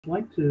I'd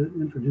like to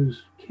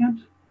introduce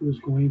Kent, who's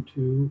going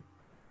to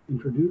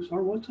introduce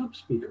our What's Up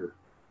speaker,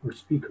 or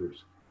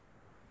speakers.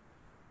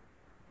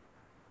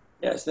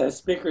 Yes, that's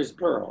speakers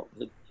plural.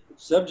 The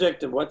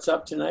subject of what's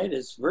up tonight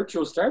is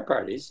virtual star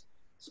parties.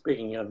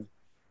 Speaking of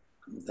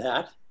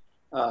that,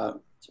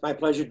 it's my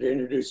pleasure to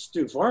introduce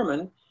Stu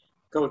Foreman,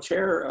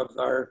 co-chair of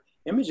our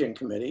imaging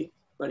committee,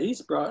 but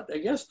he's brought a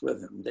guest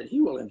with him that he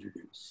will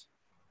introduce.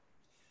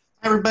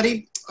 Hi,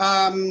 everybody.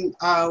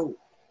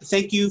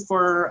 Thank you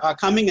for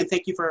coming and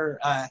thank you for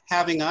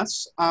having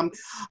us. I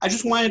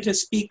just wanted to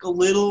speak a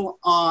little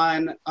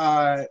on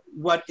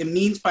what it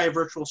means by a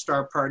virtual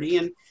star party.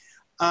 And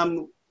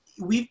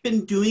we've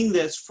been doing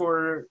this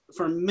for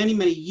many,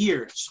 many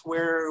years,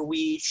 where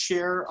we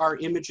share our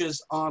images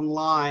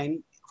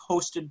online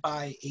hosted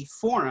by a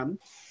forum.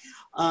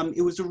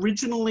 It was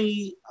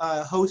originally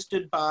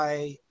hosted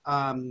by,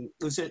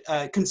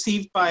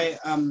 conceived by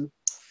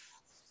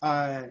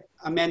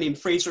a man named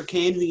Fraser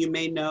Kane, who you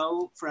may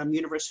know from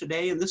University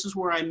Today. And this is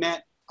where I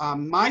met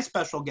my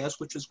special guest,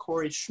 which is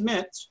Corey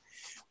Schmitz,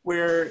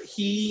 where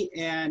he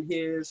and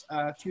his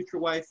future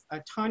wife,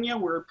 Tanya,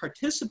 were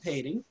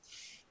participating.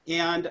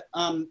 And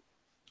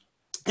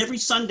every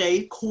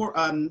Sunday,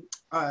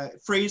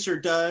 Fraser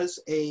does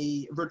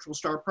a virtual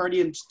star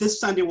party, and this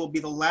Sunday will be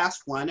the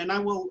last one. And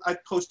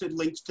I've posted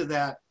links to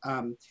that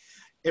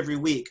every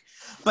week.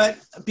 But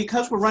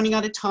because we're running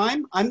out of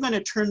time, I'm going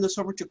to turn this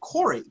over to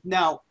Corey.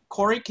 Now,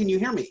 Corey, can you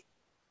hear me?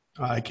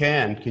 I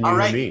can. Can you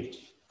hear me?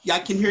 Yeah, I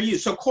can hear you.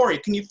 So Corey,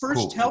 can you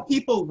first tell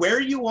people where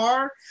you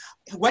are,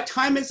 what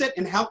time is it,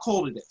 and how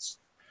cold it is?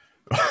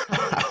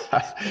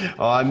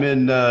 Well, I'm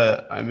in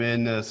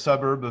a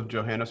suburb of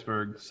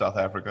Johannesburg, South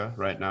Africa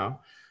right now.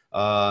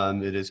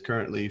 It is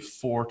currently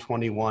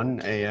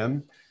 4:21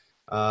 a.m.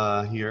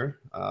 Here.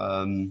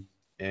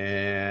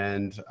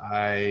 And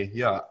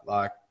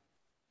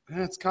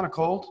it's kind of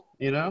cold,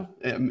 you know,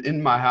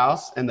 in my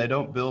house, and they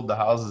don't build the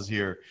houses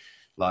here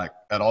like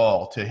at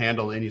all to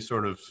handle any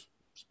sort of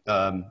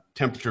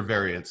temperature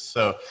variance.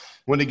 So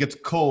when it gets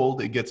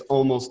cold, it gets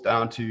almost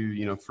down to,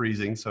 you know,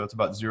 freezing. So it's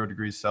about 0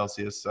 degrees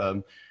Celsius.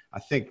 I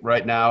think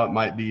right now it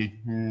might be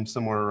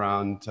somewhere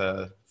around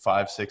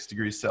 5-6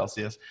 degrees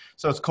Celsius.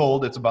 So it's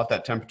cold. It's about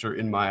that temperature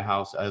in my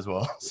house as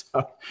well.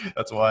 So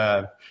that's why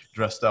I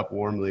dressed up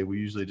warmly. We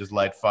usually just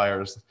light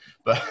fires,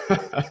 but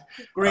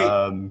great.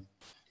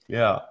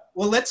 Yeah.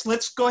 Well,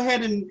 let's go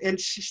ahead and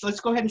let's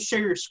go ahead and share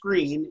your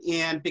screen,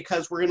 and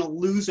because we're going to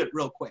lose it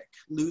real quick,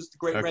 lose the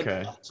great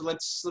red dot. So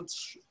let's.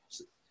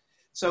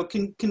 So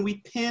can we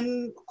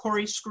pin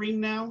Corey's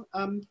screen now?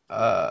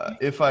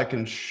 If I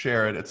can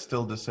share it, it's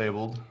still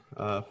disabled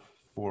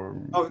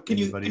for. Oh, can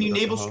you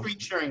enable screen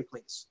sharing,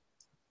 please,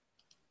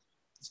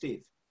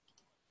 Steve?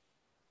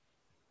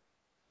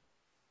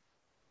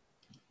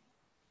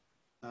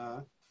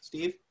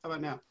 Steve, how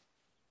about now?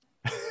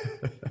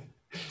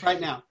 Right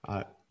now.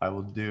 I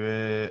will do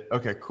it.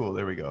 Okay, cool.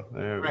 There we go.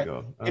 There we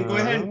go. And go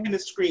ahead and pin the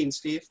screen,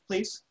 Steve,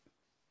 please.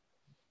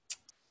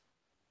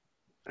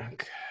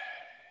 Okay.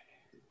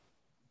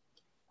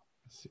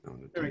 Let's see,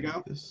 there we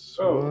go. This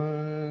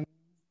one.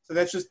 So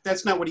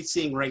that's not what he's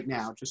seeing right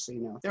now, just so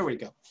you know. There we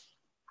go.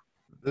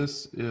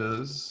 This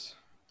is,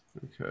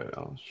 okay,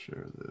 I'll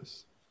share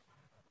this.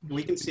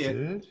 We can see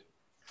it.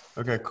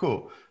 Okay,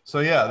 cool. So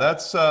yeah,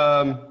 that's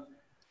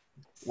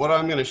what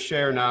I'm going to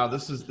share now.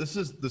 This is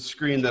the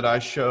screen that I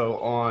show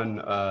on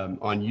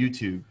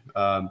YouTube.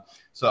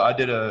 So I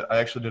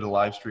actually did a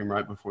live stream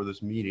right before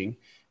this meeting,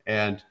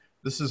 and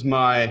this is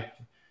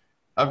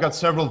I've got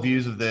several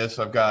views of this.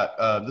 I've got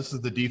this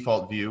is the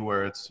default view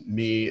where it's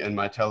me and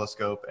my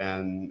telescope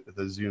and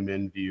the zoom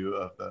in view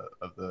of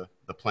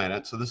the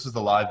planet. So this is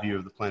the live view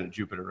of the planet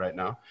Jupiter right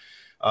now.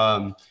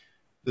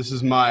 This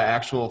is my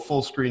actual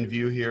full screen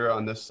view here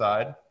on this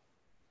side.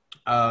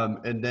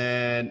 And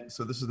then,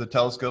 so this is the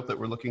telescope that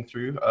we're looking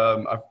through.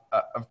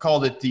 I've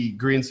called it the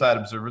Green Side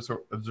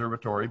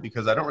Observatory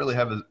because I don't really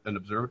have an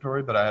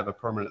observatory, but I have a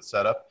permanent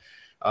setup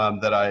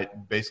that I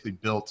basically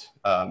built.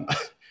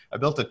 I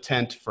built a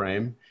tent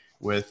frame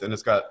and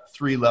it's got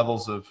 3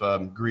 levels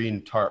of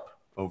green tarp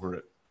over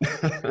it.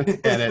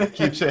 And it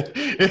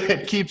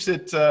keeps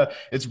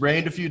it's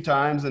rained a few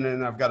times, and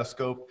then I've got a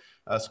scope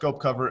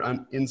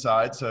cover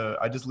inside, so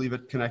I just leave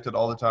it connected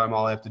all the time.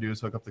 All I have to do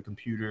is hook up the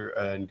computer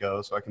and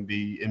go, so I can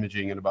be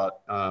imaging in about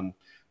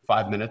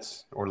 5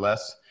 minutes or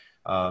less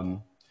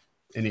at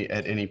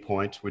any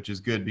point, which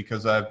is good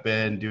because I've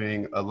been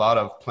doing a lot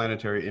of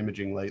planetary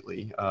imaging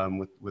lately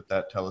with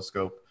that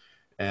telescope,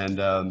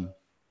 and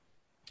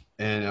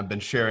I've been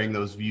sharing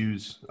those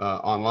views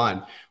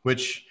online,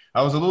 which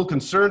I was a little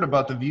concerned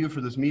about the view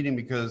for this meeting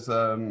because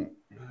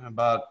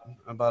about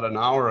an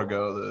hour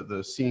ago,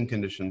 the scene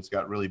conditions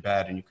got really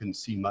bad and you couldn't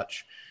see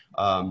much.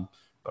 But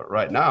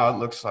right now it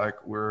looks like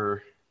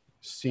we're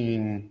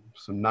seeing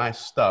some nice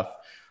stuff.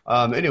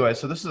 Anyway,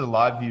 so this is a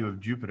live view of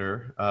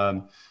Jupiter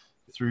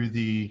through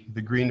the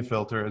green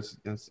filter.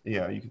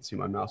 Yeah, you can see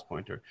my mouse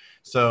pointer.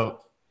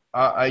 So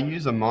I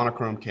use a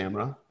monochrome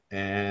camera,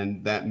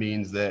 and that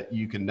means that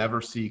you can never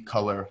see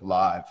color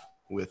live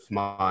with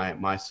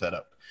my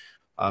setup.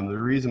 The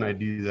reason I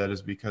do that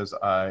is because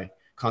I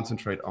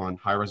concentrate on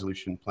high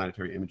resolution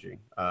planetary imaging.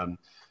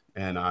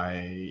 And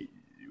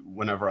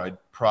whenever I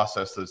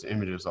process those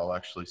images, I'll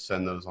actually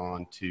send those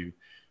on to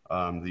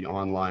the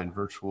online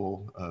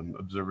virtual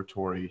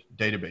observatory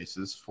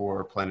databases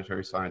for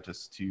planetary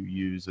scientists to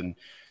use and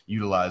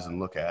utilize and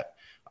look at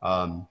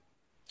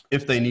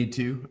if they need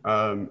to.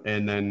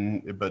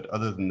 But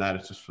other than that,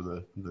 it's just for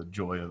the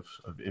joy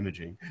of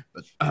imaging.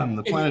 But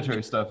the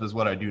planetary stuff is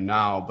what I do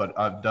now, but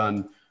I've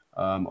done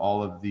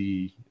all of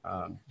the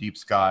deep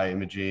sky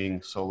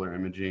imaging, solar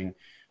imaging,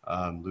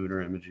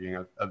 lunar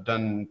imaging. I've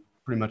done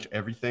pretty much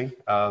everything.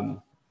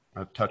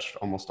 I've touched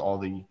almost all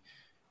the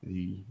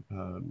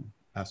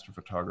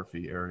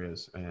astrophotography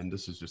areas, and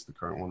this is just the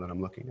current one that I'm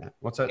looking at.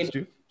 What's that,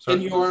 Stu? Sorry?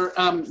 And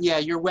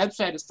your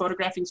website is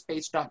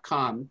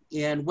photographingspace.com.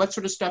 And what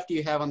sort of stuff do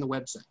you have on the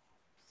website?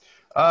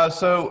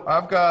 So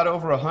I've got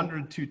over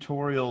 100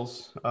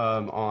 tutorials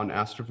on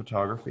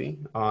astrophotography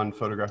on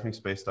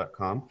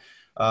photographingspace.com.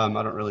 I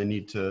don't really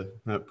need to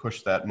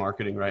push that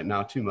marketing right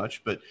now too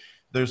much, but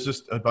there's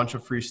just a bunch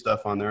of free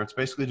stuff on there. It's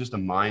basically just a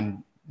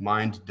mind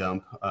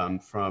dump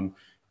from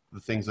the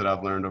things that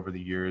I've learned over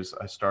the years.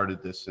 I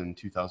started this in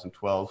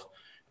 2012,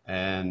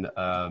 and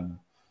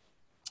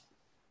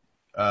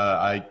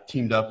I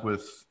teamed up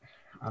with,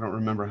 I don't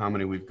remember how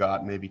many we've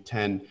got, maybe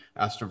 10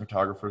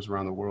 astrophotographers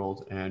around the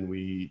world, and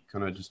we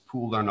kind of just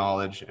pooled our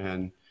knowledge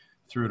and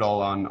threw it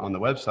all on the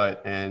website.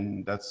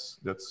 And that's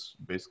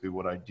basically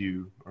what I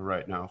do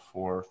right now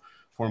for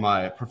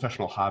my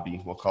professional hobby,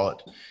 we'll call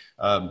it.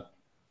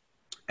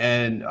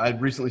 And I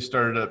recently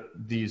started up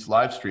these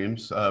live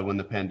streams when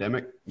the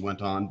pandemic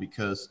went on,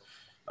 because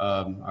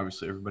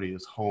obviously everybody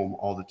is home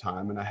all the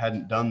time, and I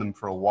hadn't done them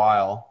for a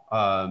while,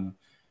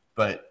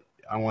 but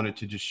I wanted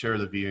to just share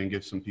the view and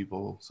give some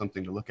people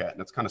something to look at,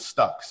 and it's kind of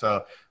stuck.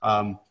 So,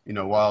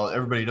 while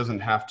everybody doesn't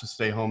have to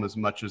stay home as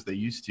much as they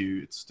used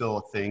to, it's still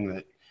a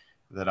thing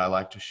that I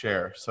like to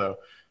share. So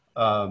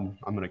I'm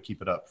going to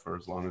keep it up for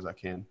as long as I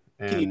can.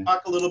 And can you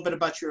talk a little bit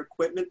about your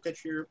equipment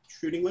that you're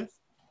shooting with?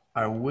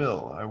 I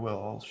will.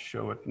 I'll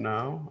show it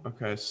now.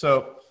 Okay.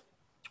 So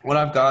what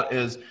I've got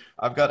is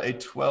I've got a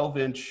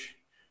 12-inch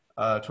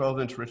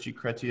Ritchie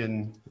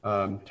Chrétien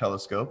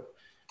telescope.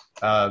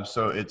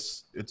 So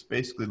it's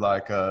basically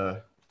like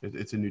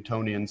it's a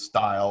Newtonian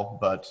style,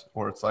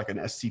 or it's like an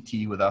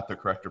SCT without the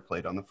corrector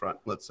plate on the front,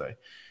 let's say.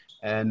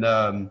 And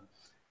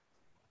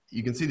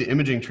you can see the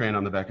imaging train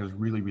on the back is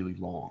really, really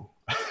long.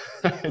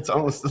 It's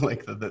almost the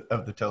length of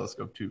the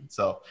telescope tube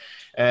itself.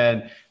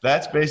 And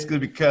that's basically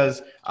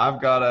because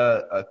I've got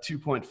a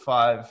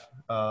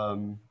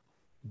 2.5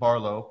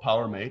 Barlow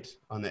power mate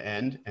on the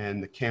end,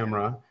 and the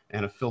camera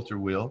and a filter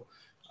wheel,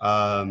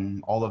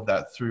 all of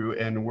that through.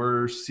 And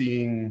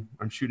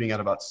I'm shooting at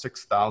about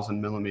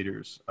 6,000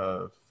 millimeters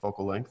of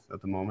focal length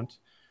at the moment.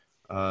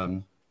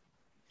 Can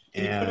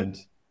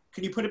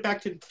you put it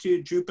back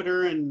to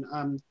Jupiter and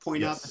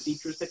point out the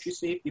features that you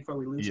see before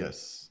we lose it?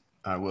 Yes.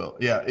 I will.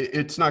 Yeah,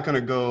 it's not going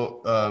to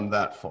go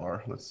that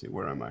far. Let's see,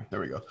 where am I? There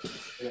we go.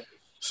 Okay.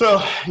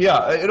 So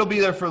yeah, it'll be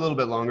there for a little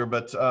bit longer,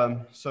 but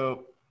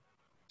so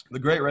the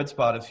great red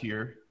spot is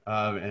here.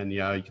 And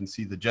yeah, you can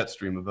see the jet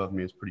stream above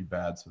me is pretty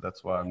bad. So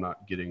that's why I'm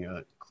not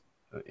getting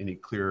any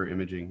clearer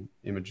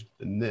image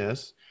than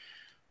this.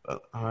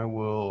 But I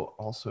will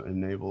also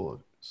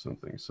enable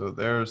something. So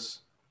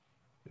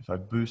if I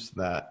boost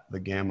the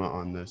gamma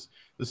on this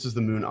is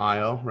the moon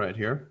Io right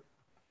here.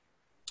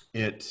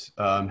 It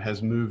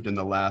has moved in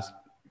the last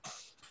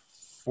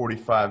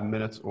 45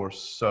 minutes or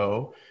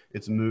so.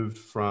 It's moved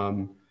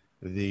from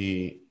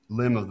the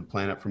limb of the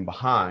planet from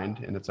behind,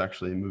 and it's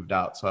actually moved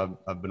out. So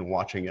I've been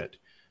watching it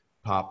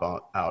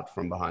pop out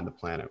from behind the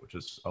planet, which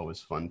is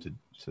always fun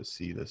to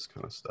see this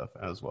kind of stuff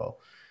as well.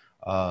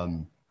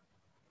 And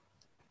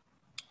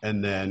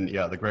then,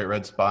 yeah, the great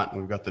red spot,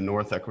 we've got the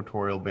north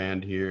equatorial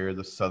band here,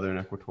 the southern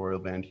equatorial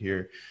band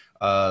here.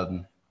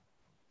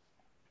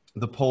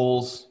 The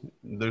poles,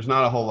 there's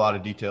not a whole lot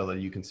of detail that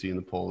you can see in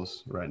the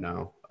poles right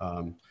now,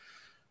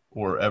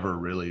 or ever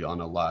really on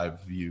a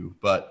live view,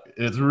 but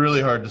it's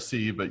really hard to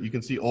see, but you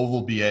can see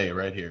oval BA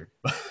right here.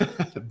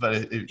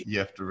 But you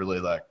have to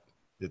really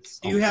it's.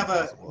 Do you have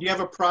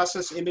a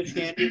process image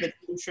handy that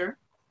you can share?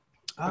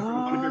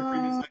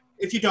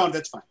 If you don't,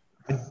 that's fine.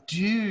 I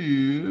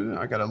do.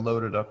 I got to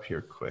load it up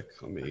here quick.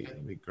 Let me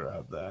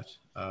grab that.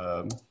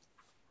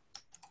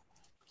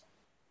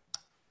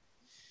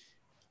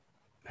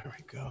 There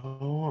we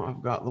go.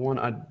 I've got the one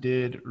I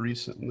did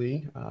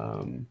recently.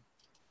 Let me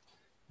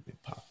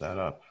pop that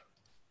up.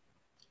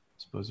 I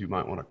suppose you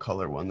might want a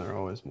color one. They're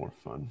always more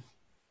fun.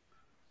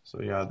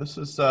 So yeah, this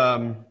is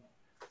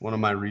one of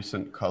my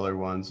recent color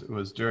ones. It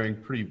was during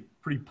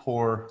pretty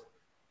poor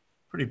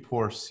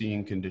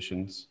seeing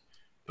conditions,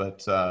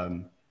 but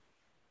a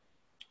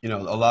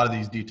lot of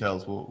these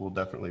details will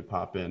definitely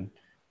pop in.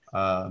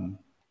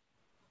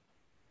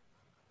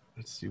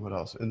 Let's see what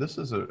else. And this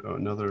is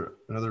another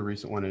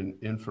recent one in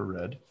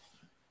infrared.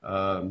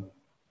 You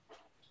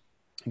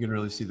can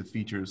really see the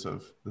features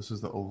of, this is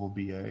the oval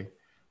BA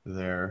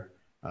there.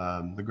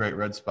 The great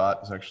red spot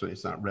is actually,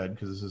 it's not red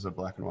because this is a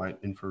black and white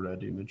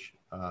infrared image,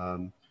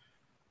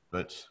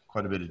 but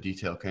quite a bit of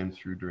detail came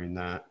through during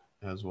that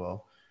as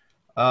well.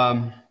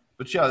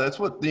 But yeah, that's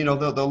what, you know,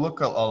 they'll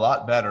look a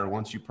lot better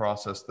once you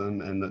process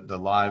them, and the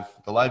live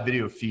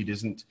video feed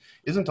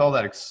isn't all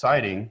that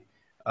exciting,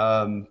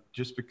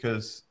 just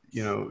because,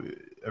 you know,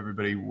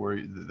 everybody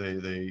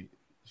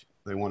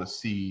they want to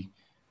see,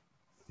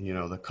 you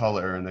know, the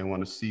color, and they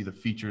want to see the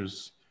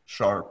features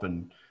sharp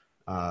and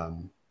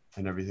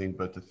everything.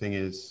 But the thing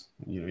is,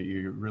 you know,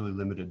 you're really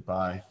limited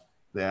by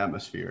the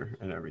atmosphere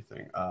and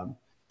everything.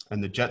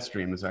 And the jet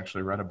stream is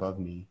actually right above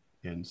me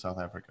in South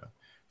Africa.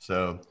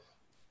 So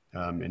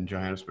in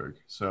Johannesburg.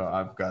 So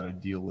I've got to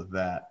deal with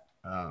that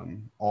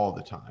all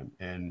the time.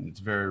 And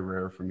it's very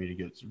rare for me to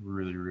get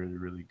really, really,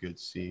 really good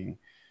seeing.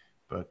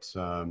 But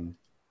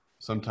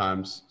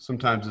sometimes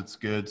it's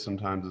good,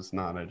 sometimes it's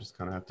not. I just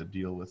kind of have to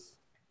deal with,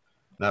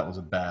 that was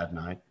a bad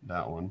night,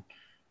 that one.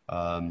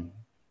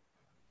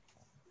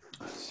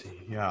 Let's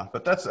see, yeah,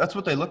 but that's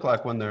what they look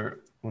like when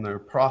they're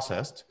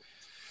processed.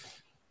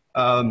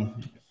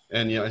 And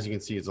you know, as you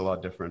can see, it's a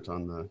lot different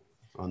on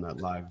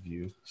that live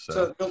view.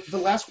 So the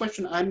last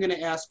question I'm going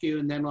to ask you,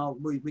 and then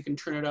we can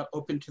turn it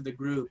open to the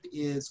group,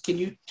 is can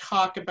you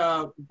talk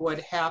about what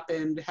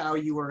happened, how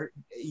you were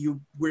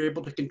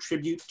able to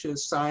contribute to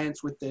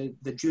science with the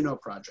Juno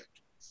project?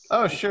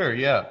 Oh, sure,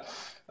 yeah.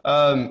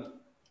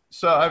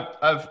 So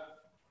I've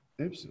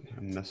oops,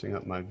 I'm messing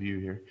up my view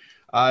here.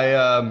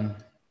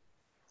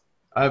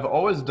 I've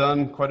always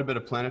done quite a bit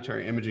of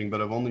planetary imaging,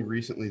 but I've only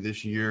recently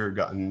this year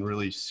gotten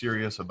really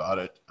serious about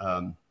it.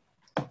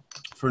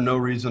 For no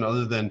reason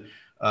other than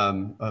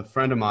a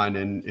friend of mine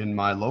in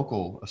my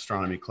local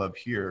astronomy club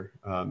here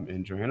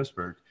in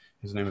Johannesburg.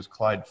 His name is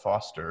Clyde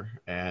Foster,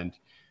 and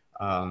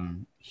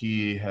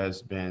he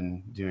has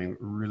been doing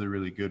really,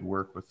 really good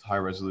work with high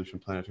resolution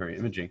planetary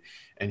imaging.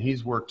 And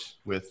he's worked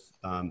with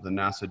the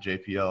NASA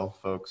JPL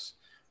folks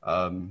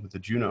with the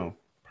Juno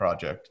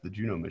project, the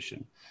Juno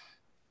mission,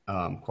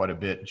 quite a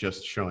bit,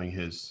 just showing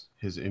his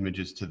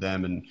images to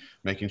them and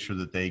making sure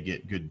that they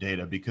get good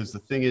data. Because the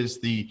thing is,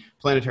 the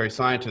planetary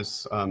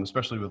scientists,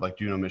 especially with like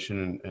Juno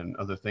mission and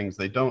other things,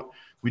 we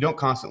don't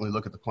constantly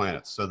look at the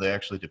planets. So they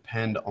actually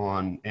depend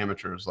on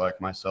amateurs like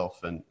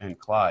myself and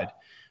Clyde,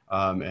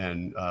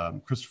 and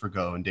Christopher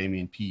Go and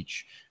Damian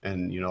Peach,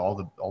 and, you know,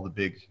 all the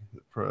big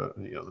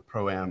the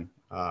pro-am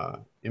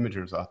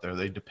imagers out there.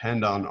 They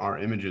depend on our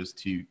images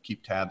to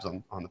keep tabs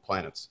on the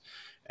planets.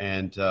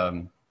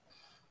 And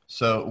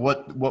so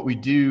what we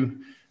do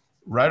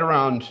right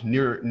around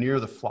near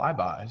the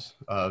flybys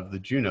of the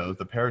Juno,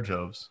 the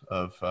parajoves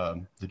of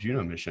the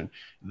Juno mission,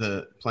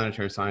 the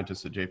planetary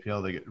scientists at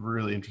JPL, they get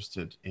really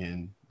interested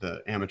in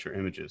the amateur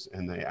images,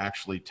 and they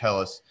actually tell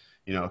us,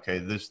 you know, okay,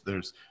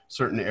 there's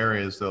certain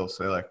areas, they'll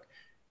say, like,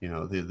 you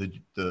know,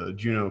 the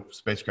Juno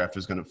spacecraft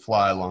is going to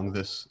fly along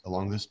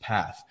this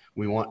path.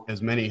 We want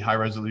as many high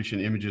resolution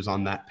images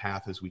on that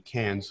path as we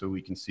can, so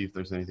we can see if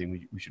there's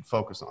anything we should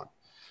focus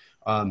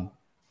on.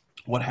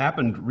 What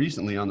happened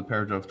recently on the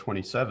Parajove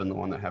 27, the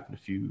one that happened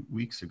a few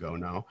weeks ago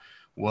now,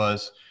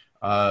 was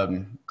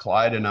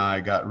Clyde and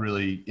I got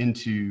really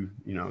into,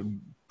 you know,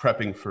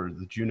 prepping for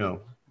the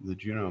Juno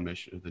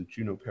mission, the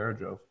Juno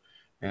Parajove,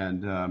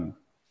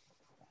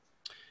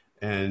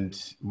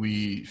 and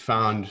we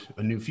found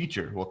a new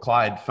feature. Well,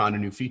 Clyde found a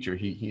new feature.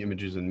 He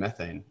images in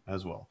methane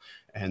as well,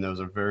 and there was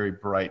a very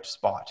bright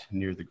spot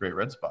near the Great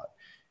Red Spot.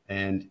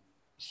 And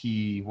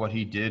what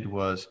he did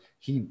was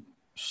he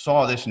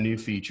saw this new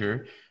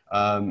feature.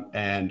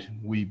 And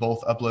we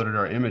both uploaded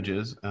our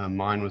images.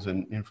 Mine was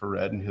in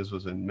infrared and his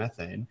was in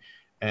methane.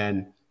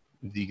 And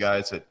the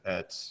guys at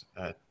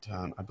I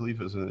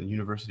believe it was a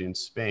university in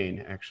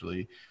Spain,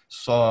 actually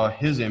saw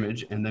his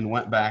image and then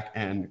went back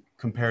and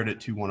compared it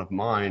to one of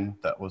mine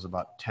that was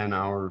about 10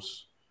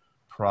 hours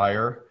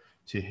prior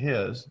to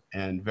his,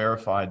 and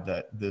verified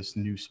that this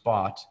new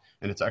spot,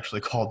 and it's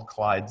actually called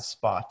Clyde's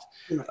spot,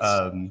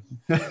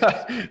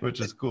 which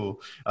is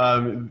cool.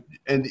 And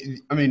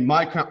I mean,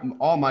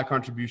 all my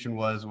contribution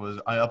was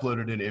I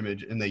uploaded an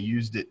image and they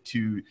used it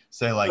to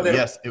say, like,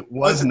 yes, it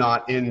was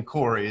not in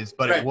Corey's,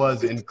 but it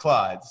was in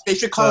Clyde's. They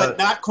should call it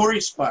not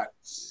Corey's spot.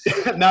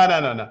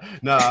 No.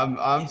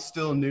 I'm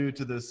still new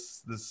to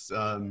this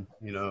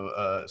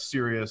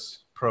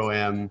serious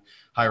pro-am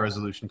high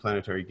resolution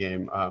planetary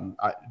game.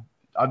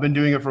 I've been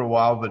doing it for a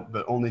while,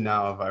 but only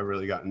now have I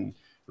really gotten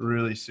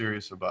really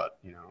serious about,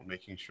 you know,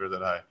 making sure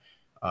that I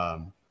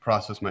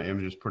process my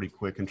images pretty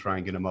quick and try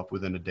and get them up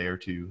within a day or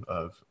two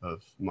of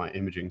my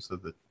imaging so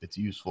that it's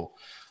useful.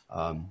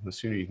 The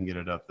sooner you can get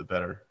it up, the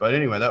better. But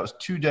anyway, that was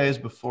 2 days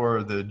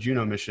before the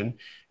Juno mission,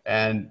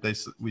 and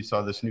we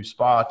saw this new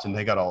spot, and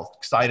they got all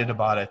excited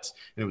about it.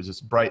 And it was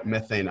this bright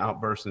methane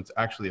outburst, and it's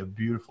actually a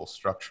beautiful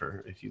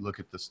structure if you look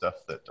at the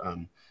stuff that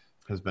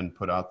has been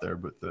put out there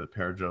with the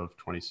Parajove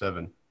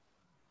 27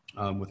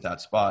 with that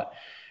spot.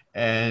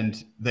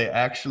 And they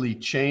actually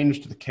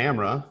changed the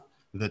camera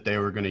that they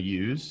were going to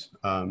use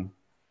on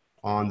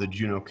the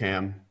Juno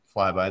Cam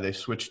flyby. They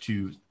switched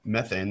to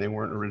methane. They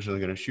weren't originally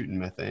going to shoot in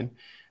methane.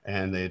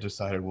 and they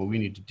decided, well, we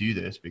need to do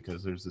this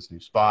because there's this new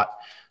spot.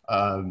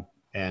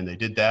 And they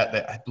did that.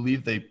 I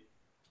believe they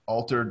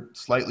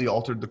slightly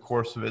altered the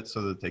course of it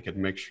so that they could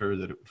make sure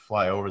that it would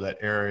fly over that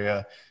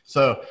area.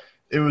 So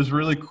it was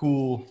really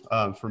cool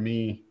for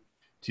me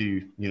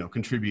to,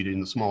 contribute in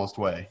the smallest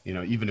way,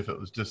 even if it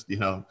was just,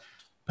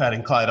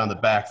 patting Clyde on the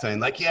back saying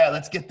like, yeah,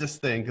 let's get this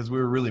thing. Cause we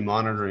were really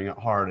monitoring it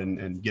hard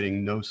and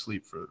getting no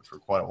sleep for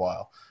quite a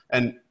while.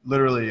 And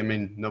literally, I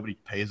mean, nobody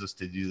pays us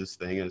to do this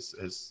thing.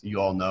 As you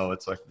all know,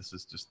 it's like, this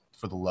is just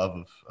for the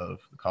love of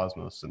the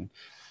cosmos and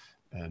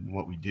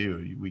what we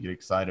do. We get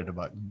excited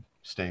about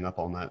staying up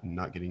all night and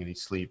not getting any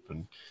sleep.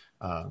 And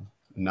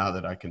now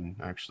that I can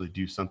actually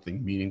do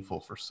something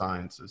meaningful for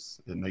science,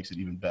 it makes it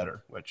even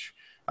better, which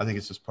I think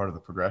it's just part of the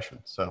progression.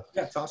 So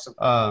Yeah, it's awesome.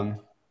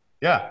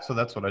 yeah, so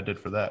that's what I did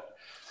for that.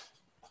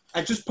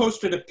 I just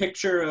posted a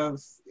picture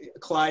of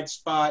Clyde's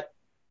spot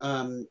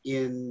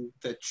in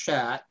the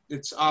chat.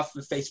 It's off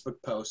the Facebook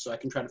post, so I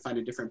can try to find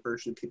a different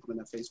version of people in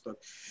the Facebook.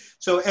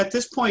 So at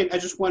this point, I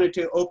just wanted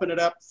to open it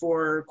up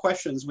for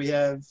questions. We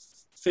have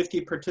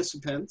 50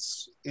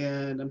 participants,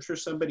 and I'm sure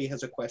somebody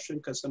has a question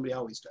because somebody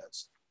always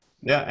does.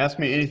 Yeah, ask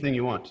me anything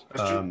you want.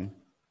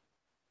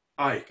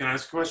 Hi, can I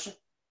ask a question?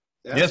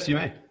 Yes, you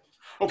may.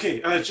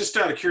 Okay, just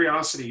out of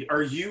curiosity,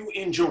 are you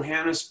in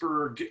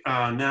Johannesburg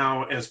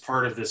now as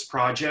part of this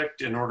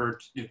project in order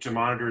to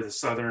monitor the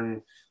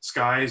southern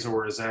skies,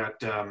 or is it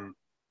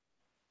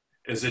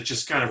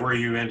just kind of where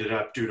you ended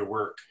up due to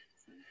work?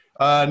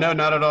 No,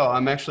 not at all.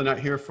 I'm actually not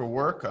here for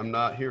work. I'm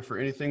not here for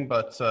anything,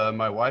 but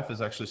my wife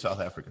is actually South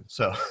African.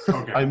 So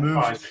okay. I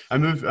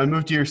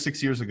moved here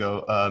 6 years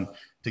ago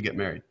to get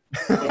married.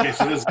 Okay,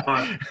 so this is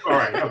not, all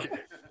right, okay.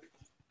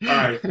 All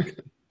right,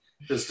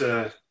 just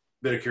a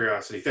bit of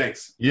curiosity.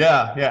 Thanks.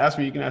 Yeah,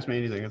 you can ask me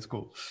anything. It's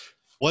cool.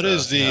 What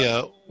is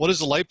the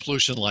light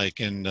pollution like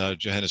in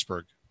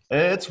Johannesburg?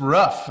 It's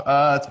rough.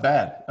 It's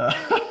bad.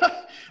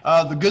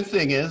 The good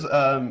thing is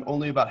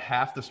only about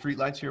half the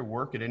streetlights here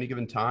work at any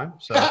given time.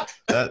 So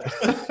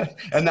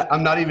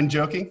I'm not even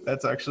joking.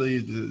 That's actually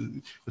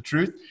the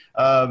truth.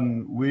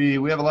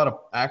 We have a lot of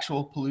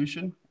actual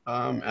pollution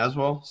as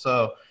well.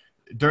 So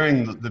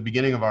during the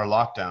beginning of our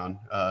lockdown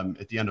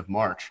at the end of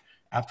March,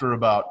 after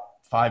about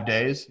 5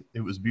 days, it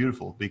was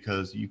beautiful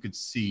because you could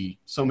see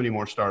so many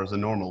more stars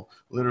than normal,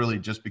 literally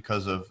just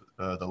because of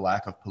the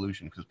lack of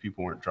pollution, because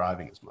people weren't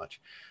driving as much.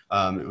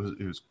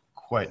 It was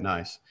quite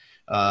nice.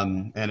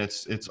 And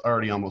it's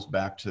already almost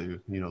back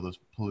to, those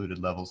polluted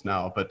levels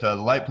now. But the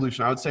light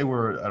pollution, I would say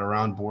we're at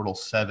around Bortle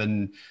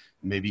 7,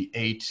 maybe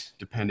 8,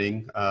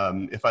 depending.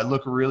 If I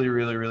look really,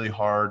 really, really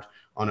hard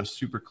on a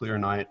super clear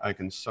night, I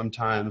can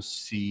sometimes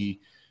see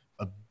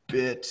a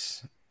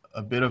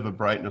bit of a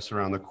brightness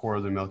around the core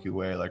of the Milky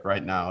Way. Like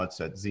right now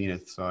it's at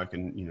zenith, so I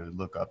can,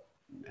 look up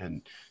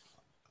and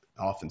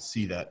often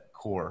see that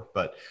core.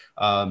 But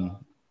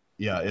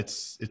yeah,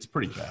 it's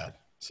pretty bad.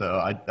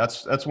 So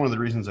that's one of the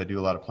reasons I do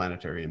a lot of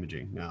planetary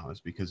imaging now, is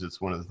because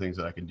it's one of the things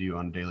that I can do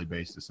on a daily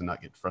basis and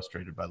not get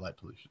frustrated by light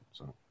pollution.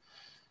 So.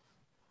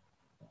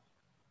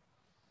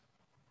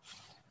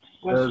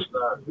 Does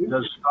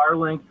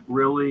Starlink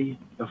really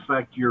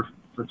affect your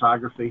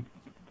photography?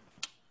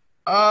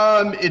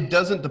 It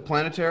doesn't, the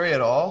planetary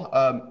at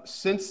all.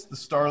 Since the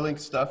Starlink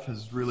stuff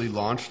has really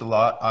launched a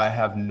lot, I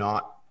have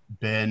not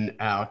been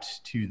out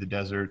to the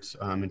deserts,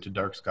 into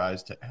dark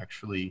skies to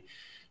actually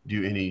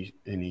do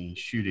any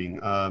shooting.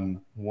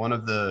 One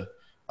of the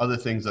other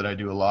things that I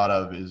do a lot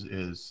of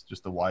is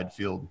just the wide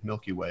field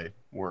Milky Way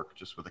work,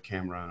 just with a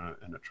camera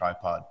and a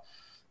tripod.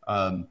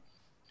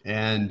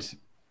 And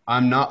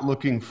I'm not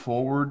looking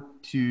forward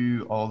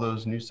to all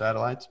those new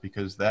satellites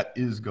because that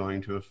is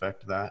going to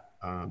affect that.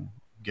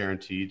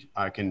 Guaranteed.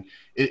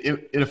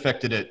 It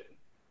affected it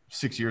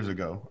 6 years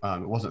ago.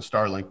 It wasn't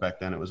Starlink back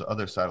then, it was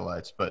other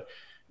satellites. But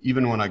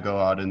even when I go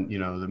out in,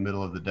 the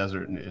middle of the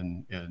desert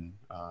in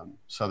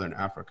Southern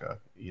Africa,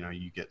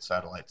 you get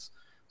satellites.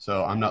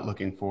 So I'm not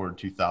looking forward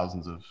to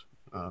thousands of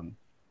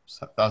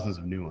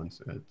new ones.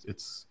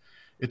 It's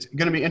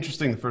going to be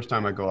interesting the first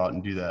time I go out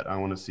and do that. I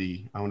want to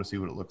see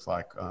what it looks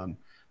like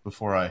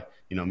before I,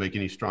 make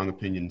any strong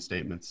opinion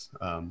statements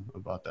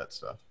about that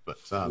stuff. But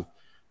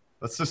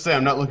let's just say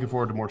I'm not looking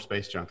forward to more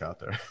space junk out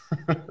there.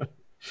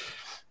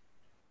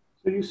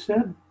 So you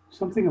said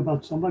something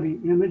about somebody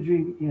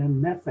imaging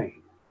in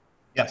methane.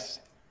 Yes.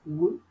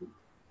 What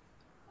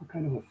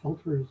kind of a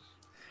filter is?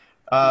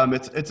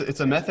 It's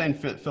a methane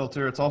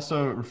filter. It's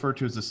also referred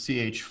to as a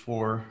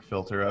CH4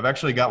 filter. I've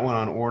actually got one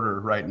on order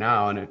right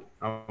now, and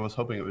I was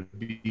hoping it would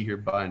be here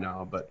by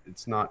now, but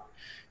it's not.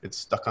 It's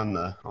stuck on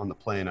the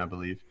plane, I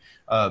believe.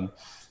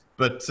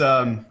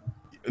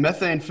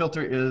 Methane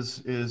filter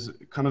is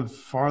kind of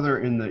farther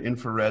in the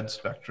infrared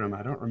spectrum.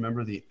 I don't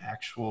remember the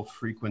actual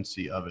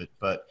frequency of it,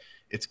 but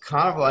it's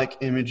kind of like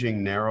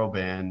imaging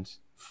narrowband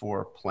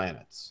for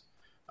planets.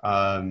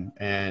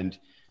 And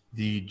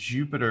the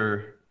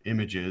Jupiter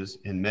images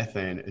in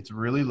methane, it's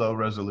really low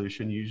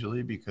resolution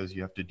usually because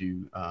you have to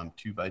do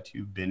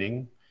 2x2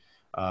 binning.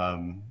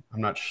 I'm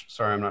not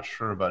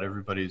sure about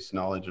everybody's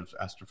knowledge of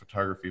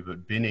astrophotography,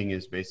 but binning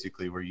is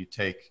basically where you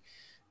take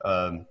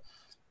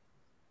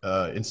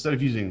instead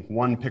of using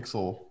 1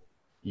 pixel,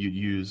 you'd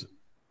use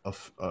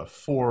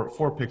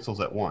four pixels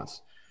at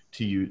once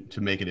to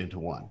make it into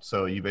one.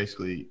 So you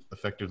basically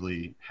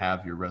effectively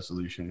have your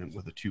resolution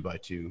with a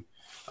 2x2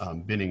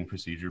 binning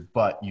procedure,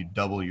 but you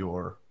double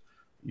your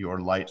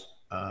light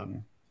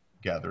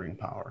gathering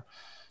power.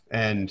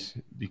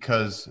 And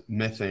because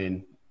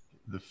the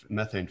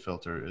methane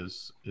filter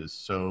is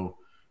so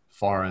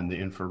far in the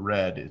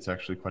infrared, it's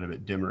actually quite a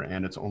bit dimmer,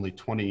 and it's only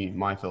 20,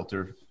 my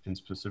filter, and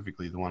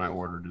specifically the one I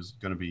ordered, is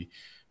going to be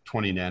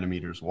 20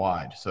 nanometers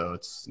wide. So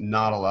it's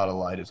not a lot of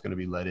light is going to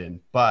be let in.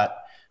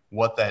 But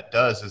what that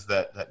does is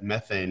that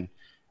methane,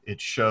 it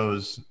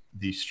shows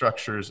the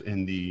structures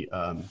in the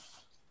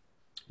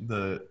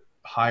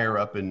higher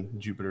up in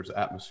Jupiter's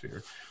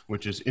atmosphere,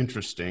 which is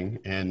interesting,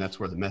 and that's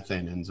where the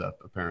methane ends up,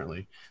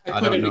 apparently.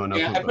 I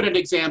put an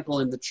example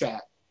in the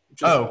chat.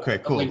 Oh, okay,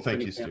 cool.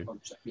 Thank you, Stu.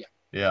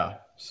 Yeah.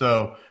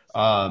 So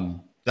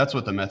that's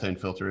what the methane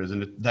filter is,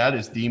 and that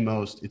is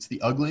it's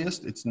the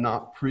ugliest. It's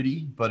not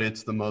pretty, but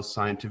it's the most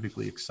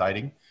scientifically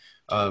exciting.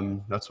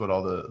 That's what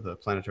all the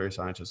planetary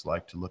scientists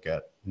like to look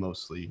at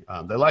mostly.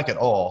 They like it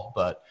all,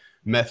 but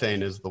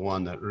methane is the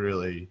one that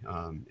really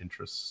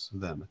interests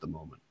them at the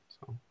moment.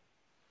 So.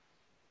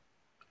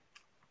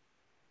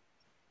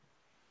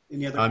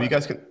 Any other you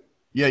guys can,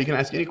 you can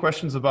ask any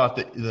questions about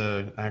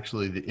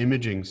the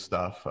imaging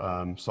stuff,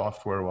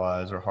 software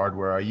wise or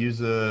hardware. I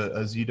use a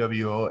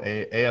ZWO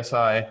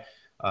ASI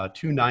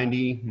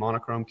 290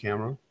 monochrome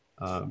camera.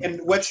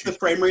 And what's the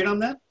frame rate on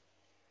that?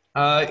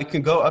 It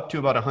can go up to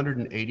about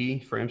 180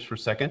 frames per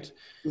second.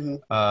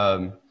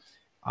 Mm-hmm.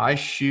 I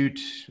shoot,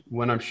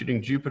 when I'm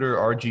shooting Jupiter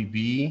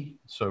RGB,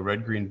 so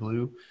red, green,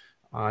 blue,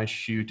 I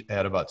shoot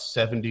at about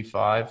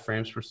 75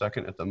 frames per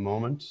second at the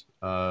moment,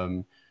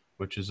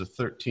 which is a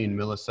 13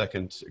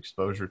 millisecond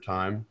exposure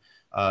time.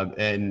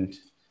 And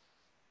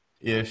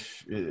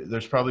if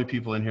there's probably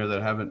people in here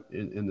that haven't,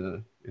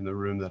 in the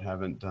room that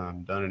haven't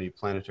done any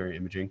planetary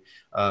imaging,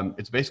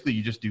 it's basically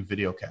you just do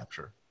video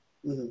capture.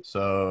 Mm-hmm.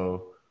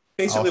 So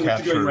basically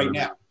what you're doing right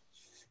now.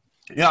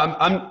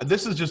 Yeah,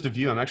 this is just a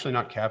view. I'm actually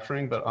not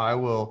capturing, but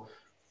I'll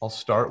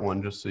start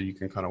one just so you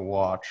can kind of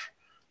watch.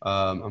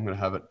 I'm going to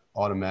have it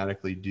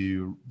automatically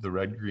do the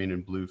red, green,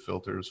 and blue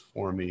filters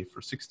for me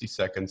for 60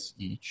 seconds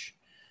each.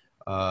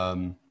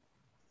 And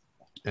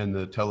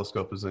the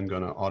telescope is then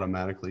going to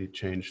automatically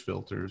change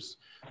filters.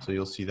 So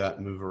you'll see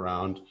that move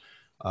around.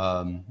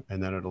 And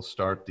then it'll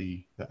start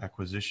the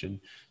acquisition.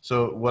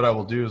 So what I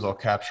will do is I'll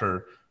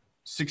capture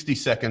 60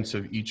 seconds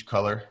of each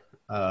color,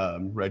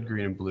 red,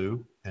 green, and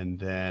blue. And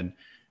then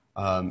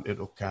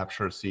it'll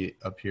capture, see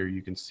up here,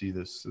 you can see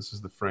this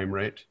is the frame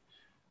rate.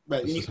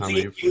 Right, you can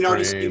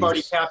already see you've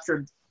already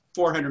captured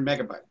 400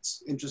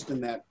 megabytes. Just in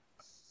that.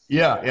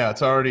 Yeah,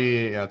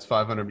 it's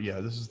 500. Yeah,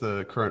 this is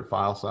the current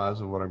file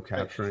size of what I'm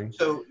capturing. Right.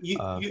 So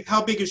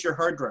how big is your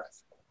hard drive?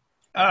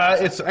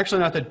 It's actually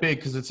not that big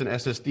because it's an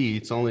SSD.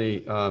 It's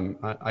only,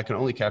 I can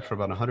only capture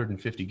about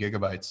 150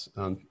 gigabytes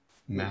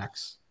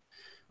max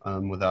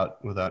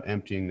without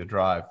emptying the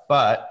drive.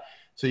 But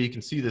so you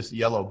can see this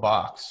yellow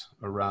box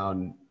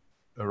around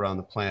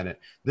the planet.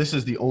 This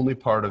is the only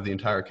part of the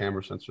entire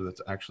camera sensor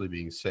that's actually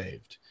being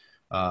saved.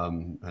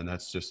 And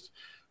that's just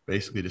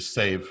basically to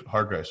save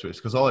hard drive space,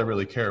 because all I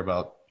really care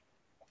about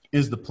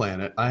is the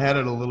planet. I had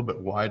it a little bit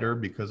wider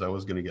because I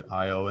was going to get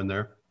IO in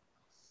there,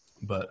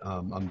 but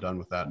I'm done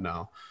with that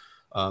now.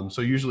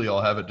 So usually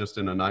I'll have it just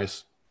in a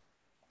nice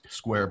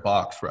square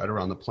box right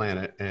around the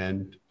planet,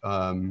 and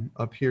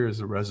up here is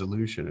the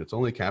resolution. It's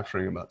only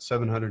capturing about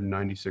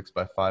 796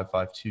 by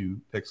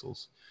 552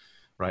 pixels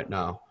right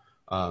now.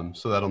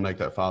 So that'll make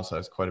that file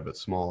size quite a bit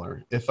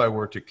smaller. If I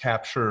were to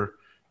capture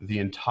the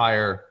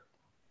entire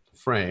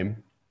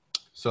frame,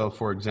 so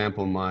for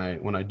example,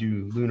 when I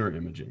do lunar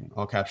imaging,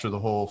 I'll capture the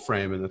whole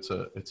frame, and it's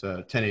a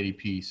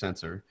 1080p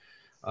sensor.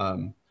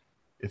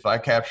 If I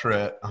capture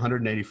at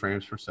 180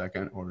 frames per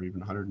second, or even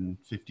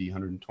 150,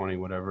 120,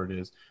 whatever it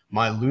is,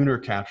 my lunar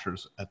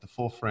captures at the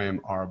full frame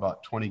are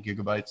about 20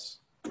 gigabytes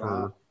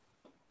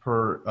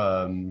per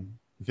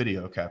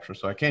video capture.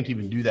 So I can't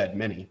even do that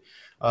many.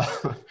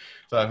 So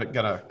I've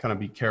got to kind of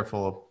be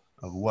careful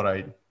of what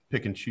I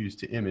pick and choose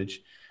to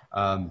image,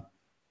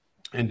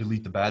 and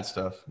delete the bad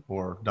stuff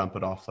or dump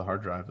it off the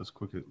hard drive as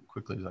quickly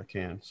as I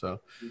can. So,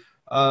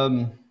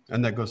 and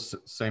that goes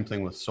same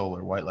thing with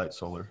solar, white light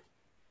solar.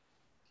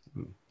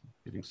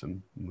 Getting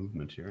some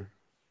movement here.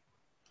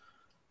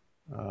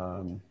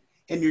 And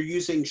you're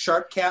using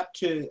SharpCap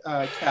to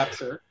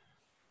capture?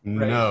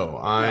 Right? No,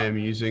 I am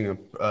using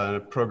a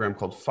program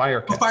called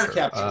Fire Capture. Oh, Fire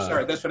Capture,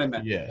 sorry, that's what I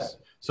meant. Yes.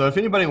 So if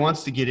anybody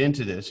wants to get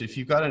into this, if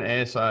you've got an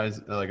ASI,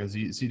 like a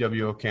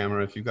ZWO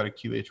camera, if you've got a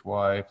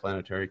QHY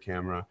planetary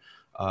camera,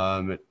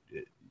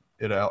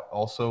 it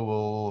also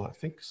will, I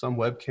think some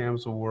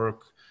webcams will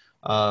work.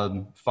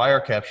 Fire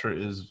Capture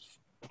is,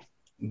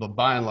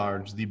 by and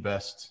large, the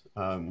best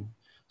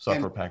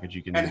software package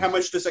you can use. And how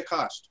much does it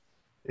cost?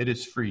 It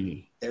is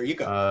free. There you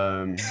go.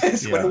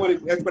 That's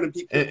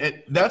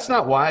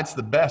not why it's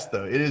the best,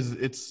 though.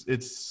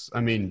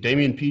 I mean,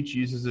 Damien Peach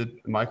uses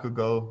it. Michael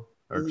Go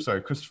or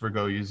sorry, Christopher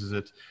Go uses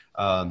it.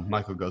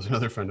 Michael Go's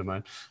another friend of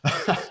mine.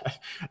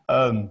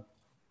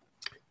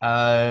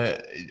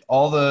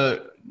 All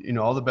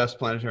the best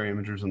planetary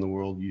imagers in the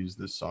world use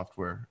this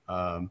software,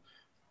 and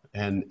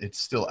it's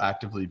still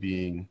actively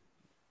being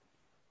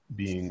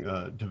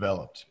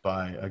developed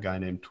by a guy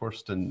named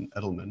Torsten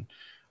Edelman.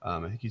 I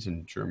think he's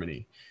in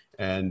Germany,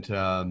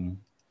 and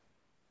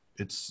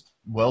it's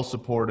well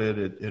supported.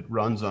 It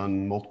runs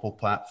on multiple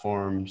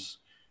platforms.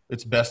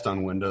 It's best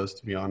on Windows,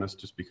 to be honest,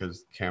 just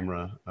because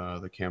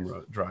the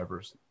camera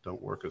drivers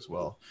don't work as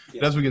well.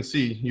 Yeah. But as we can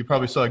see, you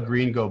probably saw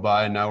green go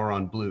by, and now we're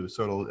on blue.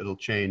 So it'll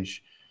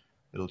change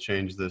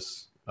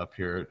this up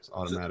here. It's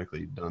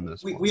automatically done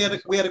this. We had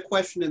a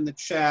question in the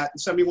chat.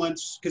 Somebody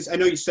wants, because I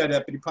know you set it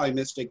up, but you probably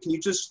missed it. Can you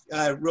just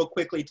real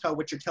quickly tell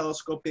what your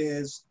telescope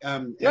is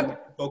and what your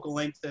focal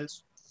length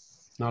is?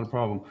 Not a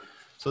problem.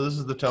 So this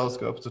is the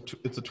telescope.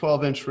 It's a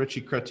 12-inch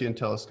Ritchie-Chrétien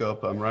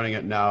telescope. I'm running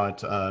it now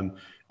at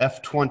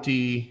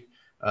f/20,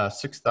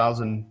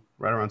 6,000,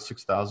 right around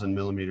 6,000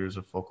 millimeters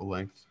of focal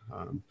length.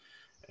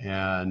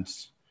 And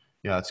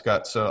yeah, I've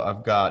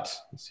got,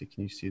 let's see,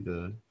 can you see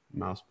the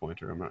mouse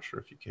pointer? I'm not sure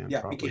if you can.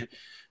 Yeah, probably. we can.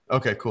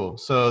 Okay, cool.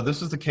 So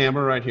this is the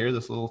camera right here.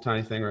 This little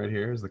tiny thing right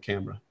here is the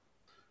camera.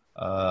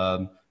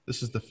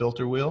 This is the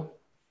filter wheel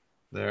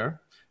there.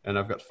 And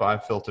I've got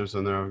 5 filters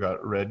in there. I've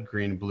got red,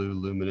 green, blue,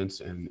 luminance,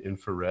 and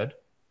infrared.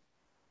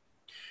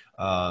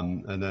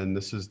 And then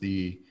this is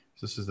a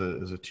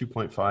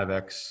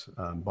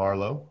 2.5x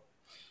Barlow,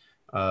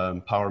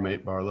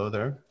 PowerMate Barlow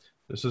there.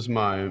 This is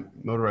my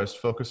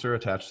motorized focuser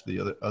attached to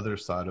the other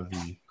side of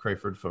the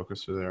Crayford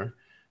focuser there.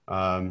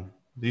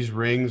 These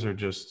rings are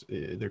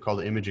they're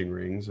called imaging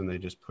rings, and they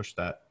just push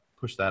that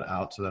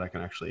out so that I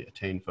can actually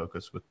attain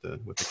focus with the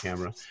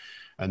camera.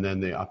 And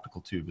then the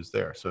optical tube is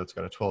there. So it's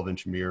got a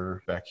 12-inch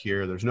mirror back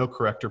here. There's no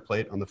corrector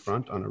plate on the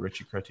front on a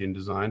Ritchie-Chrétien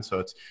design. So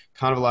it's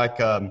kind of like,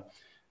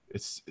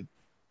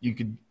 you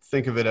could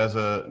think of it as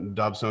a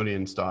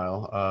Dobsonian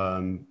style,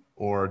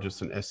 or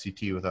just an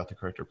SCT without the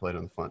corrector plate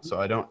on the front. So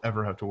I don't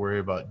ever have to worry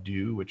about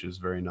dew, which is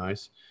very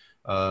nice.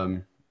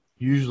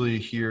 Usually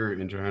here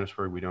in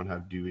Johannesburg, we don't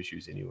have dew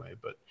issues anyway,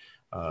 but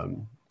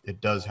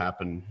it does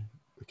happen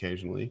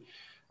occasionally.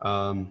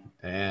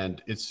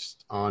 And it's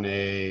on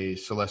a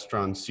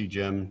Celestron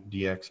CGEM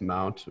DX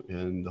mount,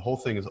 and the whole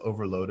thing is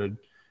overloaded.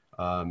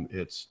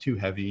 It's too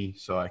heavy,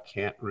 so I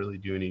can't really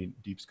do any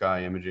deep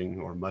sky imaging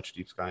or much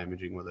deep sky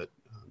imaging with it.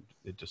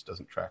 It just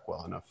doesn't track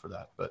well enough for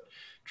that, but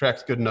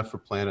tracks good enough for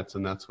planets,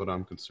 and that's what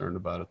I'm concerned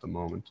about at the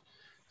moment.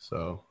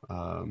 So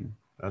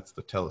that's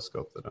the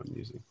telescope that I'm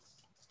using.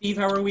 Steve,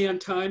 how are we on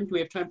time? Do we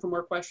have time for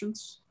more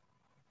questions?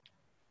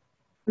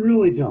 I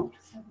really don't.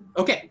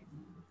 Okay.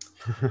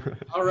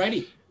 All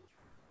righty.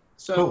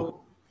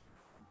 So,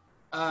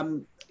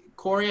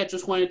 Corey, I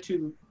just wanted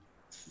to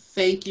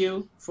thank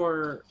you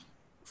for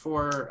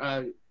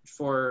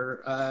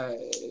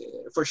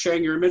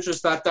sharing your image.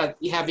 Just thought that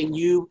having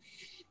you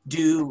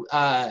do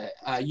a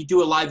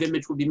live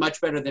image would be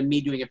much better than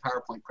me doing a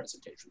PowerPoint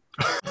presentation.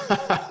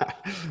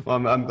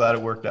 Well, I'm glad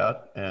it worked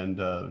out, and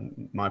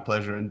my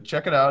pleasure. And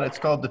check it out. It's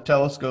called the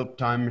Telescope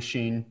Time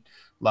Machine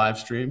live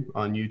stream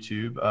on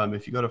YouTube.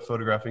 If you go to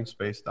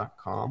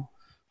photographingspace.com,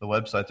 the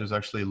website, there's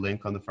actually a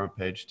link on the front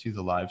page to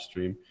the live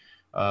stream.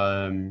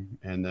 And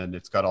then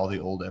it's got all the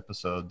old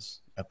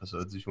episodes,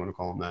 if you want to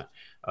call them that,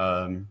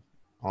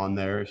 on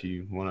there if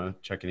you want to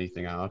check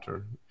anything out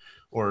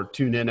or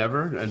tune in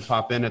ever and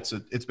pop in. It's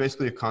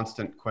basically a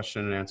constant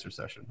question and answer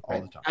session all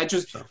the time. I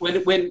just,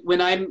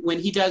 when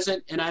he does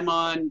it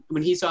and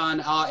when he's on,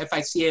 if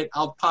I see it,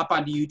 I'll pop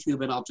onto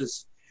YouTube and I'll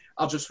just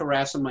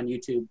harass him on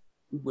YouTube.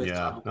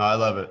 No, I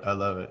love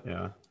it.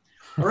 Yeah.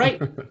 All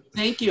right.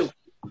 Thank you.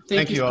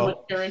 Thank you so all. much,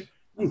 Gary.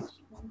 Thanks.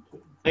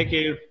 Thank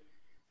you.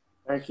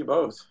 Thank you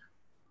both.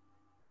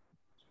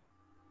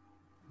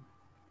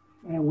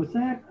 And with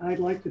that, I'd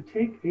like to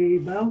take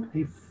about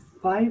a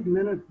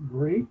 5-minute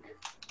break.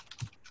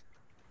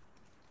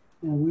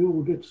 And we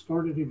will get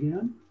started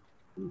again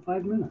in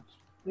 5 minutes.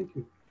 Thank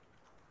you.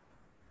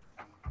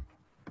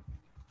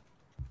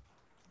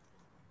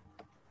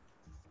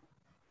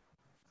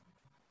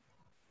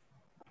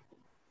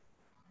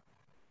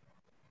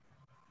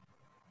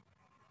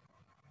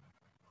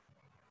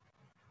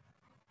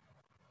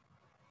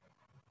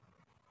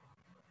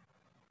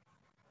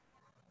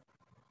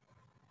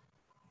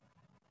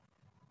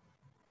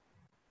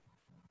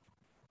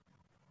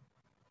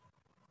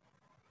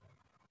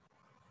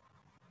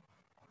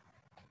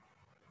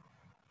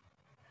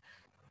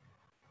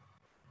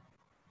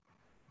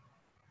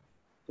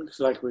 Looks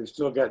like we've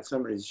still got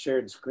somebody's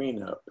shared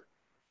screen up.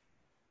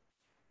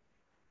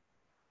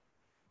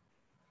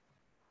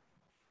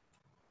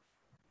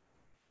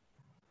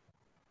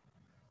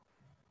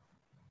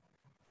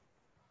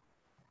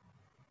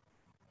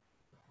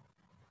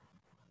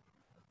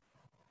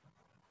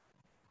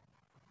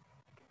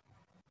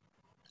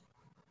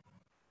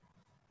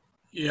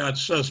 Yeah, it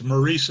says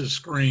Maurice's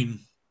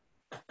screen.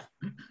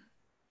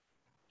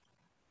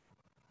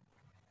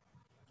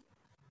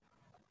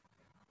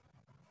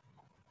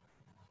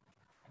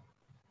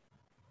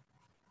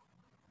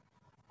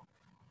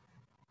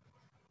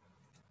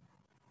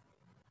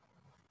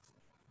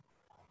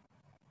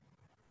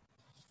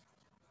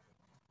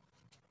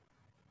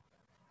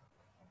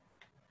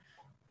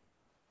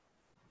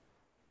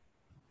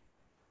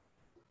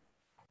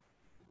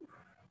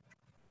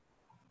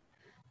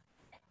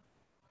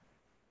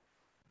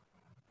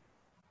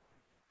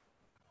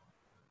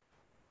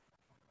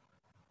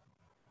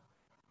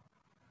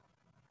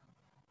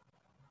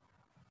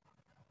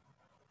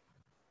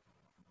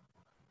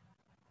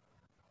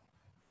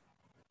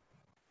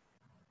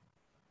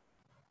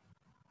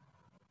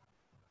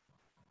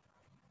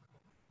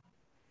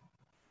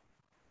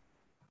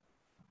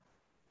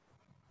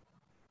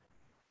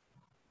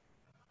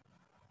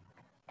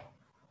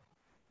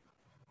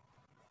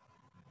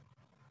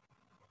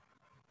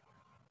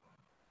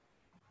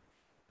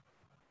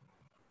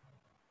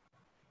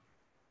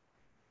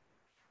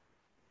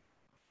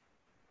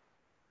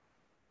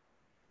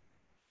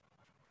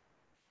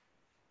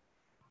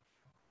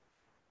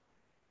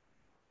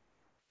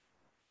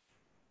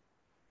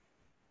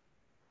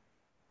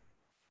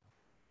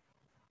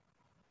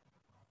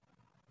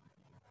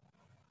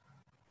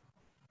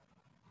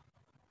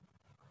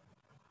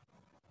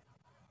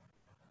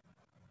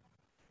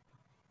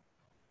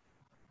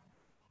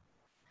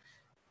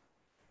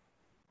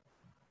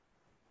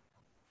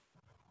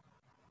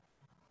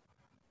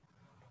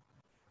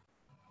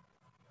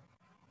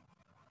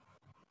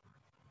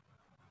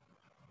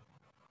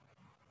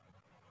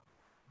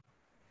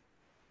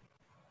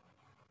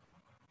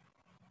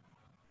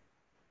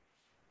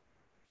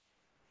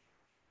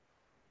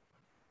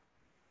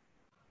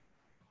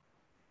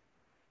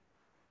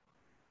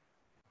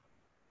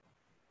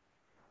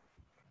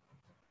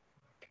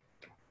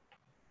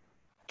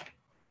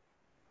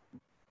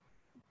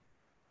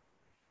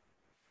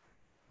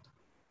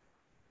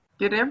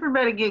 Did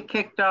everybody get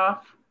kicked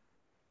off?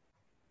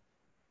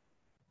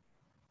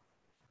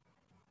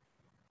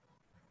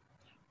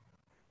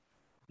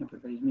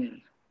 Everybody's muted.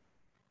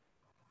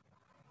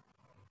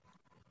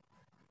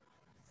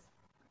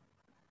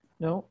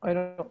 No, I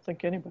don't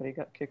think anybody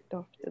got kicked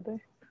off, did they?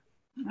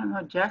 I don't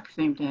know, Jack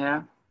seemed to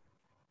have.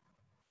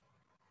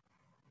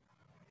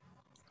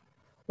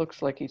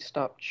 Looks like he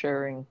stopped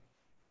sharing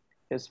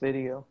his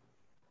video.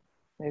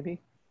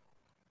 Maybe?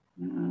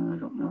 I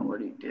don't know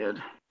what he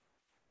did.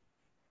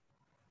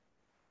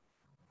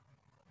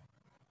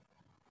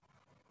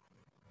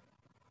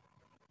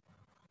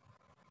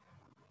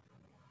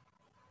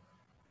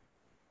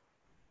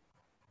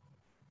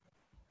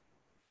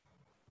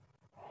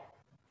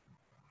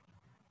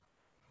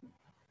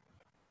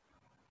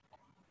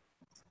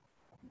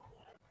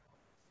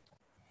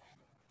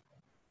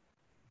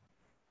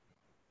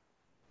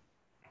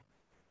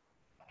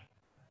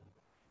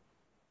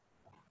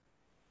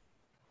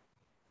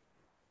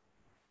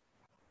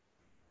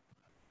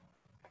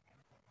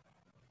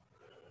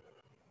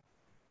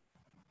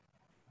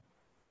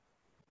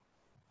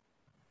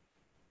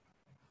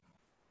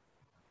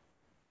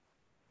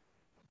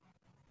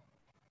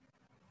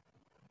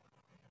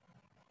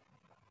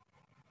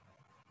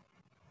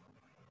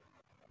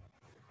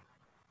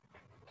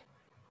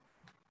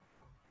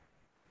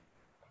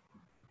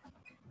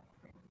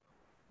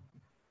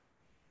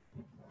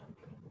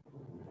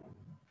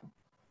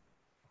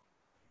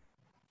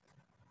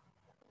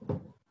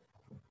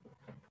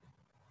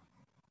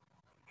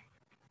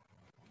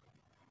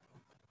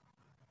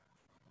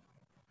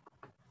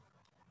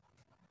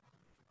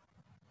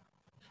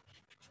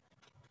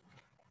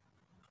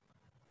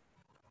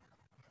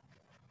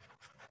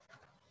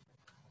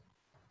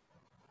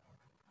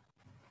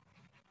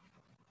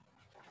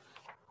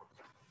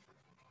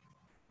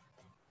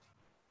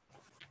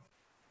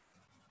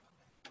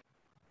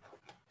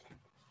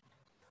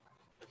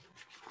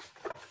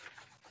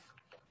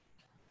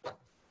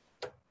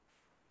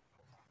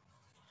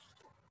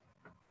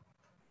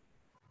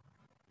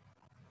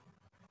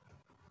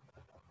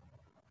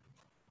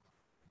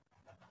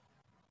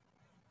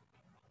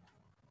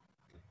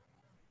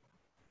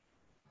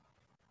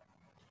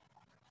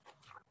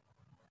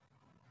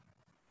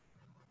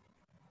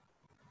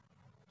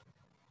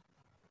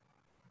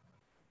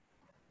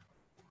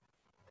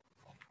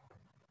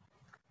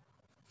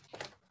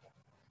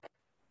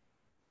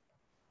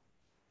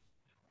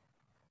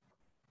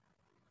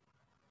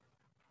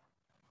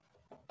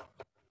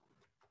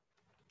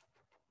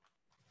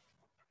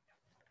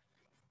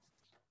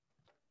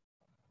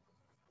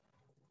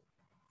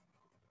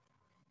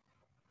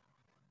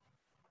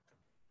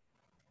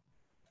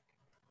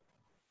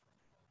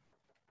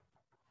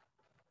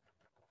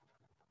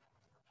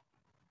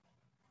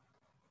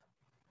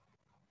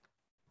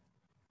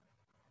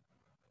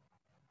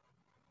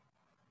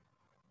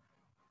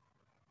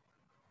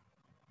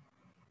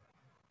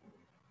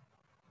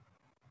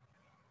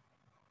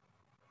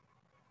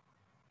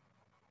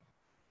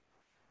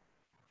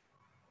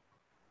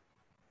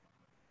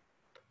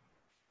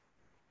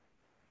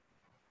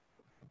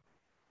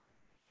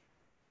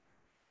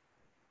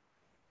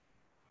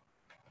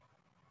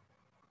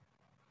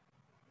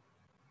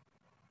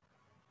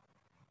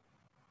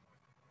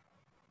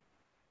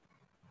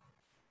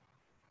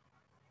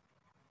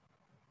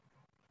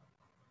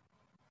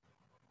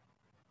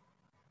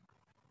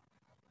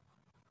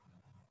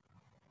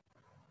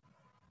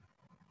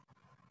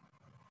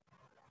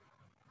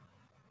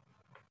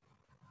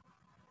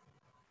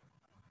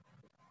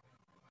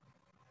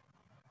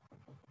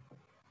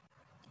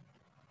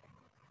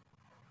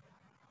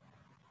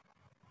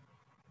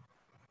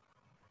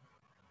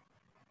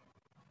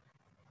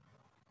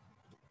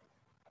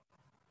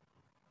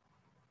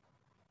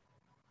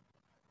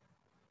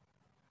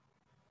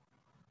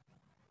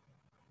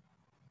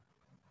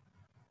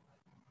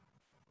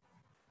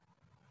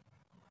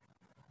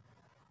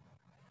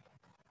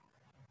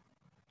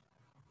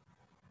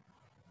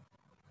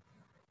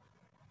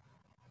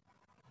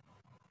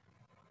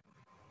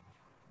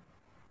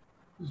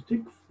 Is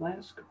Dick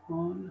Flask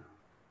on?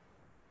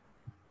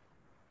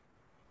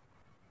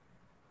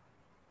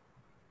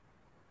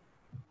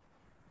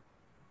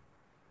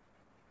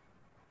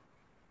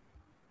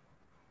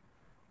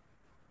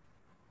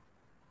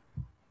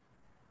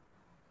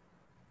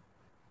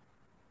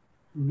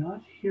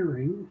 Not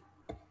hearing.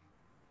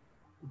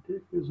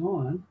 Dick is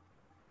on.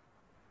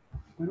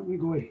 Why don't we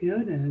go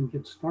ahead and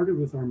get started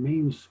with our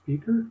main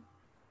speaker?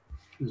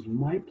 It is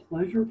my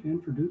pleasure to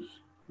introduce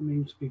the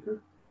main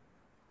speaker,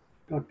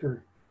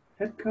 Dr.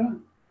 Ekta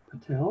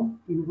Patel,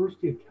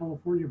 University of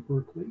California,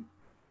 Berkeley.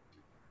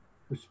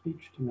 Her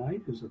speech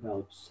tonight is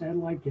about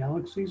satellite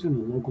galaxies in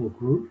the local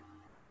group.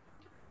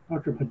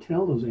 Dr.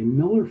 Patel is a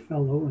Miller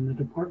Fellow in the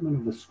Department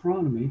of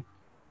Astronomy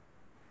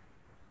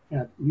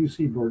at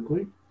UC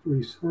Berkeley, who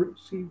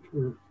received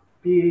her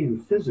BA in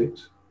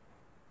Physics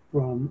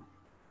from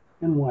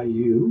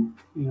NYU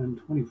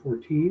in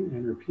 2014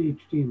 and her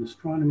PhD in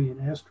Astronomy and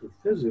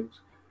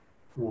Astrophysics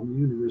from the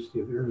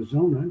University of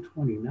Arizona in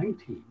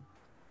 2019.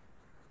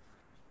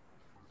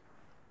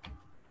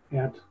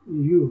 At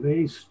U of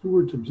A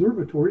Stewart's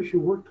Observatory, she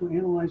worked to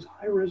analyze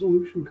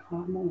high-resolution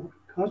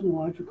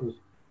cosmological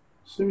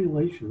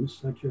simulations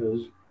such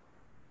as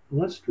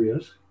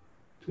Galaxies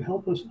to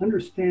help us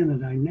understand the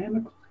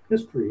dynamic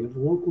history of the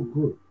local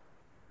group.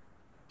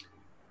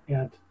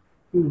 At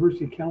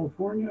University of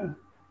California,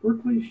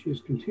 Berkeley, she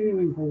is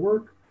continuing her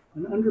work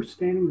on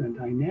understanding the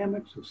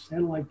dynamics of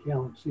satellite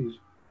galaxies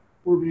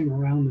orbiting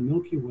around the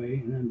Milky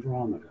Way and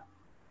Andromeda.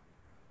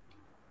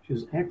 She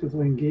is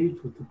actively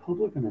engaged with the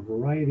public in a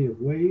variety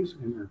of ways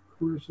in her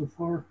career so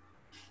far,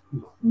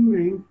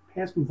 including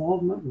past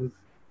involvement with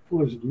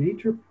Pillars of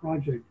Nature,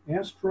 Project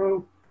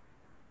Astro,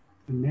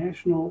 the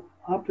National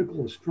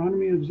Optical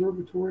Astronomy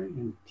Observatory,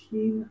 and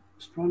Teen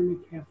Astronomy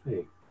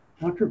Cafe.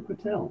 Dr.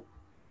 Patel.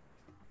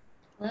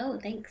 Hello,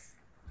 thanks.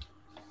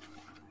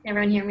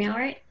 Everyone hear me all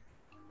right?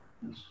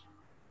 Yes.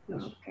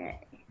 Yes. Okay.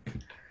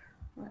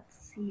 Let's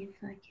see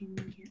if I can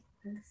get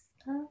this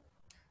up.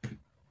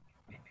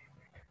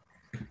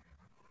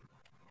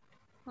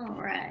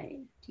 All right.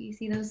 Do you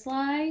see those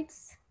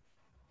slides?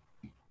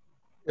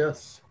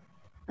 Yes.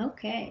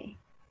 Okay.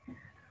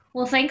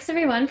 Well, thanks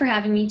everyone for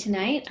having me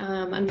tonight.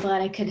 I'm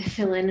glad I could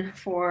fill in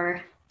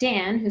for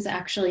Dan, who's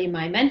actually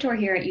my mentor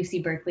here at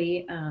UC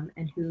Berkeley,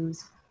 and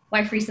whose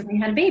wife recently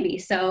had a baby.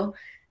 So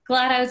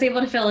glad I was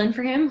able to fill in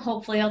for him.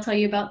 Hopefully I'll tell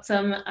you about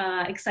some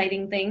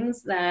exciting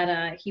things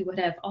that he would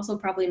have also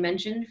probably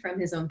mentioned from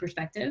his own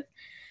perspective.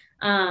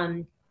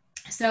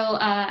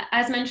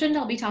 As mentioned,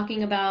 I'll be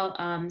talking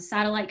about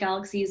satellite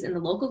galaxies in the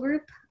local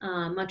group.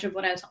 Much of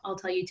what I'll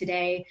tell you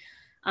today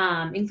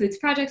includes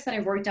projects that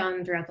I've worked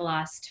on throughout the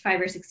last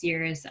 5 or 6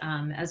 years,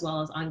 as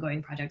well as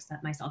ongoing projects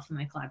that myself and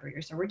my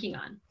collaborators are working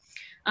on.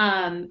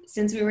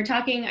 Since we were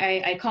talking,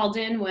 I called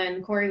in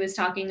when Corey was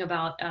talking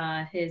about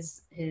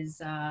his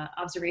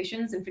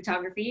observations in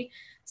photography.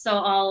 So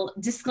I'll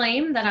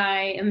disclaim that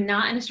I am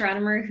not an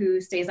astronomer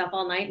who stays up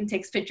all night and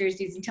takes pictures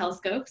using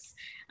telescopes.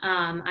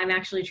 I'm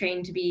actually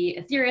trained to be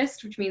a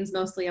theorist, which means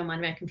mostly I'm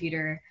on my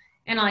computer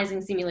analyzing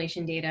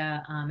simulation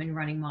data and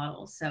running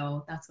models.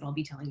 So that's what I'll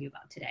be telling you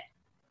about today.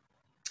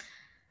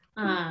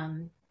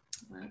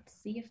 Let's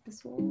see if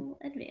this will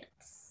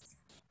advance.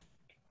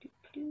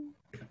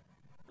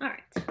 All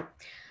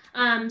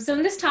right. So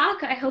in this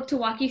talk, I hope to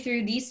walk you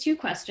through these 2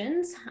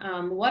 questions.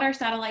 What are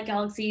satellite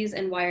galaxies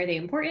and why are they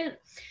important?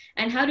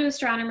 And how do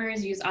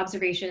astronomers use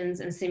observations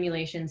and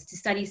simulations to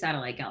study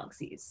satellite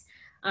galaxies?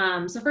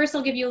 So first,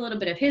 I'll give you a little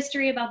bit of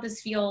history about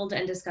this field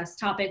and discuss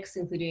topics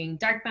including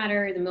dark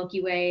matter, the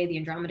Milky Way, the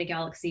Andromeda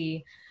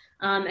Galaxy.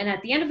 And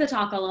at the end of the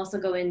talk, I'll also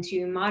go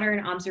into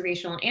modern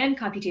observational and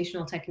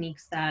computational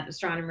techniques that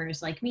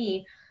astronomers like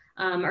me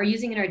are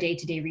using in our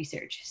day-to-day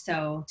research.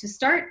 So to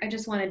start, I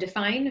just want to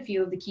define a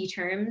few of the key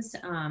terms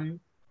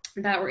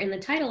that were in the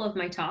title of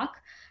my talk,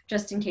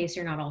 just in case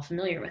you're not all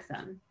familiar with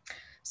them.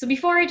 So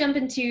before I jump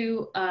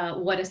into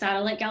what a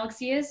satellite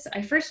galaxy is,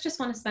 I first just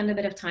want to spend a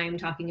bit of time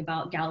talking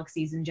about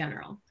galaxies in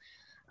general.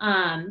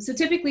 So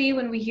typically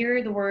when we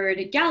hear the word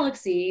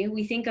galaxy,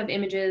 we think of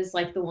images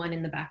like the one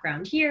in the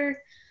background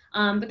here,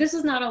 but this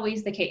is not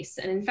always the case.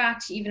 And in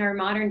fact, even our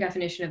modern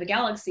definition of a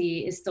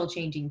galaxy is still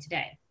changing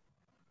today.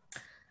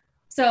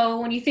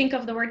 So when you think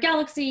of the word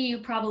galaxy, you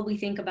probably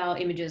think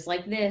about images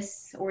like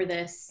this, or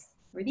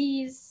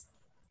these,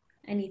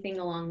 anything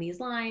along these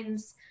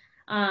lines.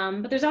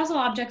 But there's also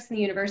objects in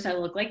the universe that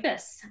look like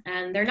this,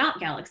 and they're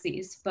not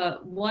galaxies,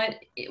 but what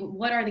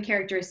are the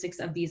characteristics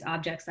of these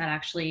objects that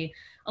actually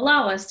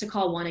allow us to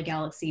call one a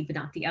galaxy, but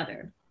not the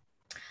other?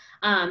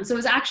 So it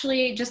was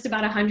actually just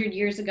about 100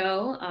 years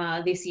ago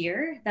this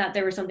year that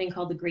there was something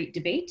called the Great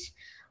Debate,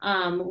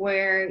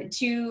 where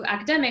 2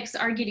 academics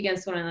argued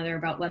against one another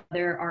about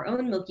whether our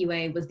own Milky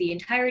Way was the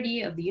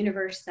entirety of the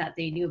universe that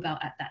they knew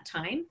about at that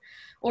time,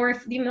 or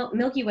if the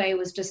Milky Way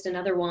was just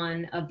another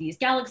one of these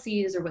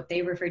galaxies, or what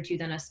they referred to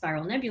then as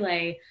spiral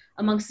nebulae,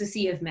 amongst a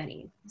sea of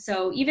many.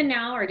 So even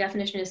now, our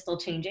definition is still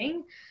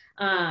changing.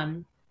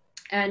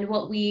 And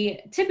what we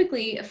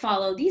typically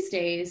follow these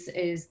days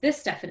is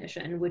this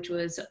definition, which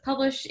was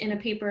published in a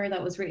paper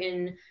that was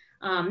written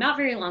not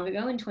very long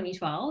ago in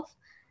 2012.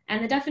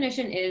 And the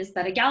definition is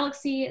that a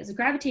galaxy is a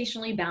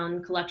gravitationally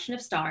bound collection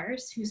of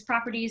stars whose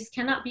properties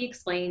cannot be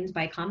explained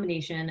by a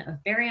combination of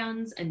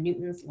baryons and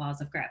Newton's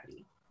laws of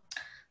gravity.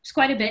 There's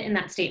quite a bit in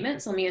that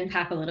statement, so let me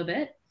unpack a little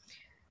bit.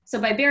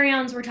 So by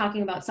baryons, we're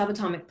talking about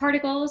subatomic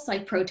particles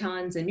like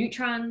protons and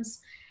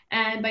neutrons.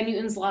 And by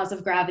Newton's laws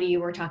of gravity,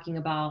 we're talking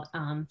about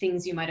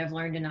things you might have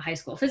learned in a high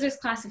school physics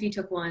class if you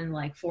took one,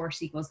 like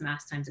force equals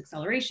mass times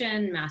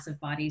acceleration, massive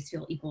bodies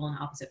feel equal and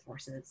opposite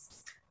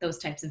forces, those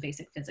types of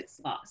basic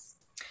physics laws.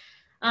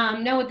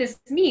 Now what this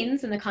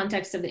means in the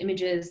context of the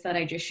images that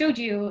I just showed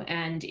you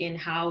and in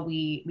how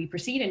we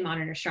proceed in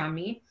modern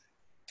astronomy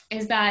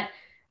is that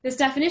this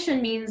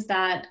definition means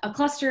that a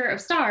cluster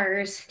of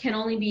stars can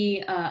only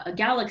be a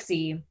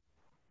galaxy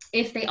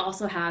if they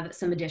also have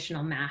some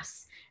additional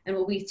mass. And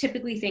what we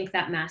typically think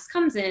that mass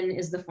comes in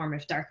is the form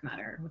of dark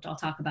matter, which I'll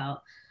talk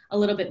about a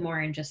little bit more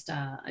in just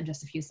a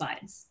few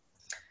slides.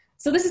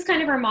 So this is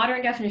kind of our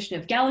modern definition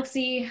of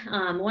galaxy.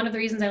 One of the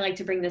reasons I like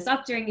to bring this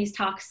up during these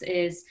talks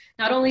is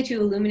not only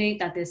to illuminate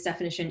that this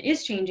definition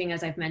is changing,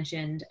 as I've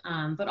mentioned,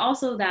 but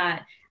also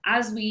that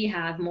as we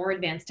have more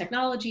advanced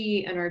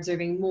technology and are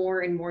observing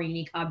more and more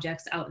unique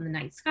objects out in the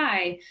night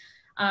sky,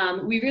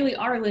 we really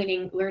are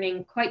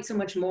learning quite so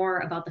much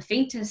more about the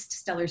faintest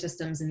stellar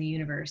systems in the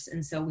universe.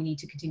 And so we need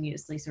to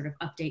continuously sort of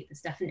update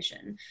this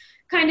definition.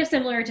 Kind of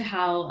similar to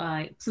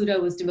how Pluto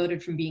was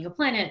demoted from being a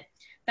planet.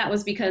 That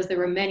was because there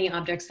were many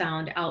objects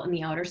found out in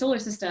the outer solar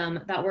system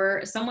that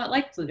were somewhat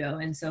like Pluto.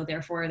 And so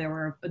therefore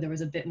there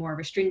was a bit more of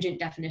a stringent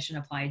definition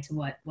applied to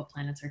what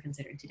planets are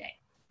considered today.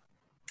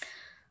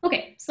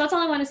 Okay, so that's all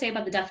I want to say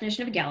about the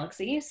definition of a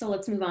galaxy. So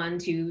let's move on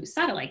to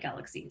satellite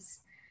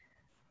galaxies.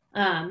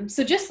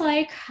 So just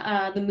like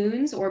the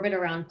moons orbit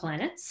around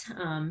planets,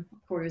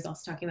 Corey was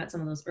also talking about some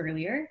of those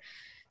earlier,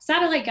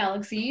 satellite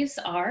galaxies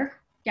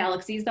are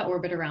galaxies that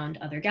orbit around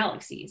other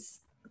galaxies.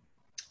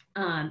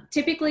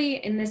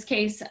 Typically, in this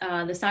case,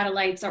 the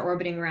satellites are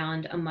orbiting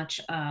around a much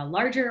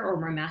larger or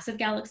more massive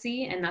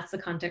galaxy, and that's the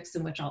context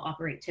in which I'll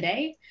operate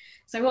today.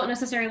 So I won't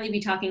necessarily be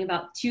talking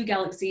about two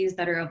galaxies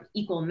that are of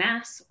equal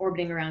mass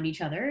orbiting around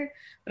each other,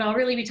 but I'll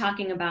really be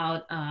talking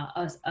about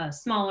a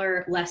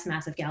smaller, less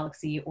massive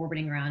galaxy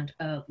orbiting around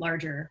a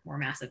larger, more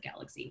massive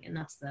galaxy, and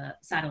that's the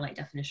satellite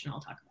definition I'll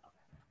talk about.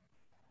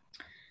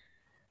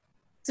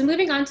 So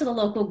moving on to the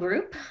local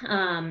group,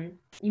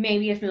 you may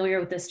be familiar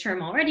with this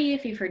term already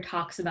if you've heard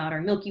talks about our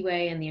Milky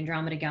Way and the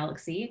Andromeda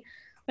Galaxy,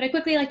 but I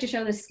quickly like to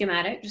show this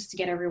schematic just to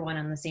get everyone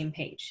on the same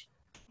page.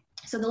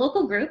 So the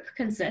local group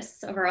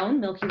consists of our own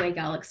Milky Way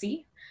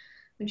galaxy,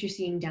 which you're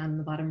seeing down in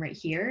the bottom right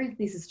here.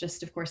 This is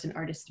just, of course, an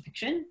artist's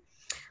depiction.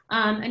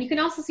 And you can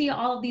also see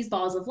all of these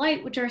balls of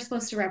light, which are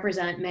supposed to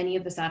represent many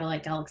of the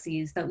satellite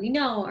galaxies that we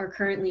know are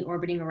currently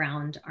orbiting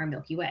around our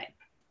Milky Way.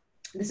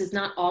 This is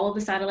not all of the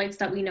satellites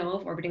that we know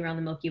of orbiting around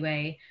the Milky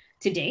Way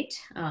to date,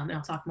 and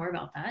I'll talk more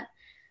about that.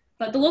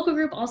 But the local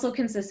group also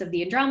consists of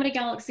the Andromeda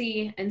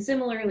Galaxy, and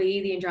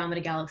similarly, the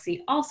Andromeda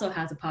Galaxy also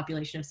has a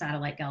population of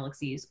satellite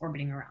galaxies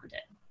orbiting around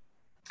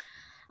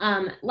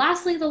it.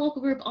 Lastly, the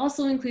local group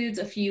also includes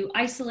a few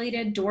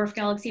isolated dwarf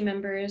galaxy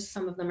members.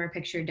 Some of them are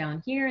pictured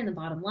down here in the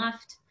bottom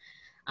left.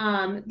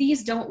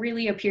 These don't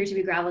really appear to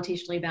be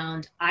gravitationally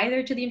bound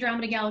either to the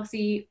Andromeda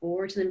Galaxy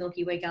or to the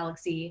Milky Way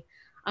Galaxy.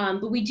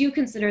 But we do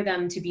consider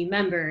them to be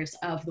members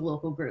of the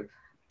local group,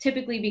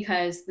 typically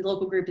because the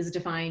local group is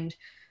defined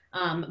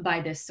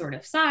by this sort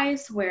of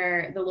size,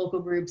 where the local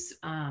group's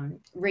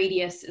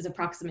radius is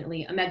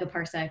approximately a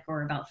megaparsec,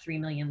 or about 3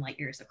 million light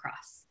years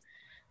across.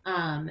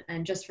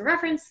 And just for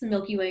reference, the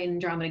Milky Way and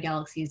Andromeda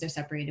galaxies are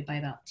separated by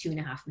about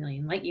 2.5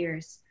 million light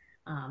years,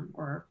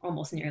 or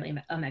almost nearly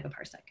a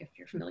megaparsec, if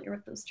you're familiar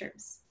with those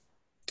terms.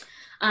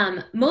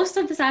 Most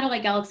of the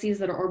satellite galaxies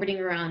that are orbiting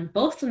around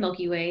both the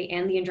Milky Way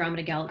and the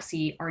Andromeda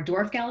Galaxy are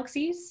dwarf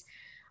galaxies.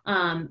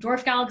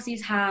 Dwarf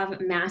galaxies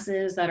have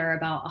masses that are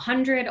about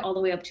 100 all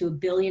the way up to 1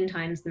 billion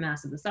times the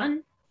mass of the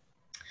sun.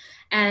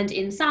 And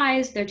in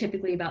size, they're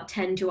typically about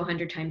 10 to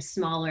 100 times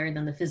smaller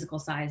than the physical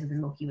size of the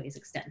Milky Way's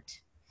extent.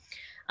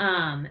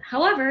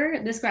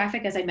 However, this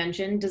graphic, as I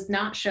mentioned, does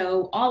not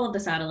show all of the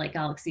satellite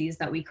galaxies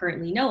that we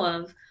currently know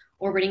of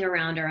orbiting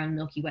around our own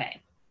Milky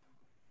Way.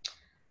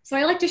 So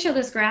I like to show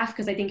this graph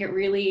because I think it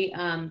really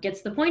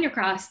gets the point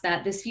across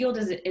that this field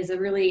is a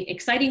really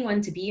exciting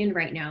one to be in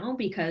right now,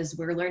 because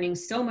we're learning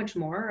so much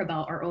more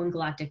about our own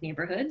galactic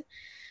neighborhood.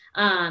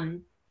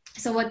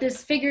 So what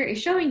this figure is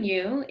showing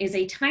you is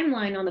a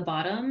timeline on the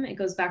bottom. It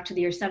goes back to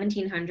the year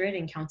 1700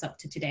 and counts up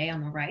to today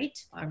on the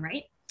right, bottom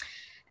right.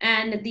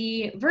 And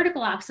the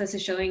vertical axis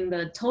is showing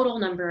the total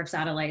number of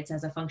satellites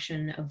as a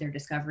function of their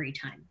discovery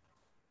time.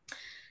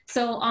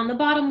 So on the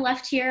bottom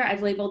left here,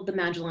 I've labeled the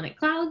Magellanic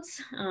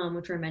Clouds,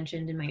 which were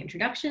mentioned in my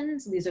introduction.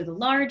 So these are the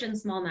large and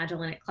small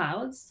Magellanic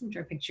Clouds, which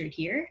are pictured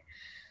here.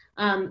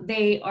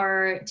 They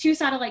are two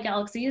satellite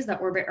galaxies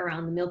that orbit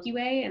around the Milky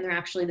Way, and they're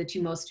actually the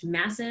two most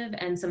massive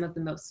and some of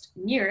the most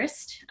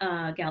nearest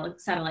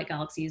satellite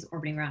galaxies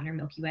orbiting around our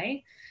Milky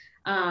Way.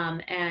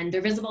 And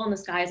they're visible in the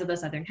skies of the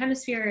Southern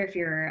Hemisphere if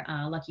you're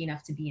lucky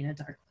enough to be in a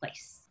dark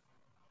place.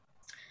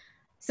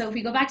 So if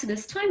we go back to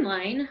this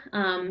timeline,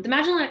 the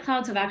Magellanic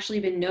Clouds have actually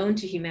been known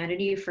to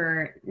humanity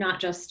for not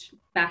just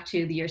back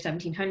to the year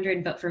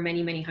 1700, but for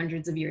many, many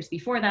hundreds of years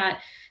before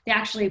that. They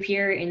actually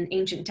appear in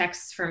ancient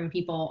texts from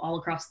people all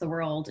across the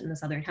world in the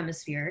Southern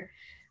Hemisphere.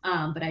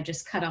 But I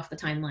just cut off the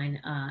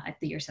timeline at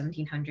the year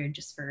 1700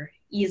 just for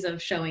ease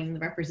of showing the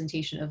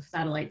representation of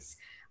satellites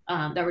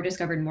that were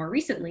discovered more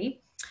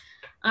recently.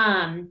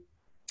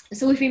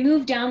 So if we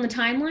move down the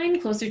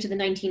timeline closer to the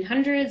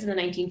 1900s and the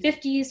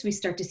 1950s, we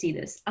start to see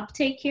this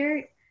uptake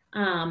here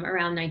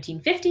around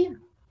 1950.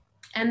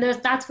 And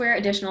that's where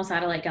additional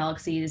satellite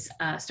galaxies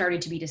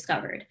started to be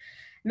discovered.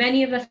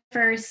 Many of the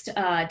first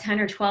 10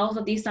 or 12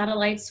 of these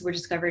satellites were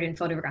discovered in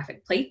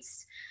photographic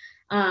plates.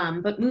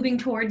 But moving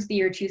towards the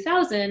year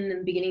 2000 and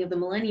the beginning of the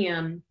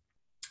millennium,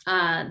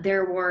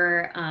 there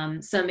were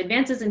some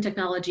advances in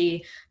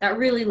technology that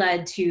really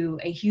led to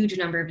a huge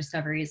number of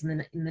discoveries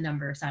in the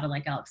number of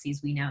satellite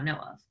galaxies we now know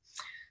of.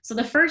 So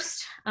the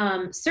first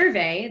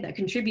survey that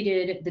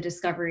contributed the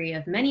discovery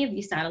of many of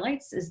these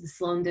satellites is the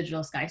Sloan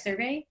Digital Sky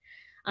Survey.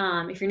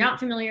 If you're not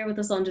familiar with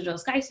the Sloan Digital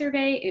Sky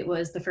Survey, it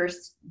was the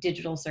first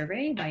digital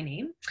survey by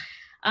name.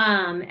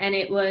 And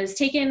it was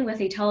taken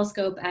with a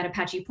telescope at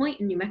Apache Point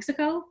in New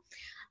Mexico.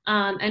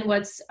 And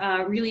what's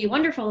really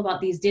wonderful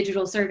about these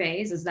digital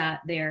surveys is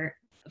that they're,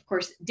 of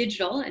course,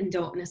 digital and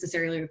don't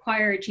necessarily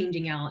require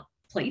changing out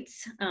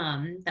plates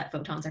that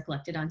photons are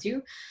collected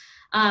onto.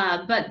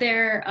 But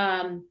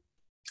they're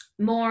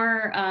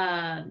more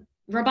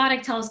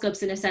robotic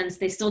telescopes in a sense.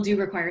 They still do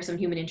require some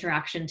human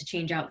interaction to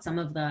change out some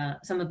of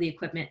the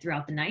equipment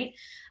throughout the night.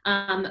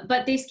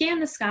 But they scan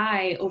the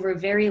sky over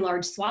very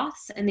large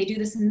swaths, and they do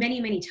this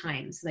many, many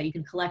times so that you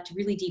can collect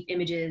really deep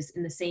images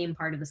in the same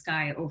part of the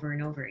sky over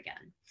and over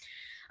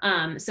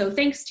again. So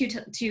thanks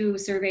to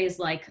surveys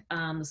like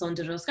the Sloan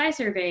Digital Sky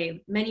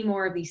Survey, many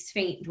more of these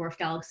faint dwarf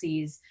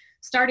galaxies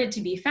started to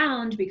be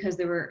found because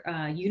there were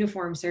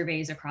uniform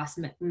surveys across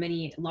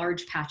many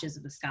large patches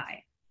of the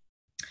sky.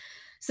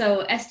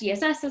 So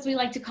SDSS, as we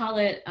like to call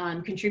it,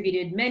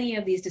 contributed many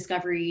of these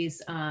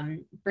discoveries,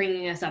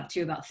 bringing us up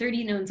to about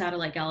 30 known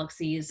satellite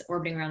galaxies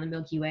orbiting around the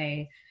Milky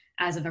Way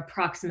as of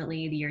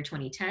approximately the year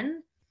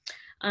 2010.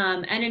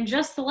 And in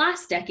just the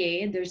last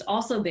decade, there's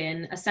also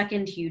been a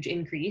second huge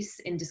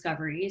increase in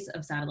discoveries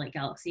of satellite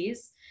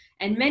galaxies.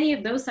 And many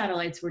of those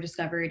satellites were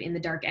discovered in the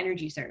Dark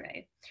Energy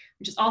Survey,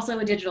 which is also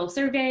a digital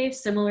survey,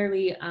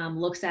 similarly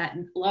looks at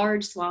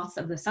large swaths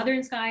of the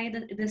southern sky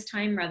this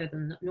time rather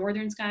than the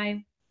northern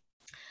sky.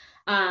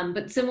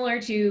 But similar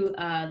to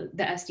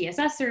the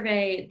SDSS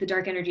survey, the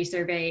Dark Energy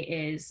Survey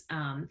is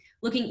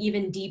looking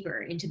even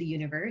deeper into the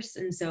universe,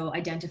 and so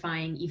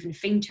identifying even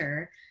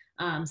fainter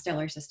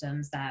stellar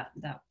systems that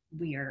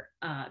we are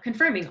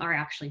confirming are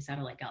actually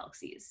satellite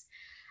galaxies.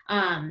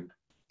 And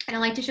I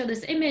like to show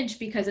this image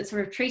because it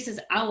sort of traces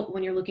out,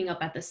 when you're looking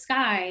up at the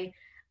sky,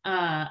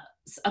 a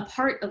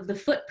part of the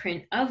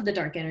footprint of the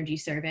Dark Energy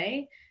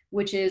Survey,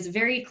 which is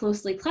very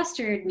closely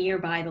clustered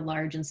nearby the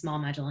Large and Small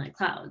Magellanic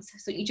Clouds.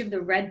 So each of the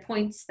red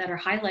points that are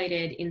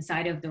highlighted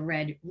inside of the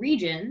red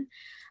region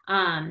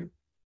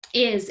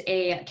is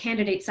a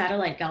candidate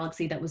satellite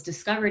galaxy that was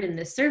discovered in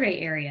this survey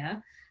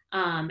area,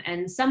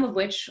 and some of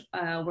which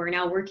we're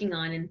now working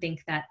on and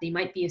think that they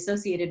might be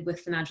associated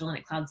with the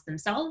Magellanic Clouds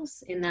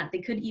themselves, in that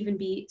they could even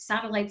be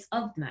satellites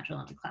of the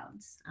Magellanic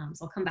Clouds.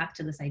 So I'll come back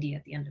to this idea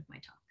at the end of my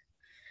talk.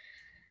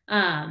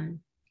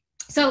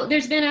 So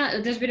there's been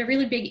a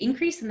really big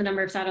increase in the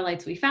number of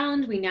satellites we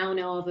found. We now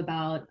know of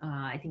about,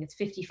 I think it's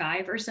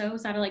 55 or so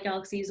satellite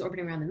galaxies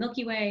orbiting around the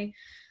Milky Way.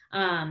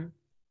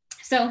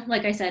 So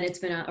like I said, it's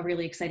been a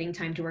really exciting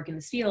time to work in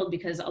this field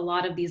because a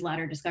lot of these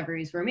latter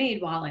discoveries were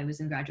made while I was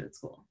in graduate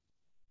school.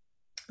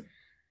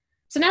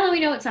 So now that we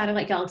know what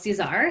satellite galaxies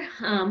are,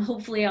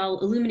 hopefully I'll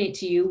illuminate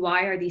to you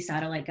why are these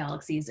satellite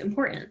galaxies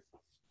important.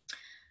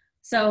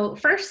 So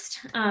first,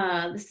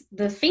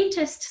 the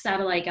faintest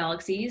satellite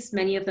galaxies,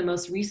 many of the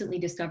most recently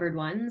discovered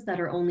ones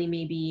that are only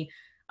maybe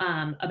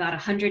about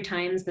 100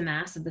 times the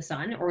mass of the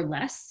sun or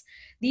less,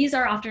 these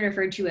are often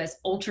referred to as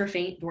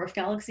ultra-faint dwarf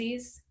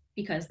galaxies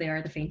because they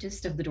are the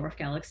faintest of the dwarf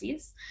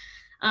galaxies.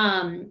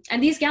 And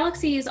these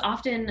galaxies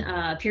often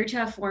appear to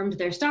have formed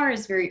their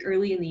stars very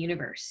early in the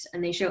universe,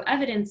 and they show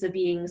evidence of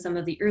being some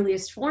of the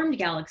earliest formed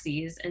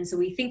galaxies, and so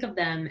we think of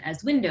them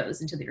as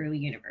windows into the early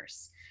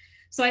universe.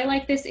 So I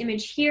like this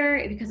image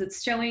here because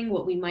it's showing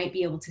what we might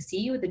be able to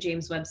see with the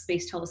James Webb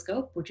Space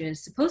Telescope, which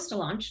is supposed to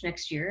launch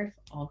next year,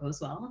 if all goes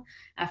well,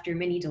 after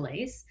many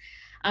delays.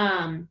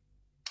 And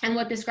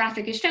what this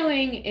graphic is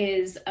showing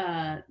is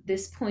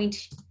this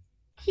point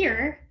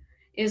here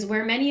is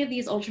where many of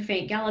these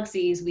ultra-faint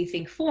galaxies we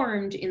think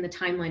formed in the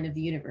timeline of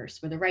the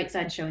universe, where the right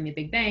side is showing the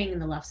Big Bang and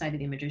the left side of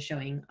the image is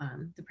showing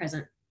the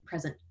present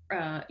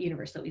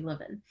universe that we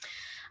live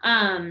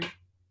in.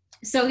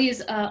 So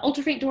these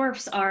ultra-faint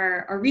dwarfs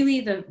are really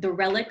the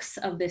relics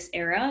of this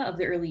era of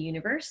the early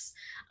universe.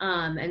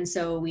 And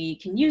so we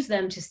can use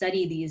them to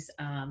study these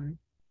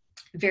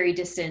very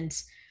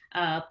distant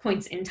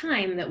points in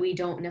time that we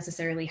don't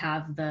necessarily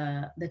have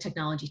the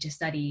technology to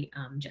study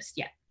just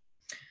yet.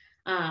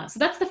 So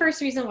that's the first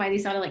reason why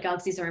these satellite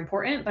galaxies are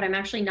important, but I'm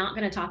actually not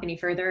going to talk any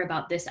further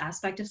about this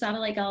aspect of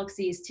satellite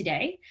galaxies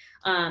today.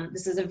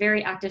 This is a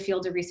very active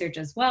field of research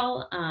as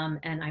well,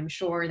 and I'm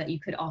sure that you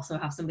could also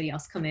have somebody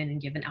else come in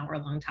and give an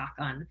hour-long talk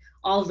on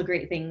all of the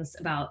great things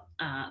about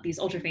these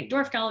ultra-faint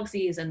dwarf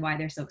galaxies and why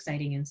they're so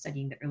exciting in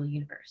studying the early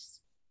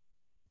universe.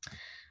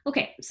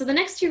 Okay, so the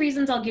next two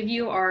reasons I'll give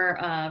you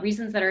are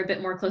reasons that are a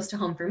bit more close to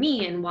home for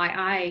me and why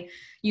I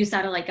use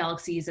satellite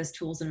galaxies as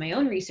tools in my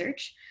own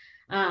research.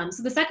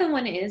 So the second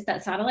one is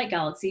that satellite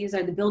galaxies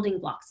are the building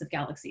blocks of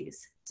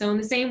galaxies. So in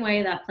the same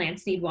way that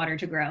plants need water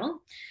to grow,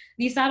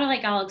 these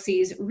satellite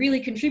galaxies really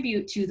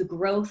contribute to the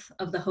growth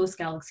of the host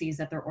galaxies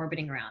that they're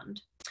orbiting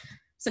around.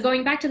 So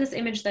going back to this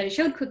image that I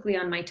showed quickly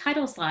on my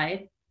title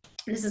slide,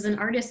 this is an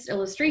artist's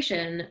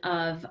illustration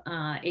of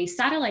a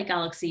satellite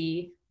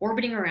galaxy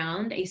orbiting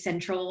around a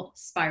central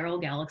spiral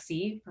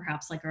galaxy,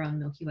 perhaps like our own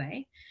Milky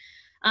Way.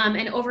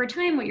 And over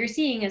time, what you're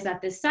seeing is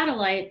that this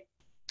satellite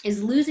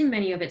is losing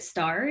many of its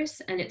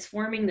stars, and it's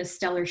forming the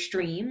stellar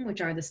stream,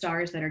 which are the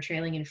stars that are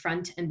trailing in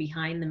front and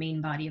behind the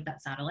main body of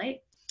that satellite.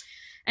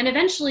 And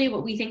eventually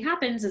what we think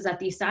happens is that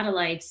these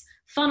satellites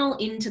funnel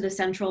into the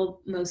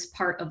centralmost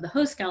part of the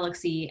host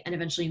galaxy and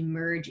eventually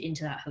merge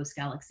into that host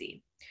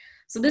galaxy.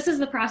 So this is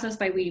the process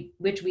by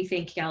which we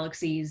think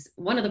galaxies,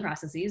 one of the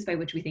processes by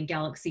which we think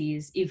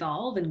galaxies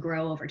evolve and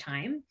grow over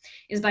time,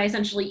 is by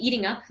essentially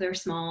eating up their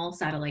small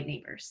satellite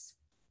neighbors.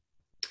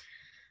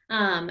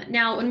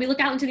 Now, when we look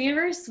out into the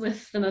universe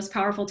with the most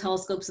powerful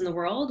telescopes in the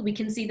world, we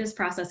can see this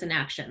process in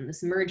action,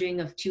 this merging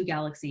of two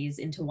galaxies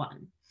into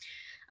one.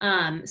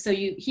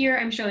 Here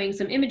I'm showing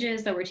some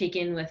images that were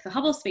taken with the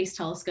Hubble Space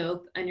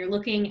Telescope, and you're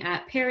looking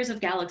at pairs of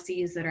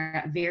galaxies that are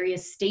at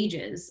various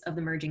stages of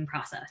the merging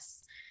process.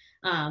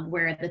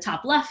 Where the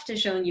top left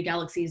is showing you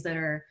galaxies that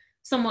are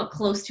somewhat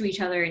close to each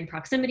other in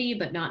proximity,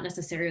 but not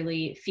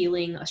necessarily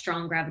feeling a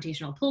strong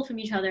gravitational pull from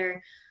each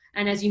other.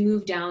 And as you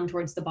move down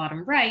towards the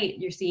bottom right,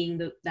 you're seeing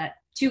that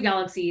two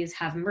galaxies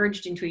have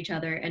merged into each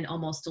other and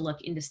almost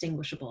look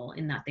indistinguishable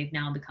in that they've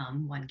now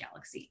become one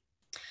galaxy.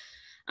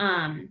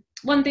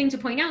 One thing to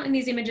point out in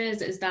these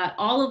images is that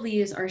all of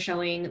these are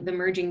showing the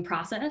merging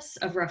process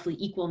of roughly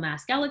equal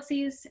mass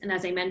galaxies. And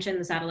as I mentioned,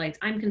 the satellites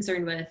I'm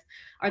concerned with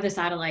are the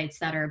satellites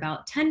that are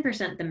about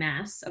 10% the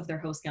mass of their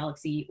host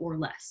galaxy or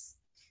less.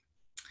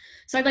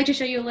 So I'd like to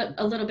show you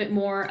a little bit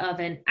more of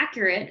an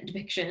accurate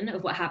depiction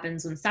of what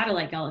happens when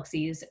satellite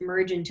galaxies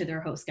merge into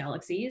their host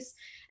galaxies.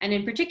 And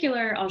in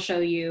particular, I'll show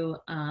you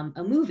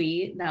a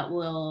movie that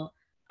will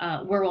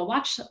where we'll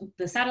watch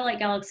the satellite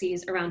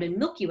galaxies around a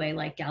Milky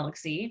Way-like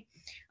galaxy,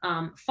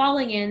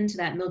 falling into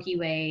that Milky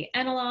Way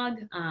analog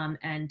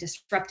and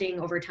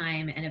disrupting over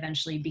time and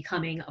eventually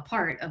becoming a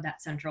part of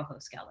that central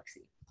host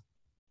galaxy.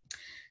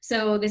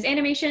 So this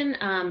animation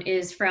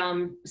is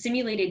from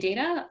simulated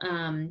data.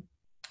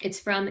 It's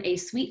from a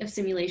suite of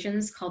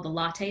simulations called the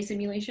Latte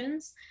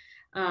simulations.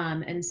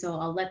 And so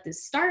I'll let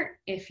this start.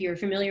 If you're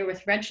familiar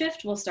with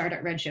redshift, we'll start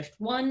at redshift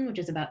 1, which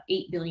is about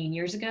 8 billion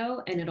years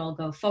ago, and it'll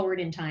go forward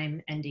in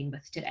time, ending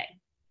with today.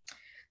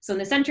 So in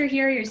the center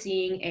here, you're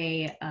seeing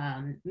a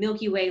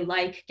Milky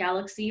Way-like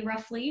galaxy,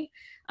 roughly.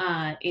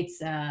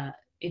 Its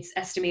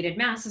estimated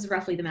mass is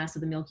roughly the mass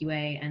of the Milky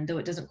Way, and though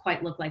it doesn't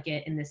quite look like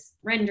it in this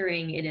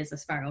rendering, it is a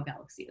spiral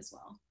galaxy as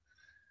well.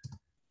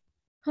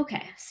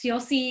 Okay, so you'll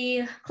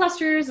see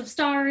clusters of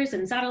stars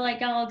and satellite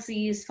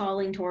galaxies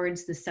falling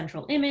towards this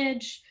central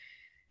image.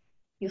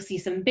 You'll see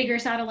some bigger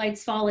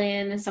satellites fall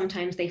in.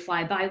 Sometimes they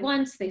fly by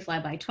once, they fly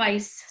by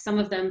twice. Some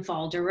of them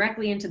fall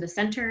directly into the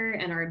center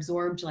and are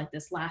absorbed like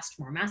this last,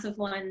 more massive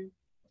one.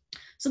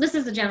 So this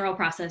is the general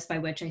process by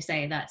which I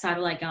say that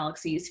satellite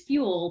galaxies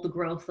fuel the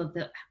growth of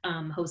the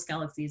host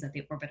galaxies that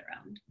they orbit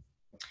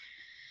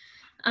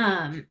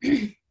around.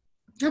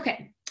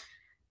 Okay.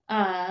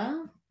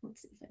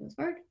 Let's see if that goes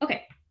forward.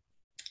 Okay.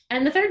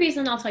 And the third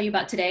reason I'll tell you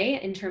about today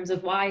in terms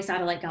of why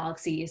satellite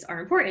galaxies are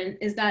important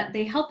is that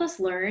they help us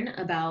learn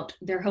about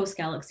their host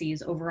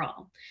galaxies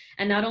overall.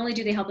 And not only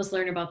do they help us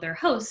learn about their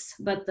hosts,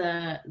 but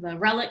the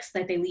relics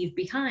that they leave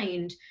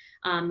behind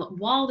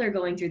while they're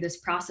going through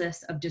this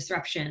process of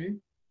disruption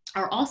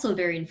are also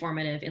very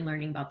informative in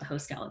learning about the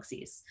host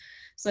galaxies.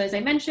 So as I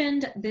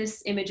mentioned,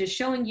 this image is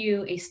showing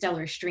you a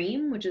stellar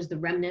stream, which is the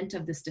remnant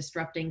of this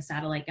disrupting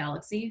satellite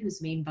galaxy,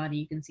 whose main body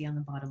you can see on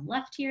the bottom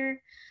left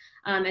here.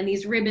 And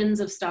these ribbons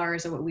of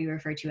stars are what we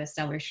refer to as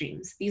stellar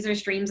streams. These are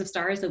streams of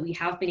stars that we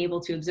have been able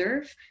to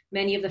observe.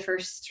 Many of the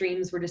first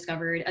streams were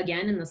discovered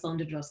again in the Sloan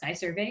Digital Sky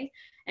Survey,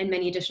 and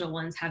many additional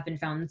ones have been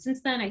found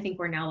since then. I think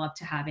we're now up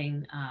to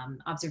having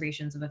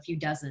observations of a few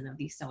dozen of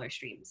these stellar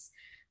streams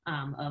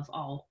of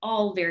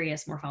all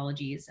various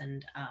morphologies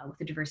and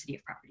with a diversity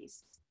of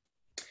properties.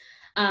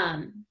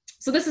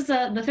 So this is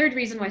the third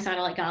reason why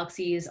satellite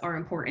galaxies are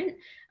important,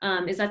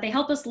 is that they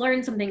help us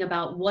learn something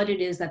about what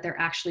it is that they're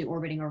actually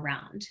orbiting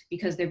around,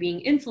 because they're being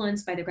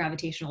influenced by the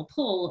gravitational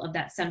pull of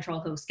that central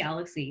host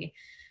galaxy.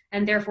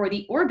 And therefore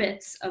the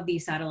orbits of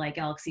these satellite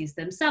galaxies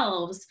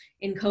themselves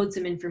encode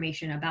some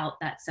information about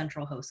that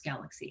central host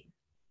galaxy.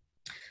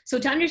 So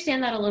to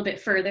understand that a little bit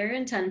further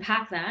and to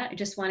unpack that, I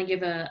just want to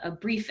give a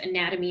brief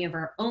anatomy of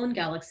our own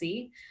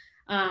galaxy.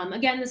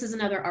 Again, this is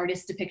another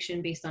artist's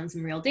depiction based on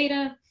some real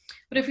data.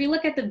 But if we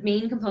look at the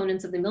main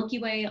components of the Milky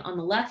Way, on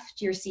the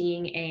left, you're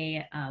seeing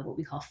a what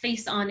we call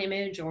face-on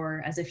image,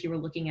 or as if you were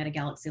looking at a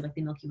galaxy like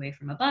the Milky Way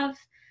from above.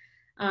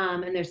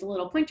 And there's a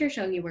little pointer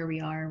showing you where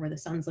we are, where the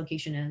sun's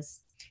location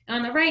is. And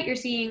on the right, you're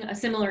seeing a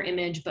similar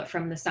image, but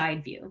from the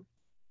side view.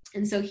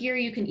 And so here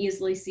you can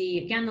easily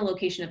see, again, the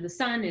location of the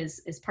sun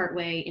is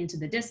partway into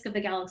the disk of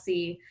the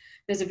galaxy.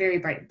 There's a very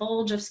bright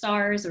bulge of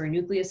stars, or a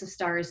nucleus of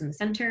stars in the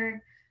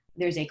center.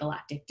 There's a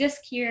galactic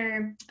disk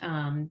here.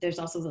 There's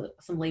also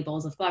some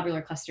labels of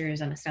globular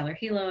clusters and a stellar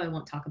halo. I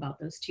won't talk about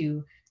those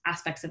two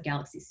aspects of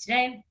galaxies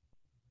today.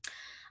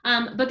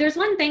 But there's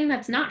one thing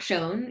that's not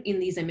shown in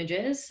these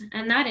images,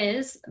 and that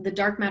is the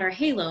dark matter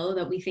halo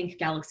that we think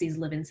galaxies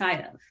live inside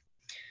of.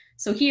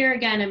 So here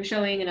again, I'm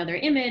showing another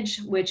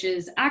image, which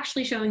is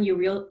actually showing you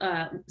real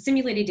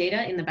simulated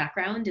data in the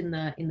background in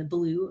the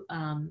blue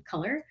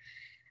color.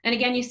 And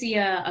again, you see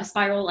a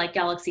spiral-like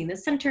galaxy in the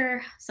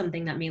center,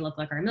 something that may look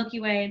like our Milky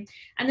Way.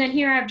 And then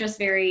here I've just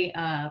very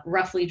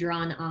roughly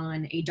drawn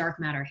on a dark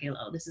matter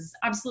halo. This is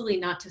absolutely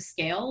not to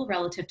scale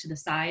relative to the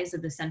size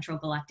of the central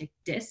galactic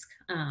disk,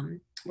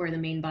 where the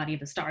main body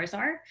of the stars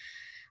are.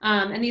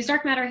 And these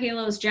dark matter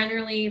halos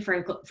generally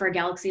for a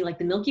galaxy like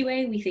the Milky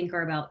Way, we think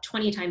are about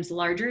 20 times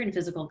larger in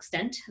physical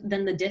extent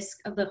than the disk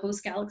of the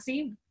host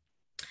galaxy.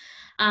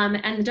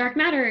 And the dark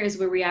matter is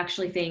where we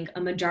actually think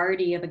a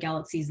majority of a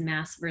galaxy's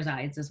mass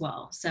resides as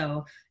well.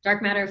 So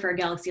dark matter for a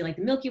galaxy like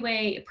the Milky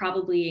Way, it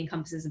probably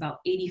encompasses about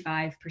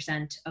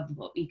 85% of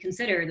what we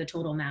consider the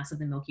total mass of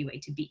the Milky Way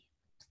to be.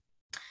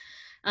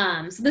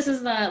 So this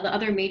is the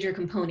other major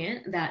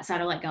component that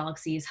satellite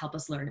galaxies help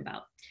us learn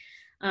about.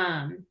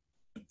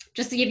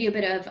 Just to give you a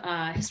bit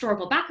of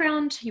historical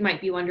background, you might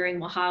be wondering,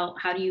 well,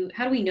 how do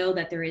we know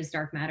that there is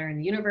dark matter in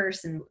the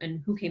universe,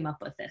 and who came up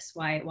with this?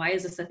 Why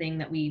is this a thing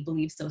that we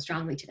believe so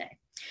strongly today?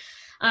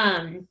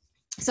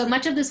 So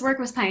much of this work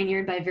was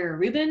pioneered by Vera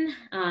Rubin.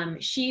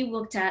 She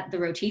looked at the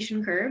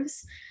rotation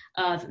curves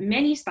of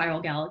many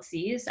spiral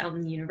galaxies out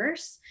in the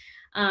universe.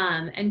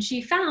 And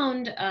she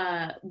found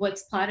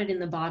what's plotted in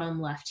the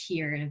bottom left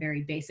here in a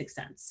very basic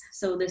sense.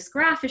 So this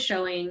graph is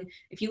showing,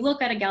 if you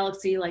look at a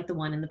galaxy like the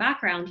one in the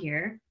background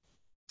here,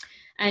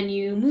 and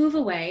you move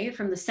away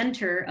from the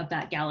center of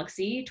that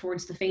galaxy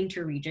towards the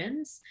fainter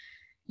regions,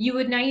 you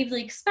would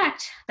naively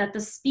expect that the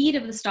speed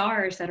of the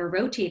stars that are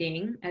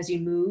rotating as you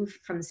move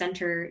from the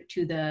center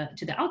to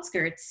the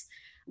outskirts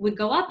would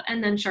go up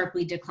and then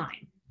sharply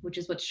decline, which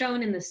is what's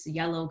shown in this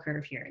yellow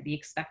curve here, the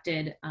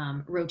expected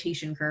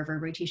rotation curve or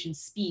rotation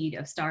speed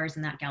of stars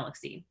in that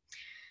galaxy.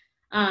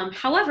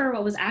 However,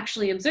 what was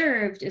actually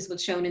observed is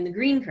what's shown in the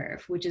green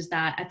curve, which is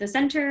that at the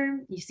center,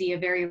 you see a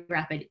very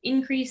rapid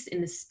increase in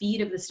the speed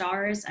of the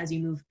stars as you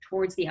move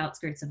towards the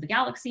outskirts of the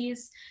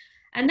galaxies.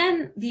 And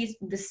then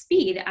the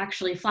speed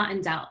actually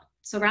flattens out.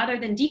 So rather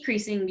than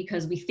decreasing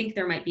because we think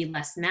there might be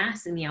less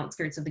mass in the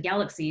outskirts of the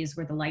galaxies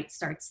where the light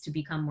starts to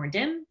become more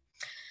dim,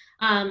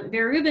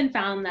 Vera Rubin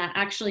found that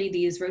actually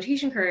these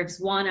rotation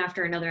curves, one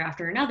after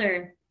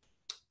another,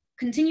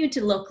 continued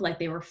to look like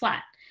they were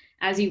flat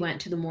as you went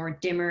to the more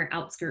dimmer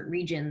outskirt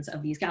regions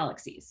of these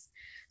galaxies.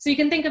 So you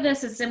can think of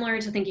this as similar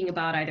to thinking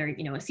about either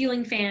a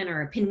ceiling fan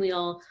or a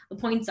pinwheel. The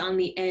points on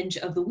the edge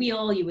of the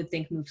wheel you would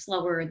think move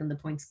slower than the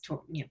points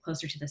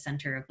closer to the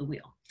center of the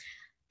wheel.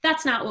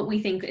 That's not what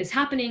we think is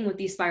happening with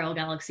these spiral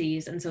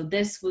galaxies, and so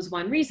this was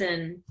one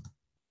reason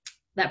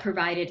that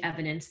provided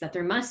evidence that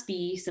there must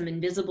be some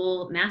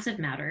invisible massive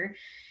matter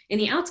in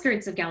the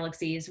outskirts of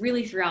galaxies,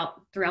 really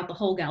throughout the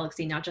whole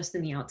galaxy, not just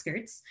in the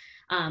outskirts,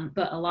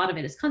 but a lot of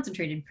it is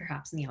concentrated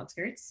perhaps in the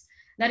outskirts.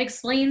 That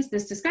explains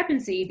this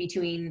discrepancy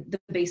between the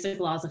basic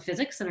laws of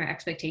physics and our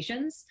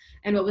expectations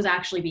and what was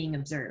actually being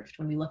observed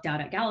when we looked out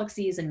at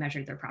galaxies and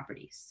measured their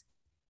properties.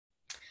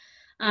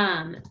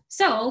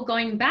 So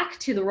going back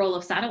to the role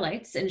of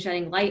satellites in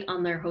shedding light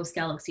on their host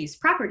galaxies'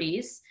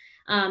 properties,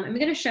 I'm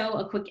going to show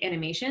a quick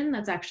animation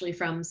that's actually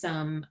from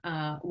some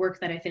work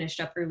that I finished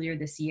up earlier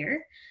this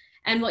year.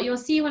 And what you'll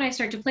see when I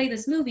start to play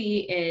this movie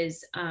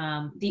is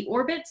the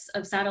orbits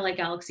of satellite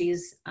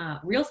galaxies,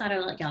 real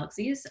satellite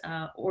galaxies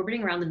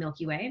orbiting around the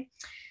Milky Way.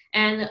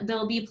 And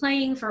they'll be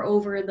playing for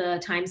over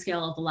the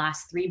timescale of the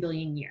last 3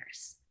 billion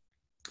years.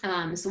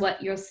 So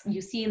what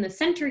you see in the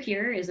center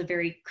here is a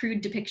very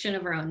crude depiction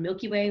of our own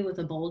Milky Way with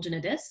a bulge and a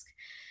disk.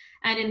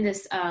 And in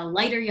this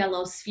lighter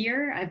yellow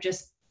sphere, I've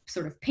just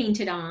sort of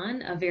painted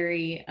on a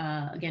very,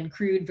 again,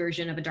 crude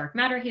version of a dark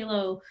matter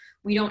halo.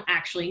 We don't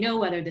actually know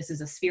whether this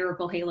is a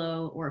spherical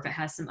halo or if it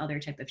has some other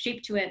type of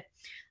shape to it,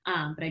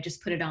 but I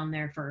just put it on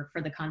there for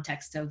the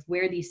context of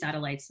where these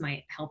satellites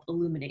might help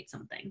illuminate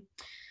something.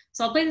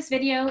 So I'll play this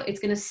video. It's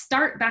going to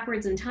start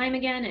backwards in time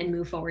again and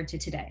move forward to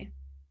today.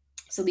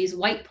 So these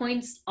white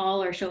points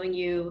all are showing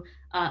you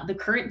the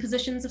current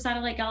positions of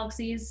satellite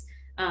galaxies.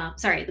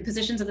 The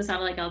positions of the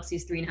satellite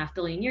galaxies 3.5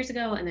 billion years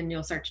ago, and then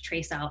you'll start to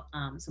trace out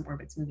some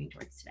orbits moving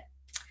towards today.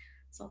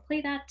 So I'll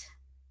play that.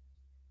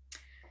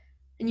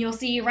 And you'll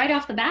see right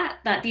off the bat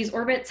that these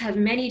orbits have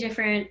many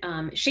different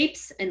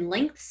shapes and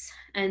lengths.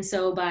 And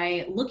so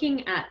by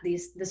looking at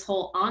this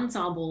whole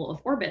ensemble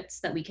of orbits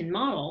that we can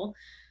model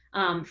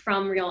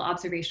from real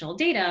observational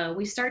data,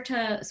 we start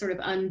to sort of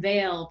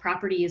unveil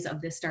properties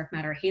of this dark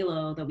matter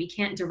halo that we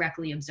can't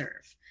directly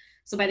observe.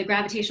 So by the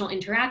gravitational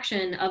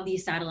interaction of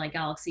these satellite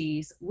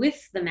galaxies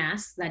with the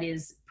mass that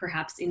is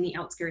perhaps in the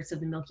outskirts of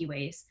the Milky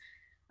Way's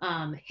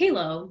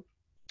halo,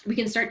 we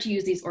can start to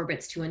use these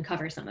orbits to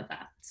uncover some of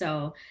that.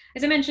 So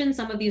as I mentioned,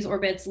 some of these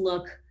orbits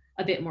look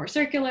a bit more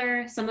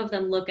circular. Some of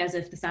them look as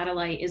if the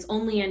satellite is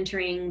only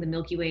entering the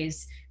Milky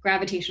Way's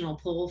gravitational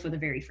pull for the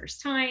very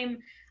first time.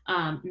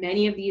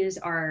 Many of these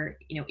are,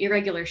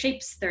 irregular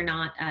shapes. They're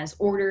not as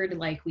ordered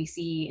like we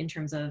see in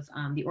terms of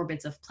the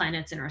orbits of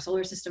planets in our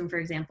solar system, for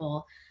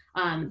example.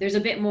 There's a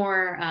bit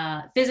more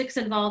physics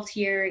involved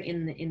here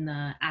in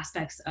the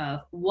aspects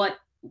of what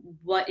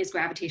is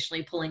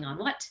gravitationally pulling on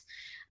what.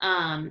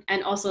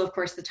 And also, of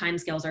course, the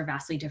timescales are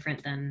vastly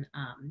different than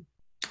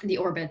the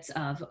orbits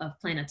of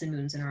planets and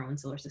moons in our own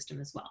solar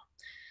system as well.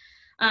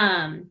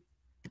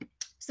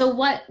 So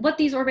what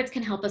these orbits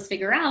can help us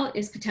figure out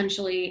is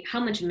potentially how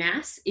much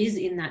mass is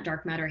in that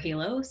dark matter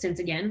halo, since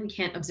again, we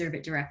can't observe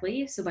it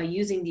directly. So by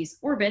using these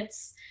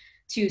orbits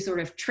to sort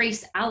of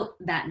trace out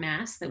that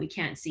mass that we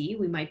can't see,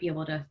 we might be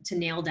able to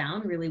nail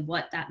down really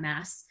what that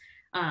mass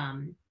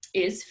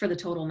is for the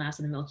total mass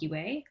of the Milky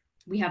Way.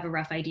 We have a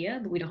rough idea,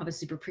 but we don't have a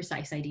super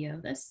precise idea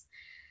of this.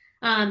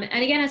 And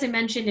again, as I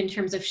mentioned, in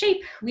terms of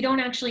shape, we don't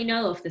actually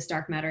know if this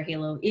dark matter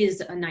halo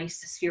is a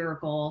nice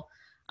spherical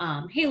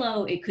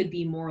halo. It could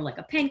be more like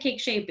a pancake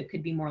shape. It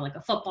could be more like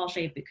a football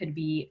shape. It could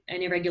be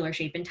an irregular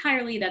shape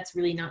entirely that's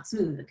really not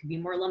smooth. It could be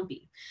more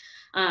lumpy.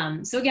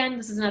 So again,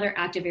 this is another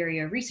active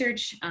area of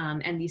research,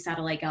 and these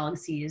satellite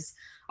galaxies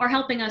are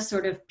helping us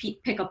sort of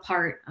pick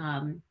apart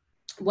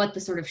what the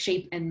sort of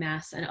shape and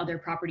mass and other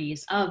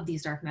properties of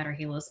these dark matter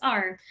halos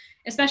are,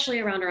 especially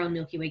around our own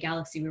Milky Way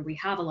galaxy, where we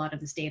have a lot of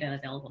this data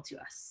available to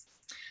us.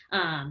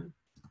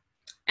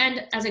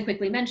 And as I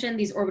quickly mentioned,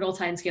 these orbital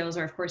timescales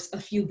are, of course, a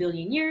few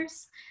billion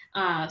years.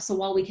 So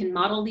while we can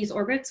model these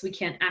orbits, we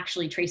can't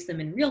actually trace them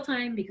in real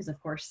time because,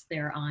 of course,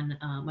 they're on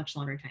much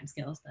longer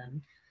timescales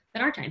than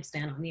our time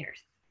span on the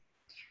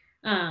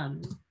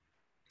Earth.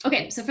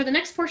 Okay, so for the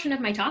next portion of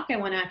my talk, I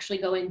want to actually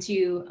go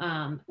into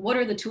what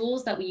are the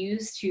tools that we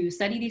use to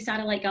study these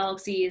satellite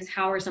galaxies,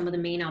 how are some of the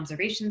main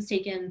observations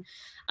taken,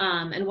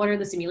 and what are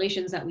the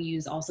simulations that we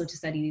use also to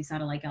study these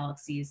satellite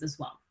galaxies as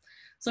well.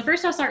 So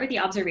first I'll start with the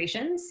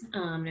observations.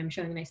 I'm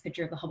showing a nice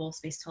picture of the Hubble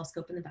Space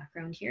Telescope in the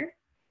background here.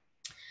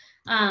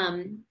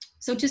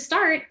 So to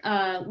start,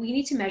 we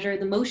need to measure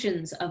the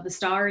motions of the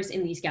stars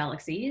in these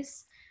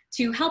galaxies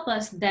to help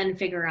us then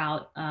figure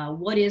out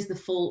what is the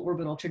full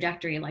orbital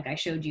trajectory like I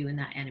showed you in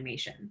that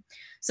animation.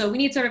 So we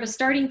need sort of a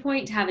starting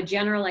point to have a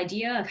general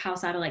idea of how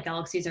satellite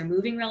galaxies are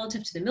moving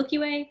relative to the Milky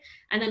Way.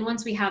 And then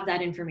once we have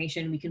that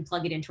information, we can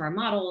plug it into our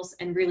models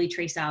and really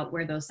trace out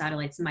where those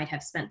satellites might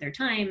have spent their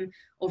time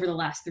over the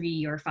last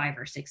 3 or 5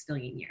 or 6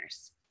 billion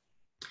years.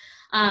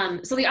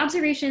 So the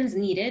observations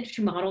needed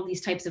to model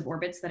these types of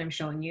orbits that I'm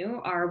showing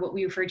you are what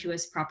we refer to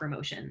as proper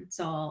motion.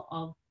 So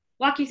I'll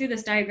walk you through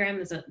this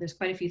diagram. There's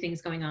quite a few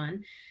things going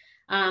on.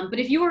 But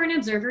if you were an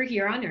observer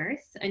here on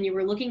Earth and you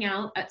were looking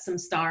out at some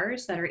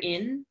stars that are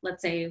in,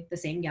 let's say, the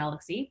same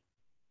galaxy,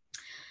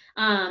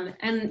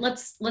 and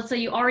let's say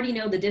you already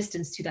know the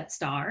distance to that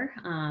star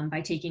by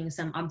taking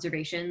some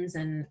observations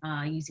and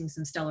using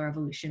some stellar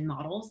evolution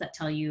models that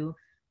tell you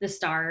the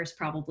star is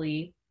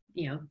probably,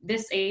 you know,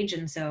 this age,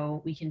 and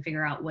so we can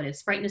figure out what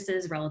its brightness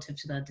is relative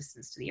to the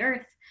distance to the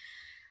Earth.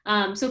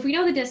 So if we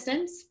know the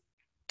distance,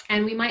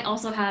 and we might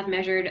also have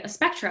measured a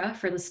spectrum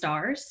for the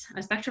stars,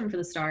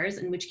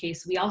 in which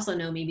case we also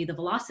know maybe the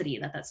velocity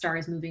that that star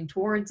is moving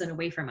towards and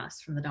away from us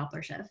from the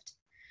Doppler shift.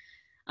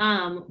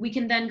 We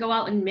can then go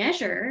out and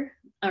measure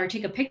or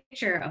take a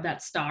picture of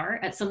that star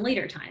at some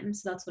later time.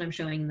 So that's what I'm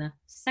showing the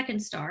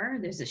second star.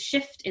 There's a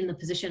shift in the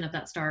position of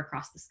that star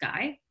across the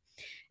sky.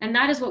 And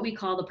that is what we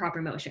call the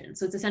proper motion.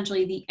 So it's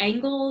essentially the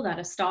angle that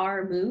a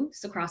star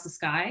moves across the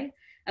sky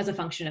as a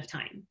function of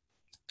time.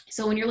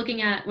 So when you're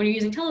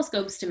using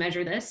telescopes to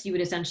measure this, you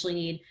would essentially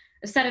need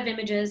a set of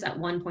images at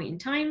one point in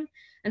time,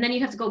 and then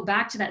you'd have to go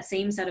back to that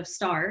same set of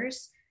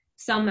stars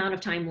some amount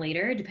of time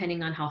later,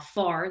 depending on how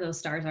far those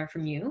stars are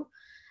from you,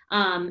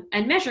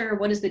 and measure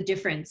what is the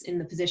difference in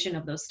the position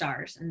of those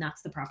stars, and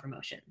that's the proper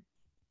motion.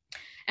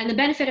 And the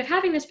benefit of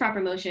having this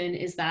proper motion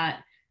is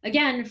that,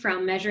 again,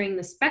 from measuring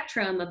the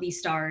spectrum of these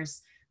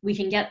stars, we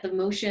can get the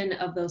motion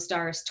of those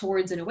stars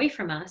towards and away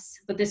from us,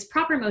 but this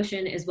proper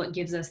motion is what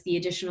gives us the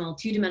additional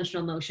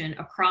two-dimensional motion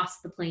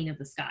across the plane of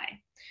the sky.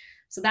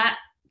 So that,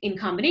 in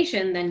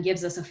combination, then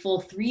gives us a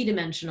full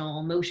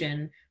three-dimensional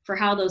motion for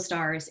how those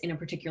stars in a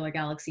particular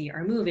galaxy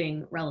are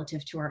moving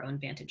relative to our own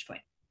vantage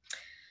point.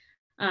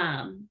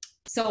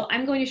 So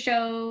I'm going to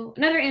show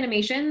another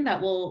animation that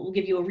will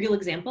give you a real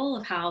example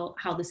of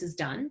how this is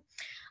done.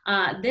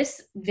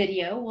 This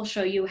video will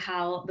show you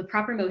how the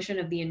proper motion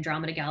of the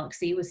Andromeda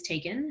Galaxy was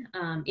taken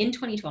in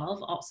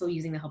 2012, also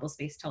using the Hubble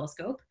Space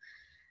Telescope.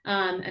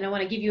 And I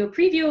want to give you a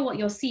preview of what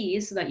you'll see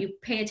so that you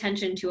pay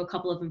attention to a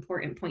couple of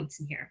important points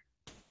in here.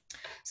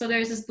 So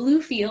there's this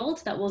blue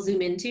field that we'll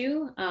zoom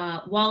into.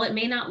 While it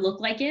may not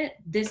look like it,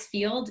 this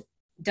field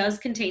does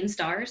contain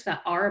stars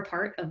that are a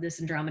part of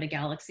this Andromeda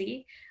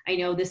Galaxy. I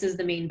know this is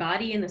the main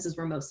body and this is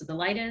where most of the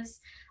light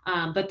is,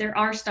 but there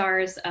are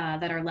stars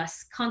that are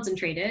less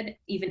concentrated,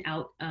 even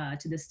out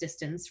to this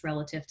distance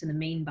relative to the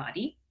main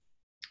body.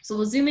 So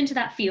we'll zoom into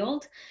that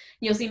field.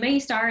 You'll see many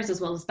stars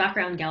as well as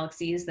background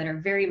galaxies that are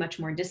very much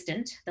more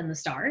distant than the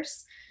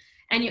stars.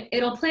 And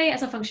it'll play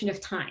as a function of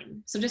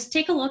time. So just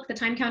take a look, the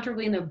time counter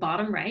will be in the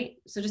bottom right.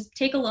 So just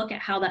take a look at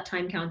how that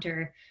time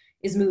counter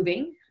is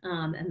moving.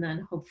 And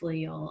then hopefully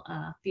you'll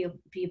be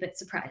a bit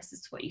surprised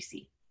as to what you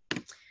see.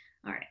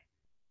 All right,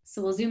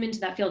 so we'll zoom into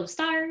that field of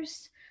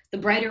stars. The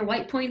brighter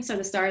white points are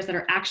the stars that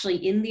are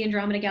actually in the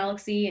Andromeda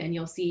Galaxy, and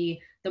you'll see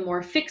the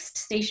more fixed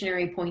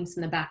stationary points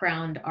in the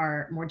background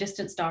are more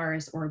distant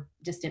stars or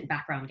distant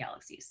background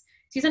galaxies.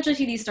 So you essentially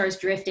see these stars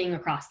drifting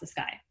across the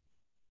sky.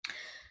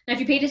 Now, if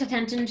you paid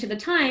attention to the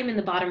time in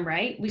the bottom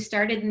right, we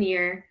started in the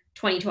year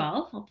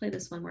 2012. I'll play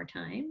this one more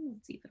time.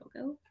 Let's see if it'll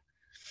go.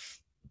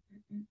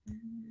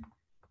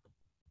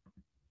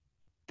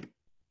 All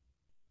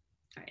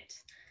right,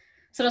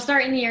 so it'll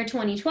start in the year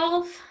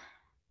 2012.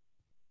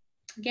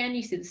 Again,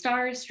 you see the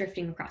stars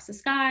drifting across the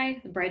sky.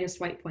 The brightest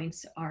white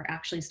points are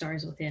actually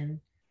stars within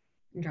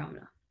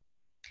Andromeda.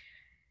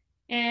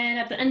 And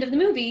at the end of the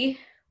movie,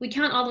 we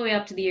count all the way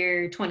up to the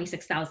year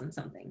 26,000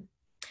 something.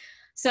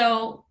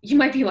 So you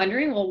might be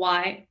wondering, well,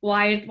 why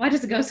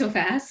does it go so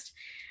fast?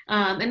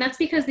 And that's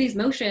because these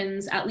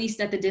motions, at least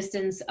at the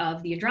distance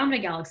of the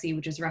Andromeda galaxy,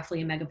 which is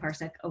roughly a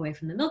megaparsec away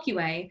from the Milky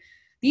Way,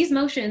 these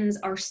motions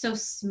are so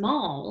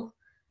small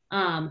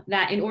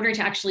that in order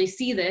to actually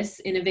see this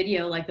in a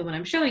video like the one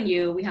I'm showing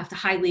you, we have to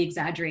highly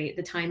exaggerate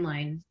the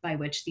timeline by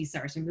which these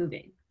stars are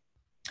moving.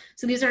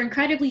 So these are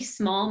incredibly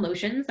small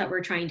motions that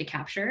we're trying to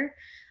capture.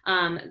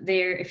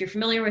 If you're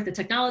familiar with the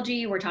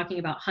technology, we're talking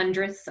about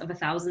hundredths of a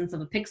thousandth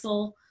of a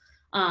pixel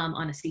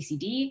on a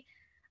CCD.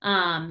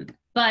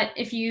 But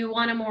if you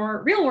want a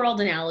more real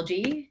world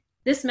analogy,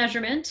 this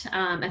measurement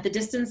at the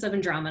distance of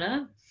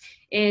Andromeda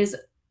is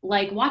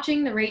like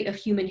watching the rate of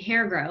human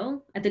hair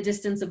grow at the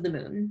distance of the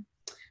moon.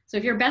 So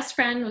if your best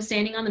friend was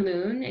standing on the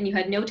moon and you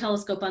had no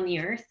telescope on the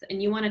Earth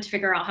and you wanted to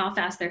figure out how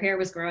fast their hair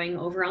was growing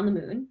over on the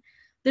moon,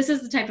 this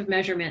is the type of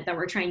measurement that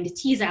we're trying to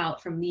tease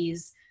out from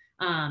these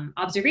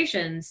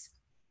observations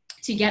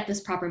to get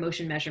this proper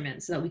motion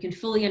measurement so that we can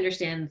fully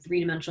understand the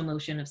three-dimensional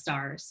motion of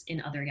stars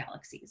in other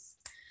galaxies.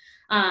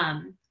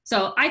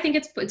 So I think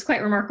it's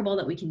quite remarkable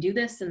that we can do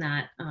this and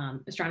that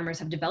astronomers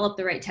have developed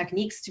the right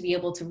techniques to be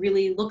able to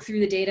really look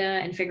through the data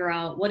and figure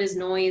out what is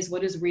noise,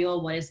 what is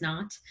real, what is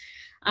not.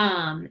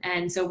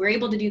 And so we're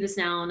able to do this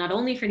now, not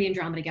only for the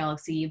Andromeda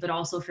galaxy, but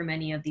also for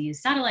many of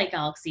these satellite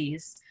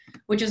galaxies,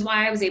 which is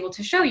why I was able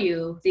to show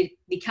you the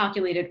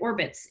calculated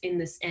orbits in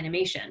this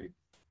animation.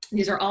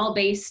 These are all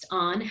based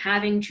on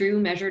having true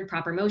measured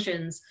proper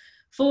motions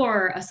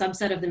for a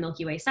subset of the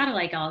Milky Way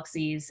satellite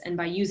galaxies. And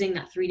by using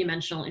that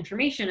three-dimensional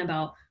information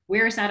about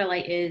where a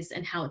satellite is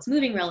and how it's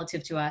moving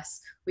relative to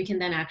us, we can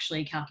then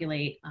actually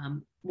calculate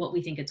what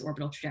we think its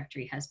orbital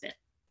trajectory has been.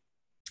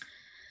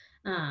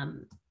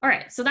 All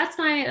right, so that's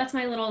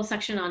my little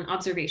section on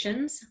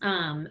observations,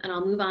 and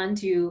I'll move on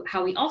to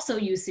how we also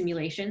use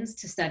simulations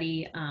to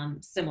study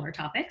similar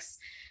topics,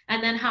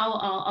 and then how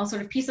I'll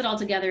sort of piece it all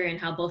together and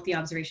how both the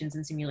observations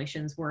and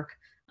simulations work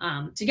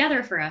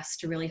together for us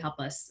to really help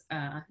us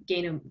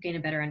gain a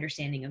better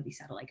understanding of these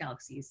satellite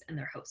galaxies and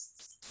their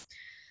hosts.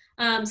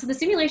 So the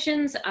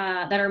simulations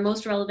that are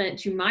most relevant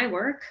to my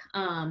work,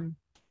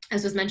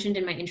 as was mentioned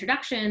in my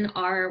introduction,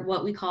 are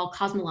what we call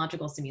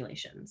cosmological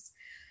simulations.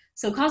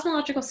 So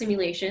cosmological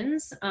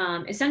simulations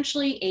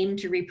essentially aim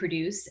to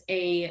reproduce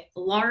a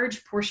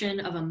large portion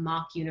of a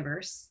mock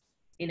universe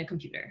in a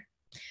computer.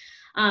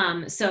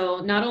 So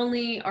not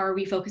only are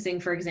we focusing,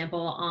 for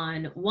example,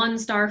 on one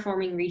star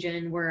forming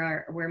region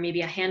where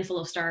maybe a handful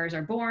of stars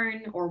are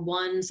born, or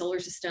one solar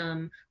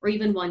system, or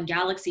even one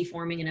galaxy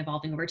forming and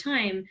evolving over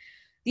time,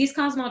 these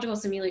cosmological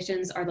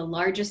simulations are the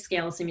largest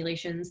scale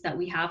simulations that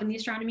we have in the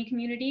astronomy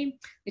community.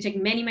 They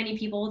take many, many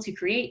people to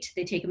create.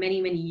 They take many,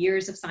 many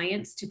years of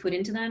science to put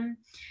into them.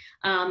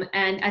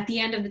 And at the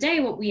end of the day,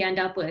 what we end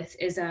up with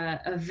is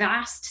a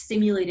vast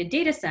simulated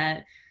data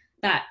set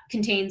that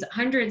contains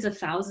hundreds of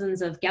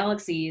thousands of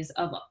galaxies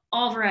of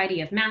all variety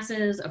of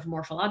masses, of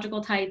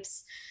morphological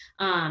types,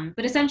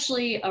 but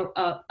essentially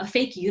a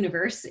fake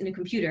universe in a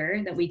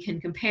computer that we can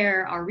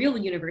compare our real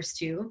universe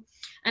to.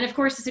 And of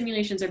course, the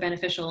simulations are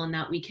beneficial in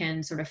that we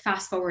can sort of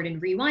fast forward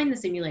and rewind the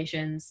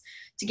simulations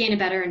to gain a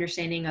better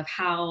understanding of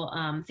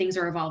how things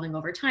are evolving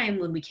over time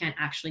when we can't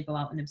actually go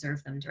out and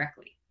observe them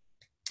directly.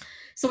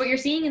 So what you're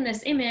seeing in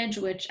this image,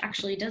 which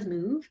actually does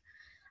move,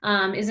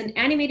 is an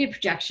animated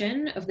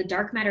projection of the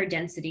dark matter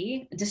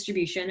density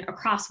distribution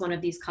across one of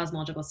these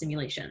cosmological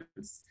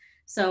simulations.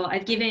 So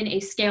I've given a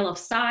scale of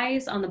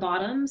size on the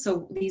bottom.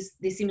 So these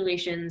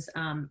simulations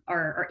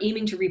are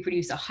aiming to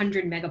reproduce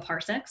 100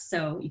 megaparsecs.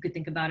 So you could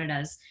think about it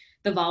as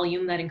the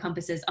volume that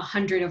encompasses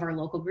 100 of our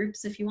local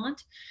groups if you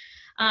want.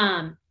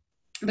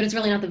 But it's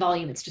really not the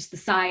volume, it's just the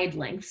side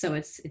length. So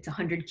it's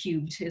 100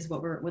 cubed is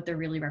what they're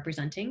really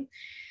representing.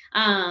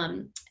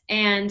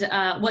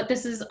 What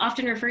this is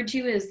often referred to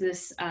is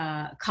this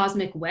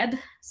cosmic web.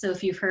 So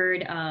if you've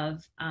heard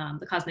of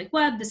the cosmic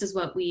web, this is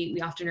what we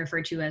often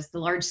refer to as the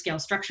large scale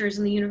structures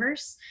in the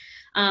universe.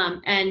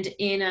 And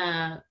in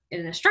a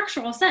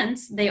structural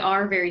sense, they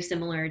are very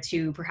similar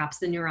to perhaps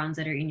the neurons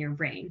that are in your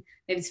brain.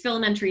 They have these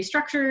filamentary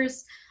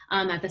structures.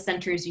 At the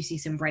centers, you see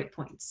some bright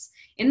points.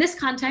 In this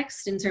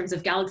context, in terms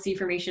of galaxy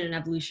formation and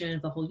evolution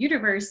of the whole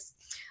universe,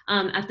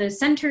 at the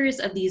centers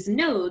of these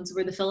nodes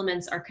where the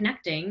filaments are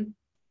connecting,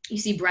 you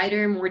see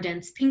brighter, more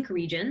dense pink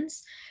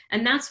regions.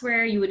 And that's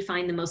where you would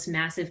find the most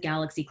massive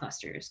galaxy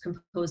clusters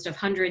composed of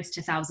hundreds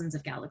to thousands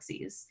of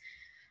galaxies.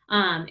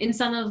 In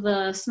some of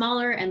the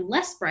smaller and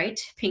less bright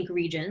pink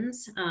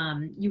regions,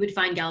 you would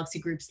find galaxy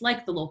groups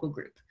like the local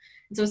group.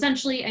 And so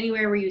essentially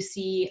anywhere where you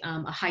see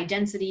a high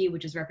density,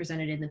 which is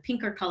represented in the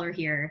pinker color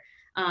here,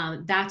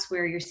 that's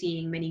where you're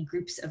seeing many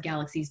groups of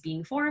galaxies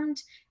being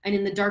formed. And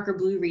in the darker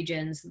blue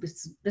regions,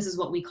 this is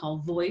what we call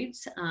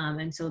voids.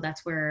 And so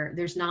that's where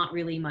there's not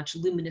really much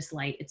luminous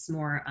light. It's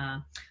more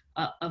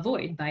a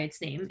void by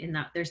its name, in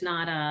that there's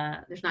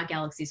not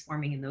galaxies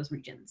forming in those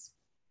regions.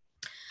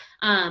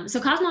 So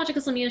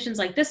cosmological simulations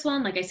like this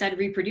one, like I said,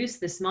 reproduce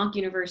this mock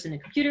universe in a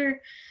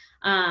computer.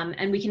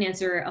 And we can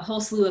answer a whole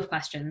slew of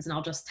questions, and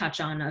I'll just touch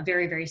on a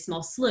very, very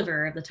small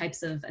sliver of the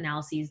types of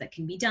analyses that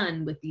can be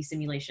done with these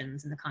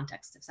simulations in the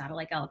context of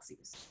satellite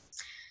galaxies.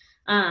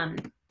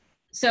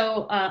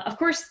 Of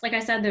course, like I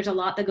said, there's a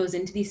lot that goes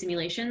into these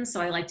simulations,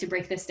 so I like to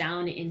break this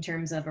down in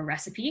terms of a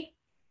recipe,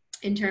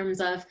 in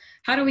terms of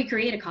how do we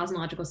create a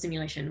cosmological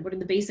simulation? What are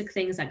the basic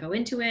things that go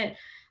into it?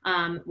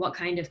 What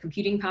kind of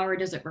computing power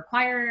does it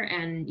require?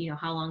 And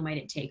how long might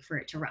it take for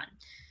it to run?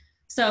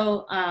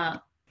 So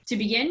to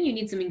begin, you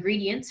need some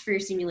ingredients for your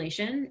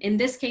simulation. In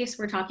this case,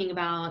 we're talking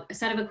about a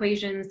set of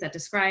equations that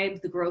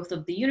describe the growth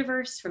of the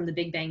universe from the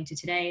Big Bang to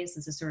today. So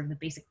this is sort of the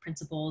basic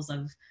principles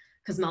of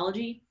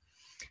cosmology.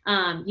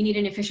 You need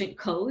an efficient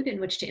code in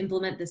which to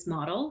implement this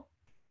model.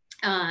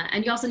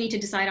 And you also need to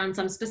decide on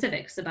some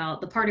specifics about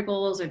the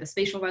particles or the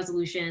spatial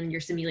resolution,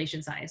 your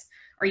simulation size.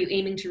 Are you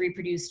aiming to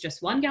reproduce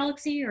just one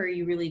galaxy, or are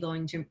you really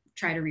going to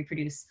try to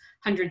reproduce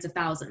hundreds of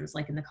thousands,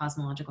 like in the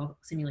cosmological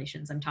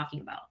simulations I'm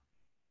talking about?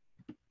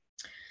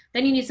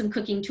 Then you need some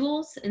cooking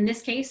tools. In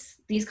this case,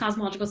 these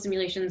cosmological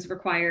simulations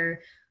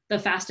require the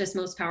fastest,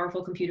 most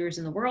powerful computers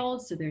in the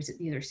world. So these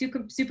are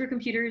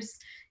supercomputers.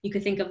 You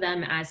could think of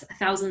them as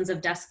thousands of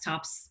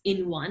desktops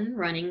in one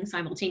running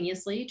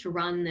simultaneously to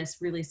run this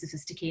really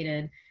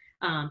sophisticated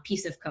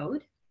piece of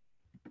code.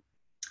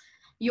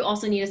 You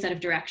also need a set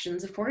of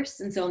directions, of course.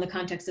 And so in the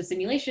context of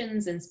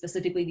simulations, and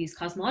specifically these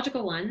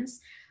cosmological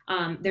ones,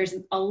 there's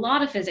a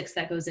lot of physics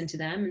that goes into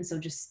them. And so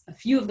just a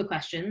few of the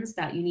questions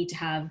that you need to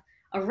have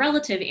a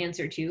relative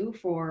answer to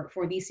for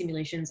these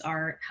simulations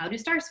are: how do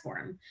stars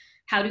form?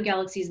 How do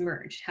galaxies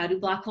merge? How do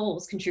black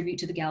holes contribute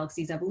to the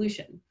galaxy's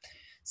evolution?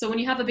 So when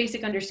you have a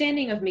basic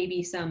understanding of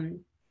maybe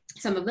some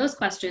of those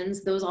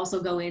questions, those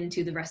also go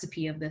into the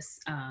recipe of this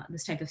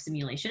type of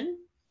simulation.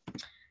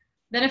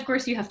 Then of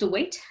course you have to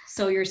wait.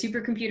 So your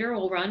supercomputer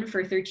will run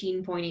for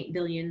 13.8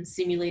 billion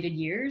simulated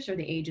years, or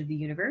the age of the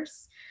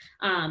universe.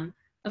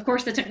 Of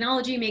course, the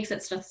technology makes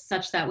it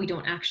such that we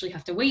don't actually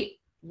have to wait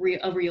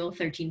a real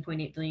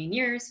 13.8 billion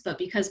years, but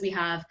because we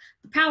have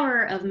the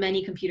power of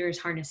many computers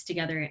harnessed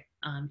together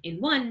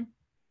in one,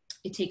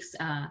 it takes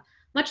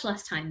much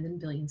less time than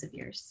billions of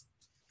years.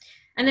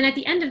 And then at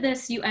the end of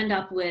this, you end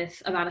up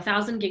with about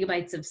 1,000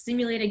 gigabytes of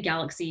simulated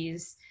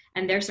galaxies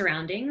and their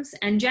surroundings.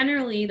 And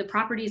generally, the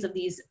properties of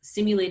these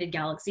simulated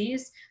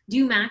galaxies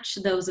do match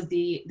those of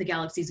the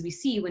galaxies we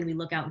see when we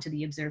look out into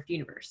the observed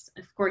universe.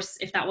 Of course,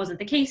 if that wasn't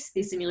the case,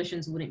 these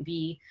simulations wouldn't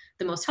be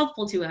the most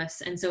helpful to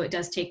us. And so it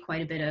does take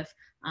quite a bit of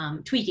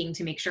tweaking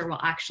to make sure we'll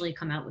actually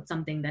come out with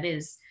something that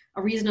is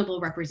a reasonable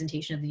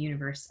representation of the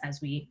universe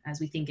as we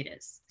think it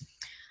is.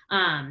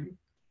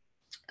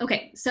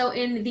 Okay, so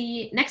in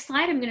the next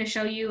slide, I'm going to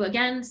show you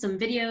again some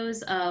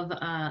videos of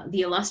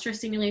the Illustra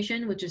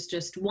simulation, which is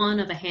just one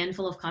of a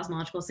handful of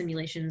cosmological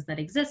simulations that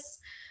exists,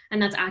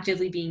 and that's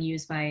actively being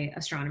used by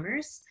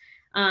astronomers.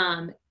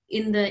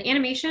 In the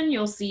animation,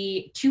 you'll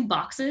see two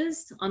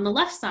boxes. On the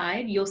left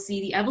side, you'll see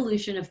the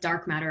evolution of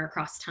dark matter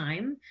across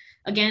time.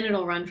 Again,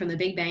 it'll run from the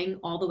Big Bang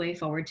all the way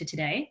forward to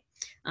today.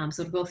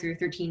 So it'll go through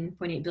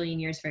 13.8 billion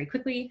years very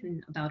quickly,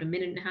 in about a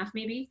minute and a half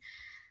maybe.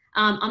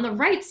 On the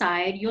right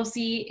side, you'll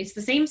see it's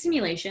the same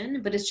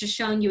simulation, but it's just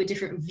showing you a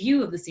different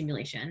view of the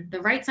simulation.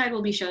 The right side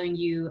will be showing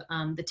you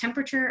the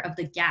temperature of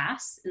the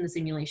gas in the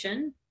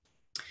simulation.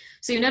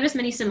 So you'll notice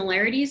many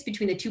similarities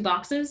between the two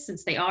boxes,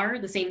 since they are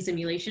the same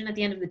simulation at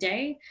the end of the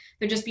day.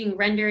 They're just being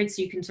rendered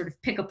so you can sort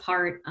of pick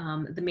apart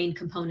the main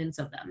components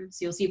of them.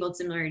 So you'll see both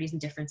similarities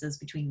and differences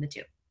between the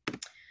two.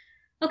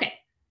 Okay,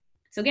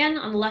 so again,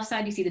 on the left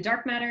side, you see the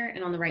dark matter,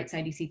 and on the right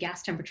side, you see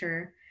gas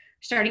temperature.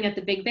 Starting at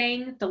the Big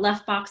Bang, the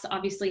left box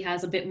obviously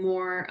has a bit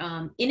more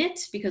in it,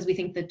 because we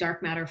think the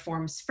dark matter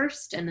forms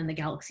first and then the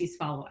galaxies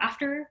follow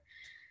after.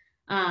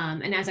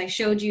 And as I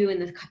showed you in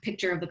the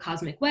picture of the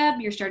cosmic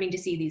web, you're starting to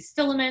see these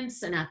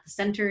filaments, and at the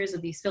centers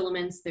of these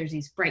filaments, there's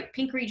these bright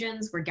pink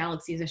regions where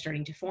galaxies are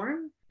starting to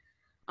form.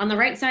 On the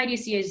right side, you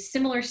see a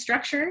similar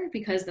structure,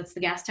 because that's the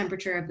gas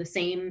temperature of the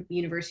same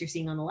universe you're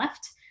seeing on the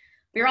left.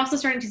 But you're also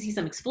starting to see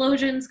some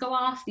explosions go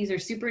off. These are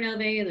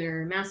supernovae.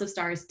 They're massive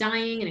stars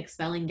dying and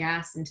expelling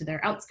gas into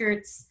their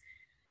outskirts.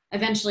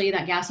 Eventually,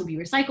 that gas will be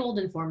recycled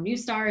and form new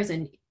stars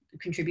and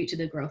contribute to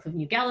the growth of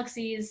new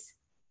galaxies.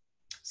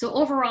 So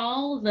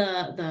overall,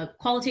 the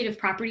qualitative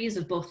properties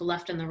of both the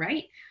left and the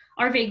right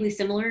are vaguely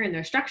similar in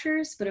their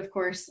structures, but of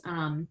course,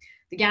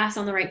 the gas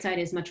on the right side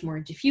is much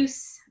more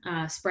diffuse,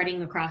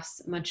 spreading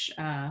across much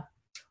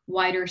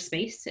wider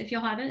space, if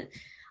you'll have it.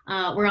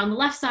 Where on the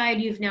left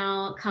side, you've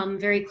now come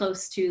very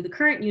close to the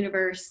current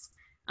universe,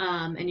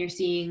 and you're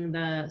seeing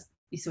the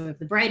sort of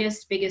the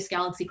brightest, biggest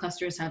galaxy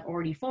clusters have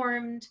already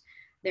formed.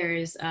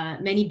 There's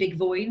many big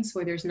voids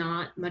where there's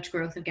not much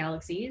growth of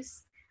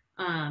galaxies.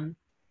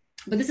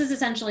 But this is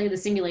essentially the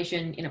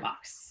simulation in a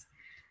box.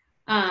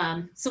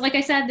 So like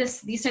I said,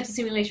 these types of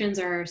simulations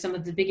are some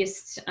of the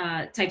biggest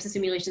types of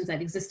simulations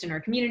that exist in our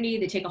community.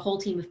 They take a whole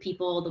team of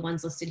people. The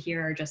ones listed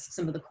here are just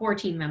some of the core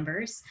team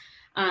members.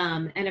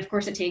 And of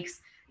course, it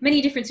takes many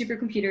different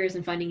supercomputers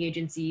and funding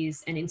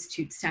agencies and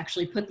institutes to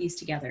actually put these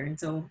together. And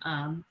so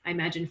I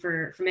imagine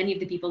for many of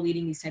the people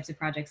leading these types of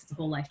projects, it's a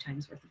whole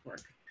lifetime's worth of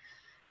work.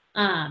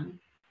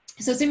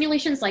 So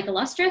simulations like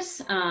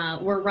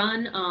Illustris were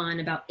run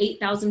on about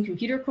 8,000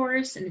 computer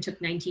cores, and it took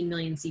 19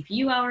 million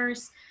CPU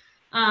hours.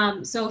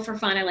 So for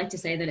fun, I like to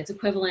say that it's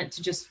equivalent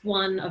to just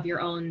one of your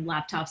own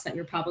laptops that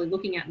you're probably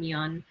looking at me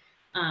on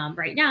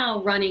right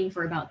now, running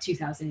for about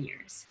 2,000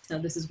 years. So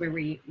this is where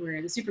the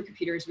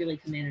supercomputers really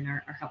come in and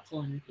are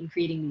helpful in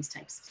creating these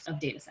types of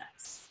data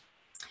sets.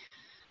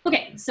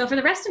 Okay, so for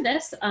the rest of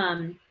this,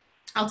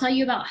 I'll tell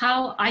you about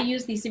how I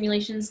use these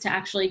simulations to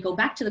actually go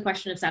back to the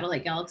question of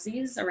satellite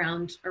galaxies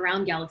around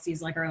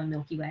galaxies like our own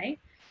Milky Way.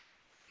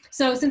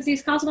 So since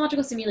these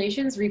cosmological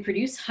simulations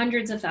reproduce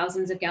hundreds of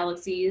thousands of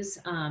galaxies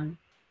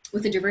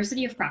with a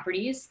diversity of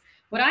properties,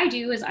 what I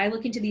do is I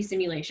look into these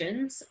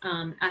simulations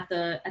at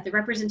the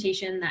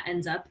representation that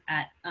ends up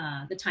at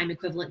the time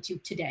equivalent to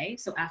today,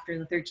 so after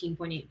the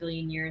 13.8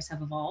 billion years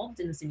have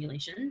evolved in the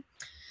simulation.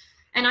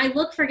 And I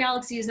look for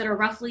galaxies that are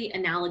roughly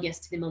analogous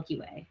to the Milky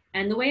Way.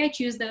 And the way I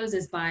choose those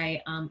is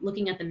by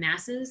looking at the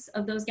masses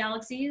of those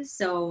galaxies.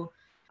 So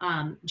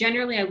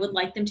generally, I would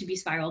like them to be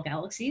spiral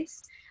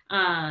galaxies.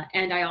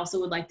 And I also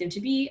would like them to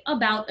be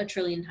about 1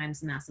 trillion times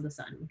the mass of the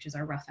sun, which is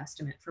our rough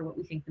estimate for what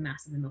we think the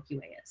mass of the Milky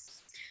Way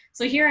is.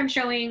 So here I'm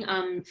showing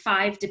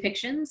 5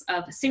 depictions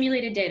of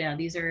simulated data.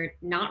 These are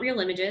not real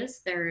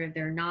images.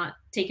 They're not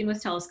taken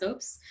with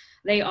telescopes.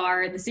 They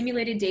are the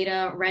simulated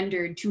data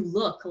rendered to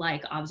look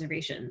like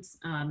observations.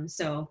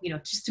 So,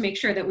 just to make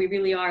sure that we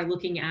really are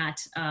looking at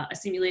a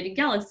simulated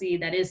galaxy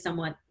that is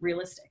somewhat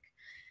realistic.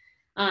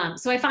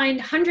 So I find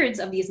hundreds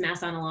of these mass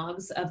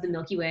analogs of the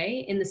Milky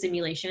Way in the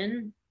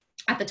simulation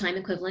at the time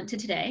equivalent to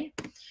today.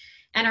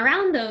 And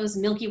around those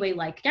Milky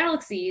Way-like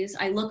galaxies,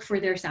 I look for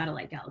their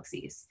satellite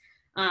galaxies.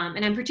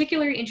 And I'm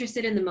particularly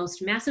interested in the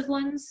most massive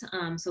ones,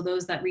 so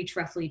those that reach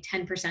roughly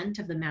 10%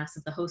 of the mass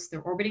of the host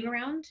they're orbiting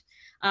around.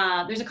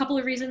 There's a couple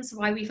of reasons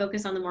why we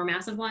focus on the more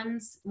massive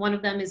ones. One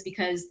of them is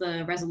because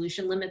the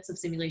resolution limits of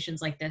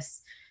simulations like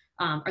this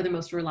are the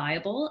most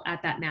reliable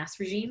at that mass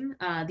regime.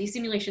 These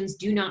simulations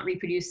do not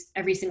reproduce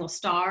every single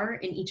star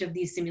in each of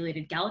these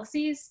simulated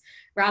galaxies.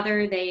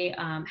 Rather, they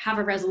have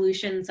a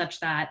resolution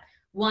such that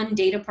one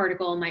data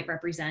particle might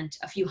represent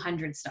a few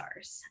hundred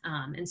stars.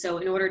 And so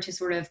in order to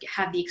sort of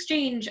have the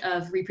exchange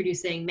of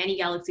reproducing many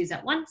galaxies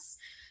at once,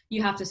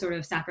 you have to sort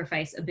of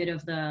sacrifice a bit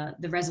of the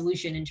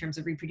resolution in terms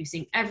of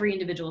reproducing every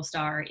individual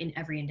star in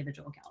every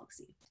individual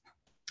galaxy.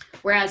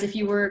 Whereas if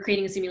you were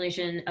creating a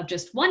simulation of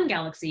just one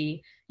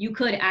galaxy, you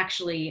could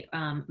actually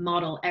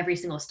model every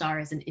single star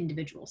as an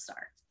individual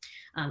star.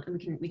 And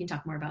we can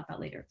talk more about that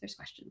later if there's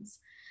questions.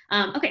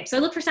 Okay, so I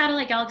look for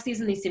satellite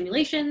galaxies in these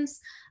simulations,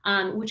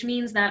 which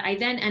means that I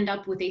then end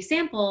up with a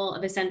sample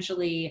of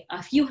essentially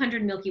a few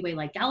hundred Milky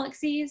Way-like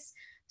galaxies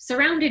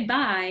surrounded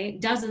by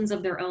dozens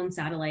of their own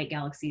satellite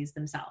galaxies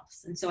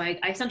themselves. And so I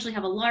essentially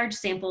have a large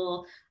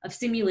sample of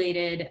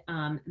simulated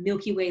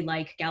Milky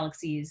Way-like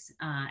galaxies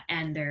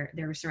and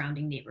their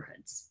surrounding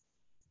neighborhoods.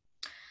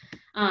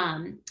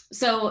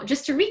 So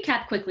just to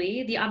recap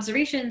quickly, the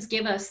observations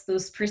give us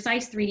those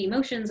precise 3D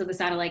motions of the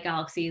satellite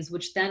galaxies,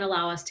 which then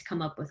allow us to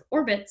come up with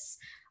orbits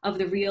of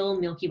the real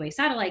Milky Way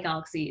satellite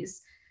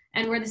galaxies.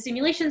 And where the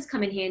simulations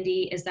come in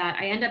handy is that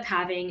I end up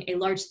having a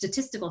large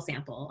statistical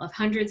sample of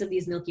hundreds of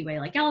these Milky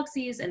Way-like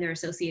galaxies and their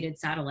associated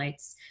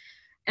satellites,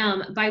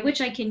 by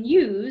which I can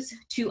use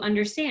to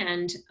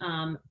understand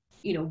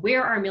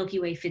where our Milky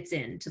Way fits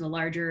into the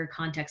larger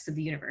context of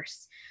the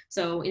universe.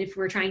 So if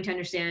we're trying to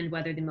understand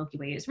whether the Milky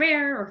Way is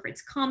rare or if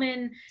it's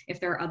common, if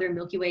there are other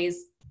Milky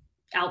Ways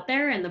out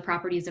there and the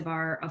properties of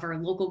our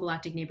local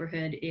galactic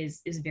neighborhood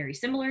is very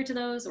similar to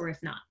those, or if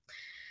not.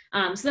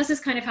 So this is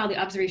kind of how the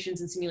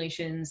observations and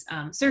simulations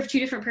serve 2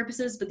 different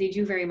purposes, but they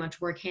do very much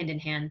work hand in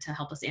hand to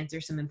help us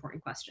answer some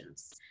important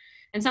questions.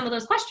 And some of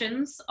those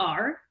questions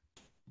are,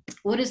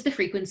 what is the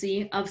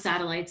frequency of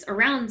satellites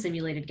around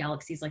simulated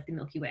galaxies like the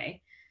Milky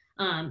Way?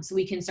 So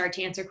we can start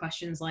to answer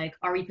questions like,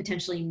 are we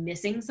potentially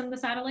missing some of the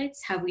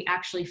satellites? Have we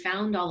actually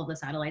found all of the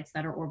satellites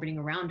that are orbiting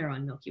around our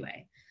own Milky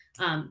Way?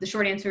 The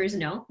short answer is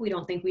no, we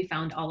don't think we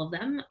found all of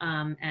them.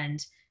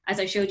 And as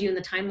I showed you in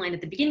the timeline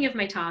at the beginning of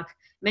my talk,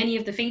 many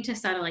of the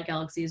faintest satellite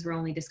galaxies were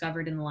only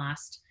discovered in the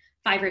last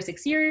 5 or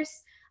 6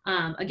 years,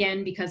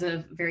 again, because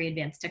of very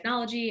advanced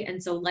technology.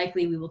 And so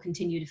likely we will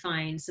continue to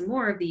find some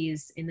more of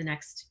these in the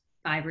next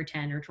 5 or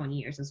 10 or 20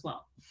 years as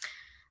well.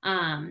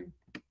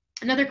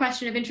 Another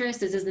question of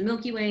interest is the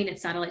Milky Way and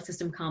its satellite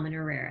system common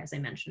or rare, as I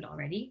mentioned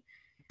already?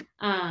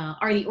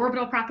 Are the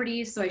orbital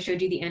properties, so I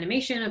showed you the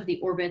animation of the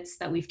orbits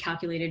that we've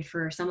calculated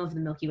for some of the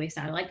Milky Way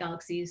satellite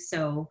galaxies.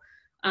 So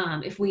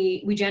If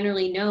we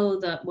generally know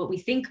what we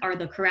think are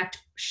the correct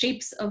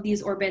shapes of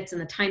these orbits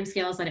and the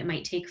timescales that it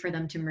might take for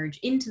them to merge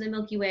into the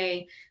Milky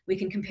Way, we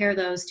can compare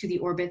those to the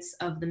orbits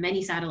of the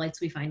many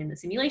satellites we find in the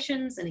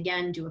simulations, and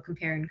again, do a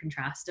compare and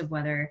contrast of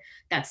whether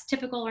that's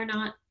typical or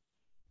not.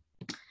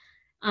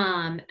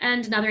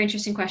 And another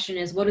interesting question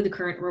is, what do the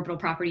current orbital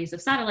properties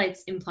of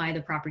satellites imply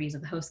the properties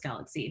of the host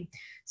galaxy?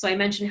 So I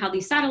mentioned how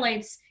these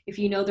satellites, if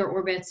you know their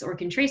orbits or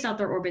can trace out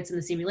their orbits in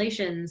the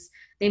simulations,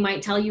 they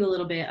might tell you a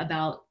little bit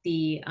about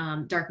the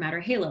dark matter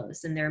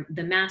halos and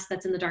the mass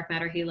that's in the dark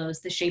matter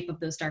halos, the shape of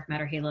those dark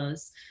matter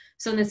halos.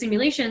 So in the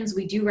simulations,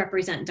 we do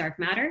represent dark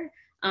matter.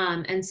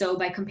 And so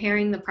by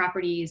comparing the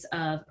properties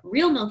of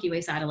real Milky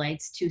Way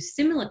satellites to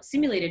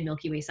simulated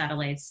Milky Way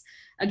satellites,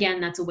 again,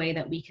 that's a way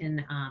that we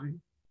can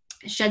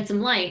shed some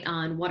light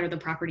on what are the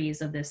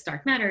properties of this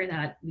dark matter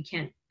that we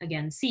can't,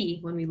 again, see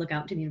when we look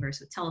out into the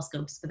universe with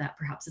telescopes, but that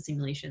perhaps the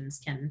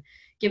simulations can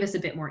give us a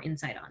bit more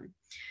insight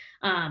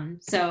on.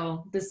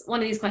 So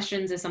one of these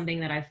questions is something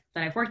that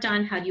I've worked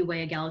on. How do you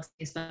weigh a galaxy,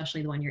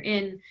 especially the one you're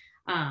in?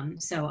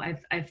 So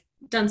I've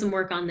done some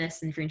work on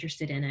this, and if you're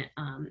interested in it,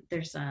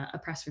 there's a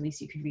press release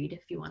you could read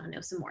if you want to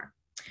know some more.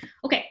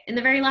 Okay, in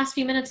the very last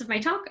few minutes of my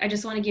talk, I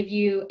just want to give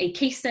you a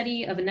case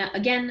study of,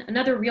 again,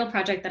 another real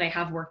project that I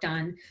have worked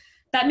on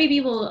that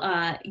maybe will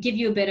give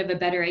you a bit of a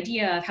better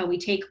idea of how we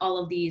take all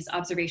of these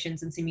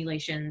observations and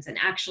simulations and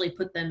actually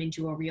put them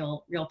into a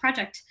real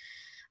project.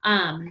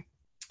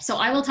 So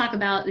I will talk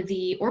about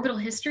the orbital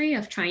history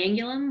of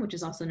Triangulum, which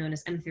is also known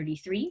as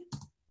M33.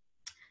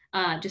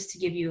 Just to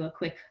give you a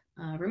quick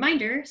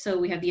reminder, so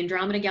we have the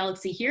Andromeda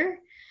Galaxy here,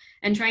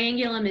 and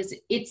Triangulum is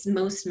its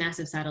most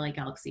massive satellite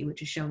galaxy,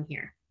 which is shown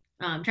here.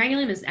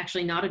 Triangulum is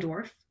actually not a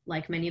dwarf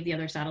like many of the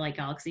other satellite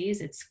galaxies.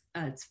 It's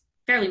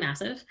fairly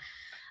massive.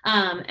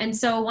 And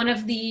so one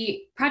of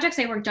the projects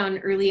I worked on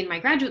early in my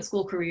graduate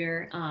school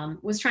career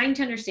was trying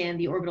to understand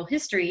the orbital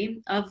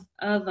history of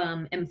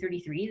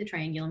M33, the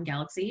Triangulum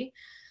Galaxy,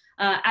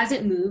 as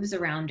it moves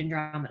around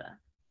Andromeda.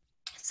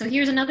 So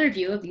here's another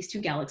view of these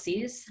two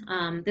galaxies.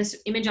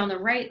 This image on the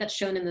right that's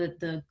shown in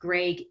the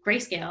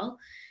grayscale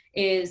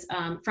is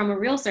from a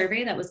real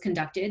survey that was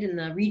conducted in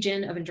the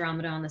region of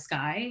Andromeda on the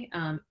sky,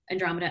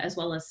 Andromeda as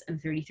well as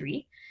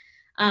M33.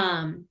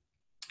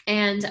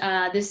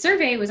 This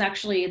survey was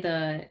actually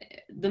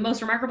the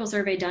most remarkable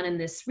survey done in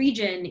this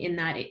region, in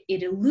that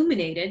it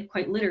illuminated,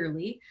 quite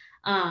literally,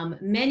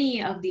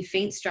 many of the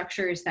faint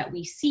structures that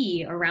we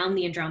see around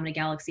the Andromeda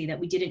Galaxy that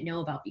we didn't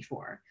know about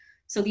before.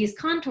 So these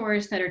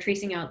contours that are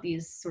tracing out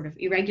these sort of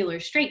irregular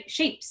straight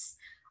shapes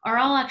are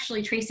all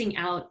actually tracing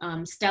out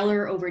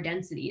stellar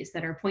overdensities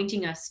that are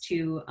pointing us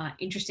to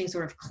interesting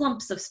sort of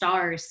clumps of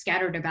stars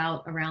scattered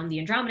about around the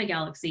Andromeda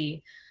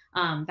Galaxy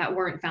that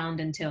weren't found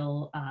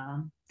until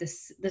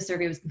this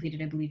survey was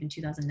completed, I believe, in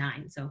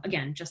 2009. So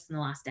again, just in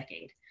the last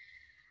decade.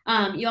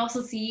 You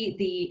also see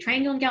the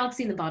Triangulum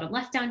Galaxy in the bottom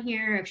left down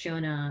here. I've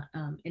shown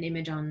an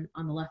image on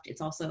the left.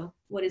 It's also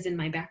what is in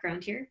my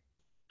background here.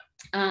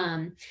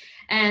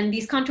 And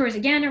these contours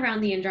again around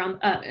the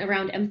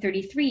around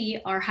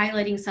M33 are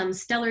highlighting some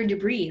stellar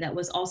debris that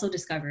was also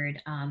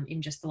discovered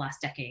in just the last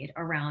decade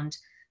around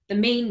the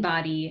main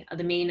body,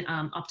 the main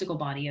optical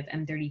body of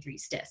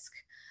M33's disk.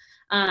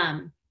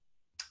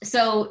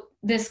 So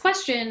this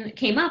question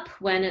came up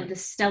when the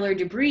stellar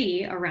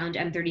debris around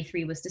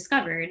M33 was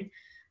discovered,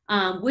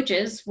 which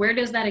is, where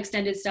does that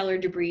extended stellar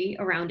debris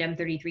around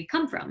M33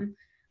 come from?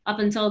 Up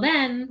until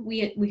then,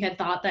 we had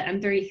thought that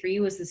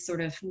M33 was this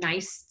sort of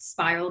nice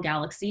spiral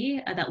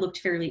galaxy that looked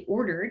fairly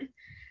ordered.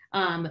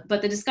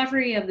 But the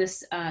discovery of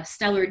this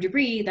stellar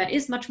debris that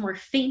is much more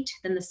faint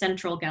than the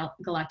central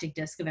galactic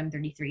disk of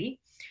M33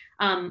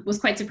 was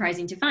quite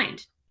surprising to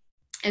find.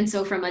 And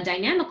so from a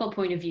dynamical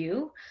point of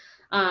view,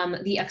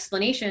 the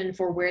explanation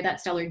for where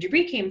that stellar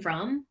debris came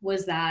from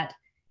was that,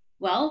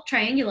 well,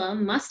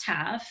 Triangulum must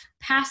have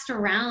passed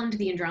around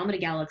the Andromeda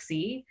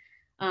Galaxy,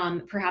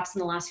 perhaps in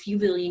the last few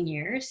billion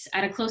years,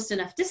 at a close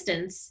enough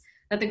distance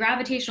that the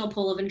gravitational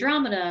pull of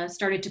Andromeda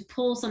started to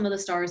pull some of the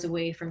stars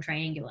away from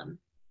Triangulum.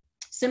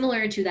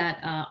 Similar to that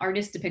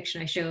artist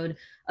depiction I showed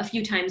a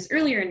few times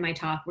earlier in my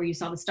talk, where you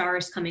saw the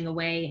stars coming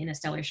away in a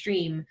stellar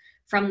stream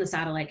from the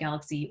satellite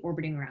galaxy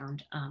orbiting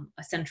around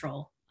a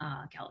central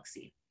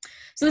galaxy.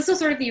 So this was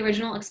sort of the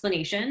original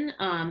explanation,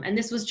 and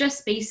this was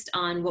just based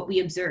on what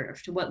we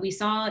observed, what we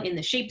saw in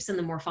the shapes and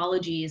the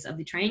morphologies of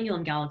the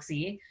Triangulum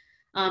Galaxy.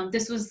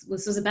 This was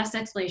the best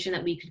explanation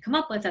that we could come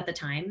up with at the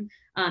time,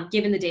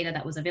 given the data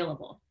that was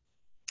available.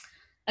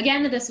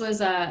 Again, this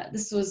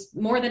was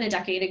more than a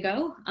decade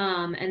ago,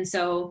 and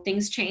so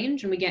things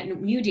change, and we get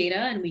new data,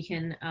 and we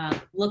can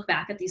look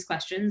back at these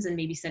questions and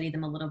maybe study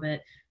them a little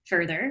bit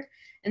further.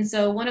 And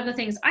so one of the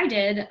things I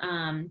did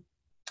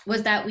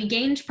was that we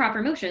gained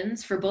proper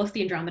motions for both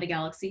the Andromeda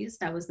galaxies.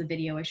 That was the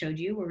video I showed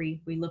you, where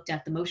we looked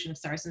at the motion of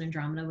stars in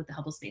Andromeda with the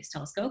Hubble Space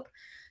Telescope.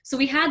 So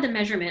we had the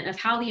measurement of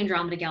how the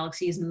Andromeda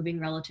Galaxy is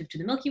moving relative to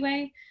the Milky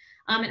Way.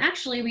 And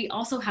actually, we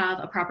also have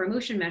a proper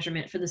motion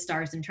measurement for the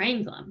stars in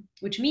Triangulum,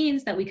 which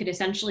means that we could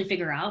essentially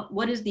figure out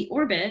what is the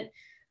orbit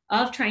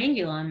of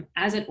Triangulum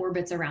as it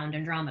orbits around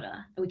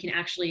Andromeda. And we can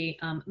actually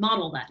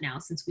model that now,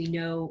 since we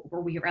know,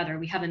 or we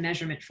have a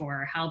measurement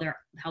for how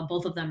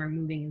both of them are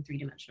moving in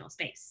three-dimensional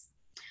space.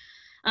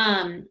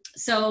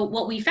 So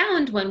what we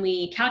found when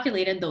we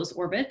calculated those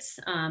orbits,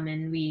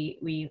 and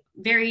we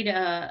varied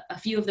a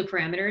few of the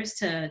parameters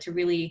to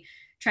really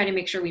try to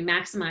make sure we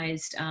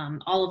maximized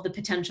all of the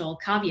potential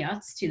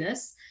caveats to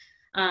this.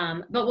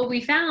 But what we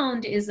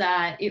found is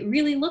that it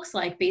really looks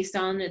like, based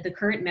on the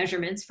current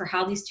measurements for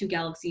how these two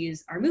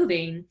galaxies are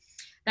moving,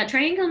 that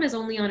Triangulum is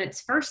only on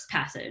its first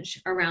passage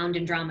around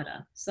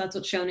Andromeda. So that's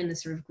what's shown in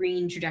this sort of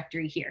green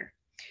trajectory here,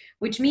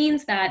 which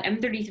means that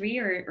M33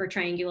 or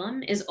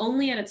Triangulum is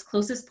only at its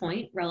closest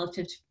point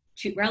relative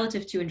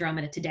to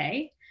Andromeda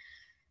today,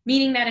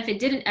 meaning that if it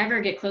didn't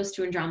ever get close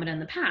to Andromeda in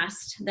the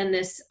past, then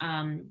this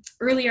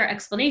earlier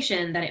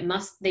explanation that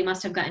they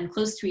must have gotten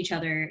close to each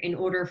other in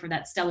order for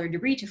that stellar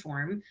debris to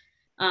form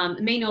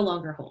may no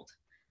longer hold.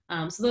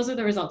 So those are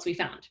the results we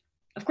found.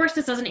 Of course,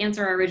 this doesn't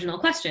answer our original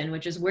question,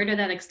 which is, where did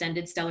that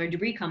extended stellar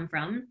debris come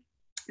from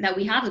that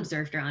we have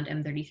observed around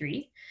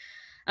M33?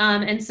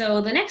 And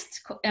so the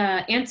next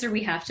answer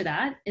we have to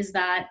that is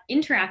that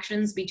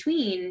interactions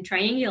between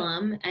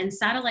Triangulum and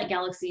satellite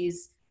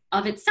galaxies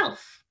of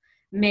itself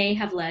may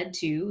have led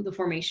to the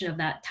formation of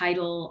that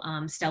tidal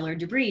stellar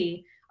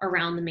debris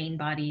around the main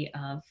body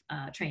of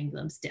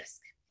Triangulum's disk.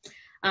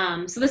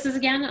 So this is,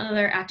 again,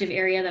 another active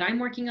area that I'm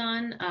working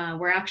on.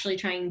 We're actually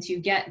trying to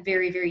get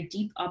very, very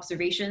deep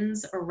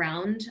observations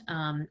around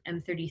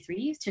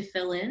M33 to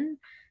fill in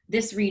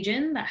this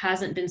region that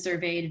hasn't been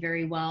surveyed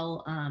very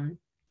well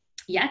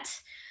yet,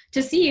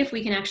 to see if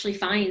we can actually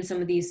find some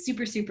of these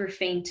super, super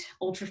faint,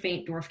 ultra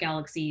faint dwarf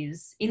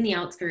galaxies in the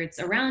outskirts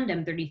around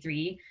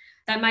M33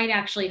 that might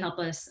actually help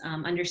us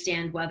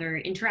understand whether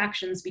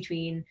interactions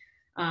between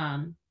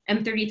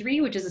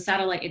M33, which is a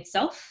satellite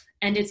itself,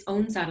 and its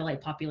own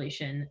satellite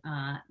population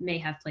may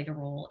have played a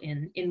role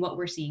in what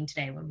we're seeing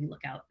today when we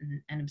look out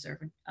and observe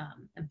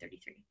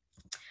M33.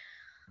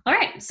 All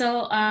right,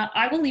 so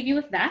I will leave you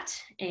with that,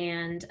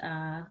 and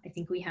I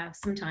think we have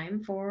some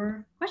time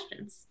for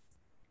questions.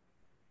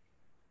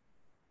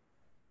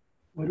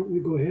 Why don't we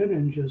go ahead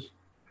and just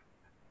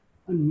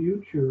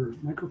unmute your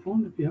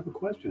microphone if you have a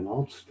question.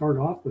 I'll start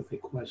off with a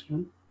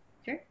question.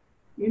 Sure.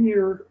 In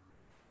your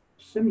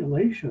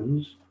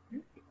simulations,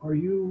 are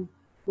you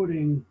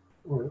putting,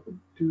 or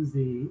do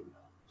the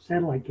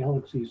satellite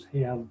galaxies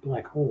have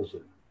black holes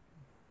in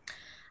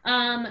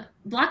them?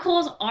 Black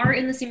holes are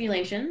in the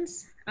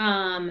simulations.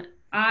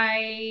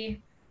 I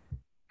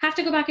have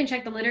to go back and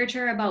check the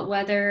literature about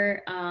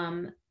whether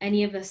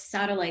any of the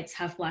satellites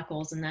have black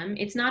holes in them.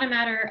 It's not a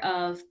matter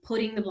of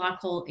putting the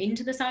black hole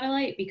into the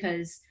satellite,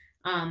 because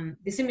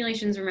the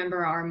simulations,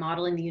 remember, are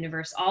modeling the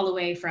universe all the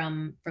way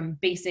from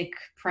basic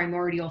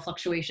primordial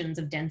fluctuations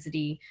of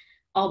density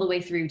all the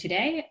way through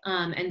today.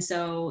 And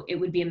so it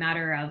would be a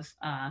matter of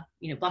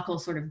black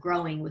holes sort of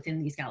growing within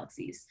these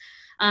galaxies.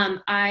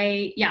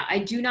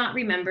 I do not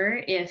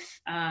remember if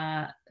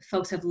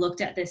folks have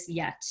looked at this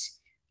yet.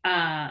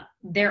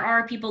 There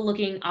are people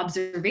looking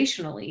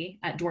observationally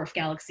at dwarf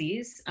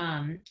galaxies,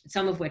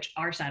 some of which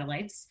are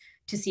satellites,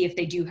 to see if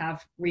they do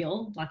have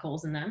real black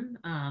holes in them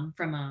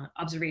from an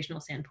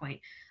observational standpoint.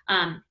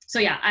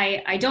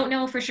 I don't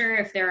know for sure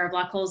if there are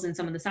black holes in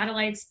some of the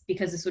satellites,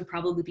 because this would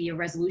probably be a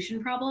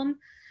resolution problem.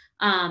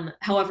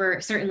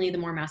 However, certainly the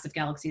more massive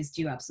galaxies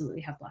do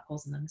absolutely have black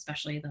holes in them,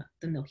 especially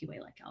the Milky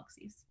Way-like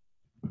galaxies.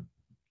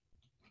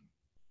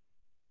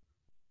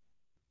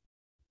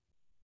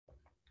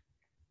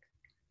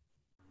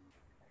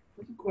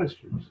 Any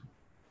questions?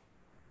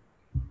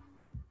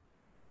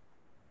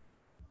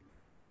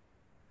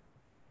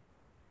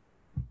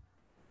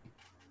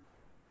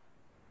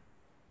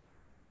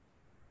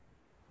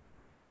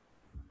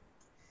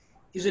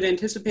 Is it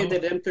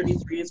anticipated that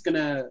M33 is going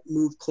to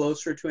move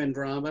closer to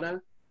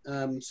Andromeda?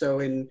 So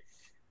in,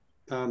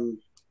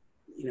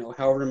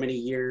 however many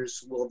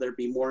years, will there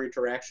be more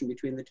interaction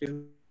between the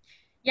two?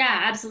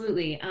 Yeah,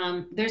 absolutely.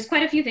 There's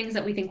quite a few things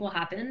that we think will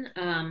happen.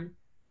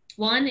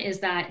 One is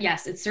that,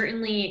 yes, it's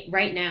certainly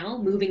right now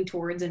moving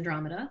towards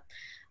Andromeda.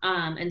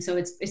 And so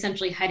it's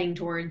essentially heading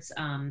towards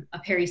a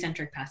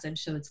pericentric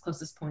passage, so its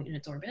closest point in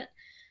its orbit.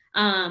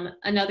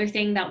 Another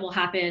thing that will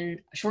happen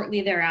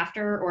shortly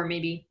thereafter, or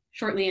maybe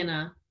shortly in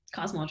a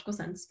cosmological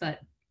sense, but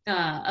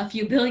a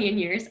few billion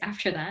years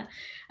after that,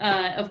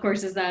 of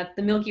course, is that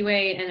the Milky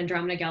Way and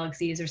Andromeda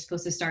galaxies are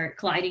supposed to start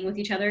colliding with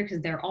each other,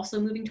 because they're also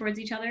moving towards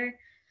each other.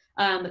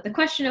 The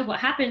question of what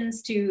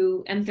happens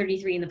to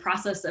M33 in the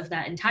process of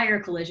that entire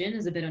collision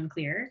is a bit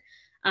unclear,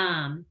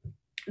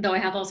 though I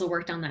have also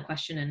worked on that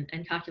question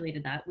and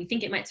calculated that. We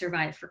think it might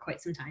survive for quite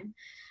some time.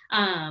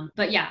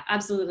 But yeah,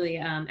 absolutely.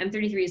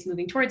 M33 is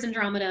moving towards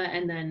Andromeda,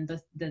 and then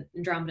the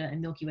Andromeda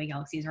and Milky Way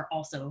galaxies are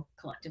also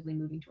collectively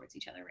moving towards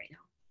each other right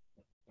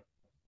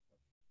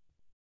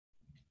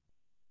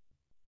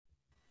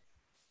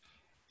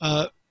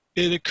now.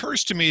 It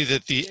occurs to me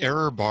that the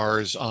error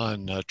bars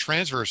on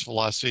transverse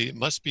velocity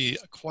must be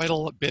quite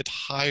a bit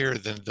higher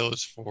than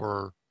those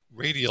for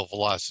radial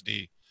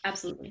velocity.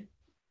 Absolutely.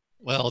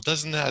 Well,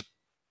 doesn't that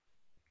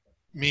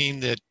mean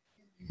that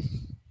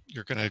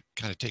you're going to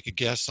kind of take a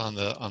guess on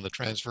the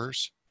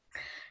transverse?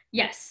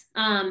 Yes,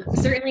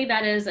 certainly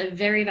that is a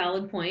very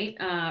valid point.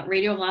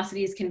 Radial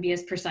velocities can be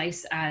as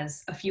precise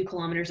as a few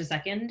kilometers a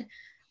second.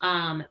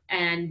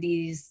 And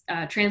these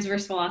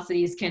transverse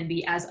velocities can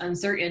be as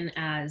uncertain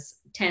as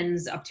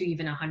tens up to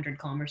even 100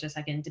 kilometers a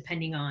second,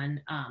 depending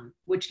on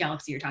which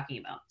galaxy you're talking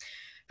about.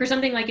 For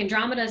something like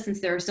Andromeda, since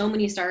there are so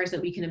many stars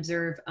that we can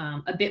observe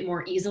a bit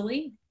more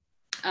easily,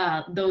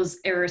 those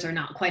errors are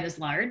not quite as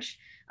large.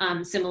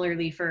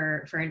 Similarly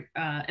for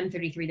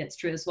M33, that's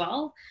true as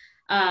well.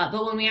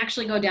 But when we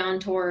actually go down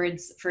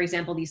towards, for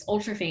example, these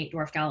ultra faint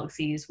dwarf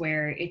galaxies,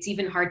 where it's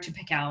even hard to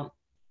pick out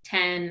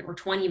 10 or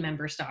 20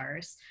 member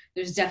stars,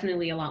 there's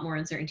definitely a lot more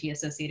uncertainty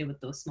associated with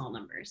those small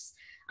numbers.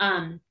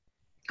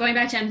 Going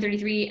back to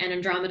M33 and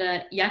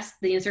Andromeda, yes,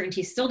 the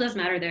uncertainty still does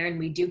matter there, and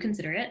we do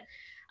consider it.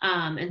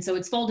 And so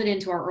it's folded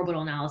into our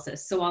orbital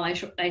analysis. So while I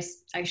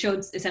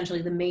showed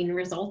essentially the main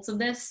results of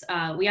this,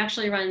 we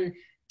actually run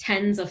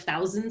tens of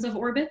thousands of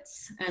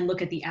orbits and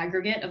look at the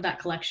aggregate of that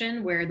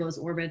collection, where those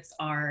orbits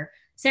are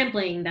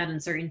sampling that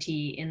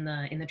uncertainty in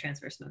the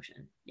transverse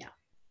motion. Yeah.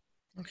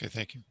 Okay,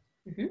 thank you.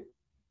 Mm-hmm.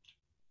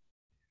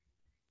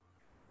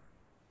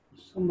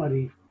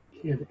 Somebody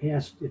had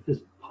asked if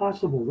it's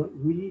possible that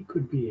we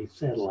could be a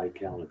satellite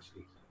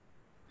galaxy.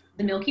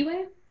 The Milky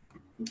Way?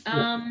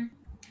 Yeah.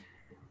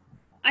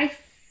 I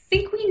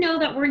think we know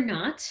that we're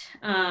not.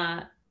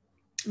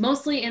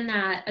 Mostly in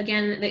that,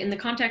 again, in the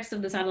context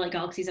of the satellite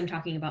galaxies I'm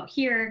talking about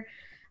here,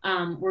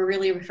 we're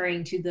really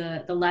referring to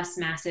the less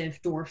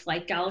massive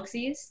dwarf-like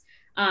galaxies.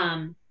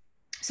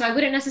 So I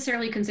wouldn't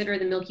necessarily consider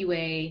the Milky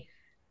Way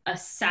a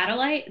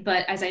satellite,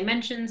 but as I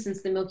mentioned,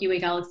 since the Milky Way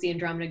galaxy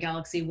and Andromeda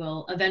galaxy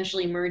will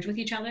eventually merge with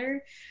each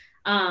other,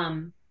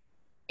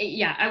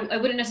 yeah, I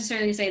wouldn't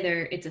necessarily say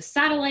it's a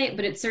satellite,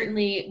 but it's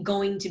certainly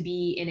going to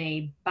be in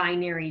a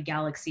binary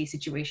galaxy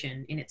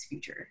situation in its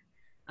future,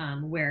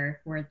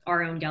 where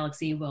our own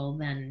galaxy will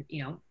then,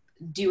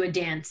 do a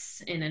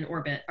dance in an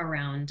orbit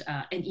around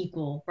an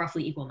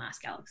roughly equal mass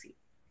galaxy.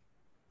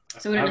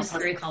 So we don't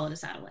necessarily call it a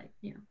satellite.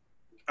 Yeah.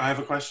 I have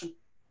a question.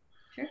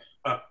 Sure.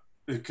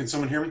 Can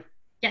someone hear me?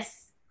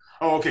 Yes.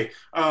 Oh, okay.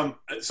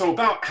 So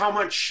about how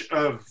much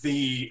of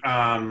the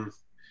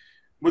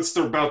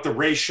about the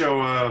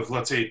ratio of,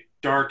 let's say,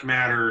 dark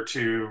matter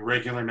to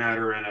regular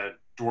matter in a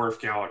dwarf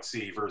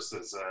galaxy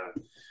versus I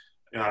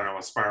don't know,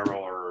 a spiral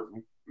or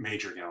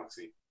major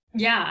galaxy?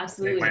 Yeah,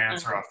 absolutely. Take my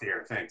answer off the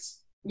air.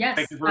 Thanks. Yes.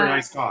 Thank you for a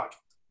nice talk.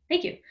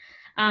 Thank you.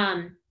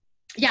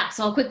 Yeah,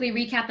 so I'll quickly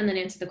recap and then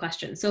answer the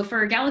question. So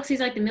for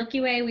galaxies like the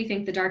Milky Way, we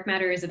think the dark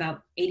matter is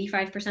about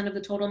 85% of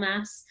the total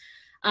mass.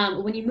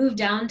 When you move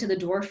down to the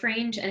dwarf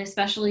range, and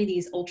especially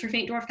these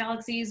ultra-faint dwarf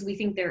galaxies, we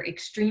think they're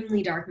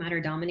extremely dark matter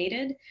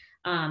dominated.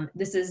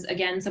 This is,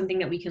 again, something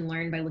that we can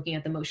learn by looking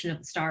at the motion of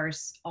the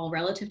stars all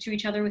relative to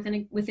each other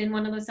within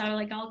one of those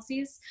satellite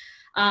galaxies.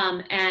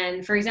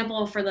 And for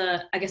example, for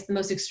the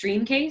most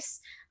extreme case,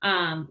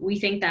 we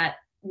think that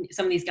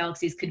some of these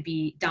galaxies could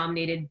be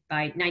dominated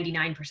by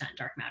 99%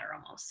 dark matter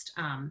almost.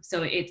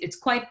 So it's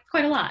quite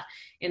a lot,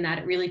 in that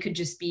it really could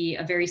just be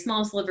a very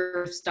small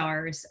sliver of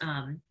stars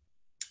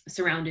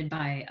surrounded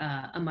by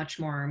a much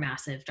more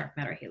massive dark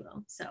matter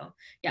halo. So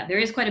yeah, there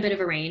is quite a bit of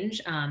a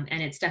range, and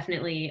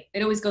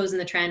it always goes in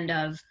the trend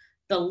of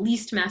the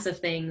least massive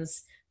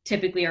things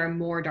typically are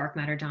more dark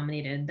matter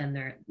dominated than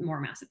their more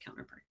massive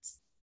counterparts.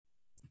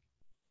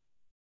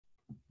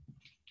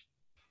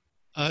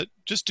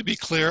 Just to be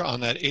clear on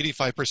that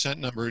 85%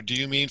 number, do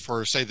you mean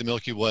for, say, the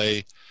Milky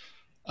Way,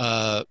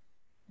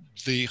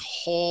 the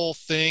whole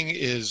thing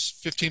is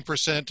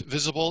 15%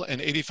 visible and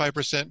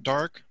 85%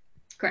 dark?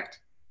 Correct.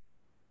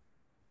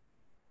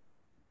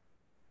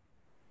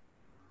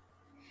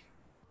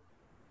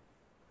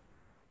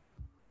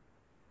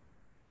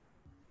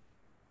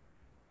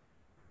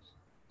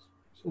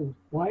 So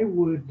why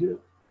would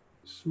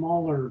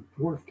smaller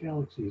dwarf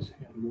galaxies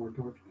have more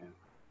dark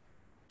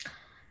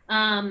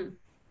matter?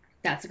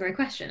 That's a great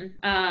question.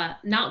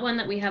 Not one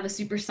that we have a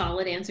super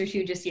solid answer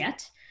to just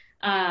yet,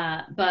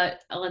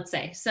 but let's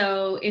say.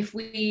 So if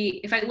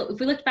we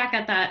looked back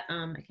at that,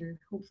 I can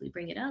hopefully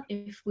bring it up.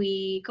 If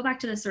we go back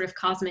to this sort of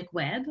cosmic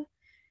web,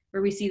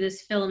 where we see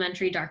this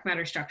filamentary dark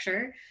matter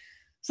structure.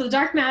 So the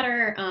dark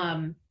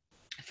matter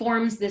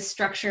forms this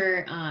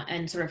structure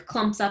and sort of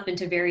clumps up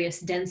into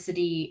various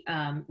density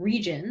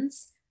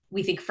regions,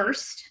 we think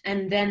first,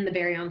 and then the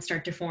baryons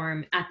start to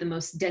form at the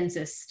most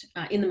densest,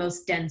 in the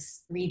most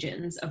dense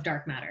regions of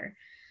dark matter.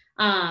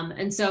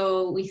 And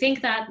so we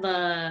think that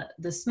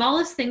the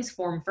smallest things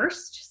form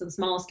first, so the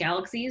smallest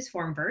galaxies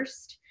form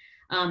first,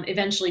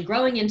 eventually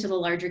growing into the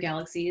larger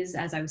galaxies,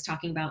 as I was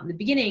talking about in the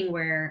beginning,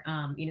 where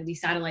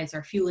these satellites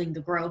are fueling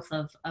the growth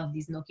of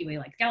these Milky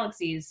Way-like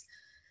galaxies.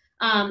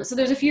 So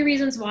there's a few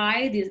reasons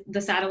why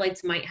the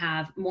satellites might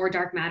have more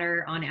dark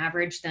matter on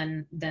average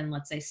than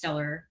let's say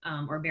stellar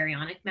or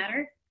baryonic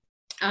matter.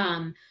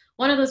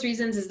 One of those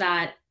reasons is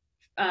that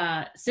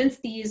since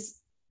these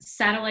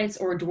satellites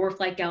or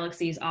dwarf-like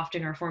galaxies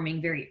often are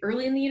forming very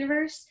early in the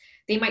universe,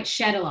 they might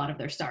shed a lot of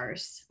their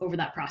stars over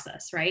that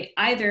process, right?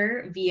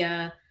 Either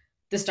via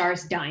the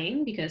stars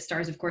dying, because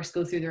stars, of course,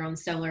 go through their own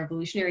stellar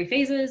evolutionary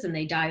phases and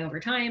they die over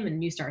time and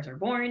new stars are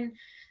born.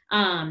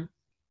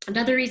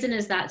 Another reason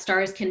is that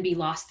stars can be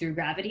lost through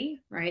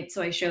gravity, right?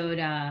 So I showed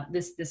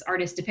this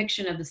artist's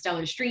depiction of the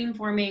stellar stream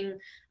forming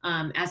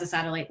as a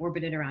satellite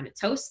orbited around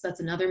its host. That's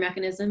another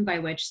mechanism by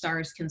which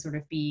stars can sort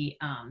of be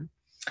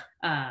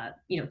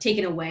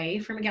taken away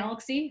from a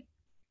galaxy.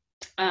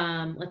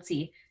 Let's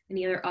see,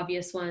 any other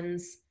obvious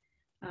ones?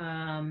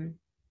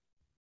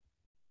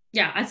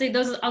 Yeah, I'd say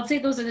those are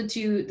the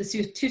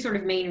two sort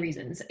of main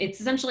reasons.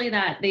 It's essentially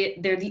that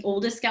they're the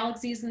oldest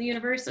galaxies in the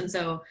universe, and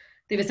so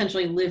they've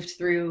essentially lived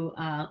through,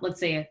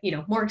 let's say,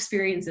 more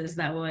experiences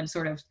that would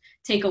sort of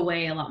take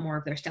away a lot more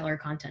of their stellar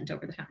content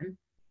over the time.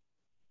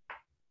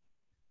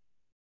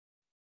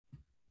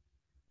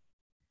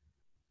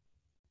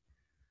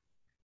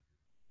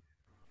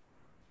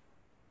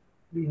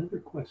 Any other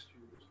questions?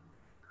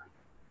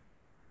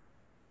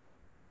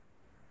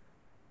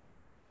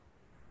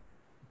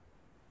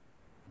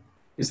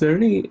 Is there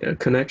any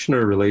connection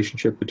or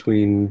relationship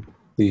between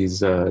these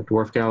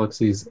dwarf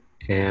galaxies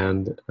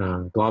and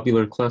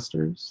globular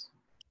clusters?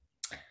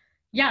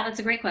 Yeah, that's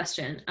a great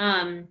question.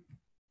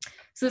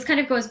 So this kind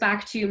of goes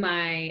back to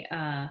my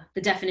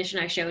the definition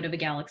I showed of a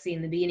galaxy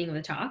in the beginning of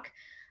the talk.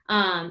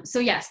 So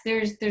yes,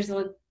 there's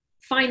a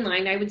fine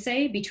line, I would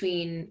say,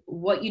 between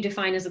what you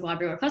define as a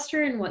globular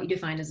cluster and what you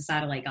define as a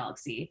satellite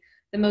galaxy.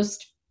 The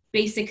most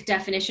basic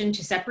definition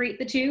to separate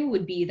the two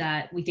would be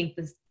that we think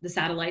the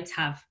satellites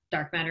have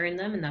dark matter in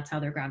them, and that's how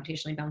they're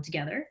gravitationally bound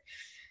together.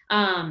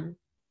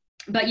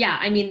 But yeah,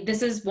 I mean,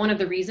 this is one of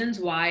the reasons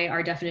why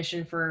our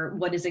definition for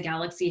what is a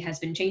galaxy has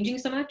been changing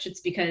so much.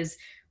 It's because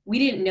we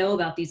didn't know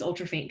about these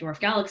ultra-faint dwarf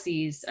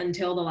galaxies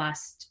until the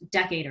last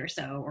decade or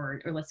so,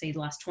 or let's say the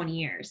last 20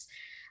 years.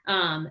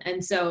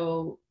 And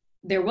so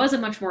there was a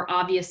much more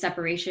obvious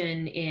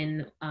separation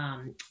in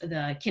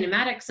the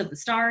kinematics of the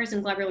stars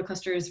and globular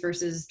clusters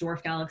versus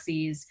dwarf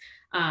galaxies,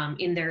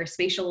 in their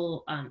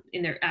spatial,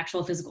 in their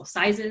actual physical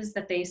sizes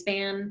that they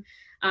span,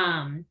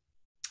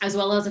 as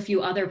well as a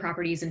few other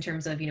properties in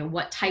terms of,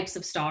 what types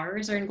of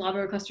stars are in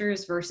globular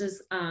clusters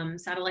versus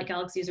satellite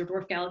galaxies or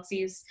dwarf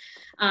galaxies.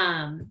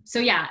 So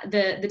yeah,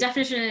 the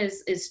definition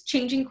is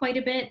changing quite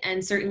a bit,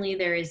 and certainly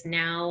there is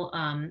now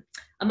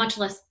a much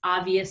less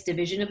obvious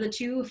division of the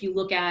two. If you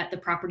look at the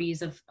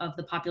properties of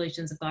the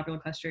populations of globular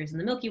clusters in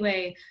the Milky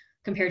Way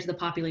compared to the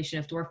population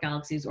of dwarf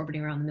galaxies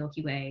orbiting around the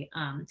Milky Way,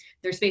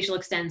 their spatial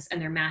extents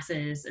and their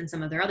masses and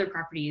some of their other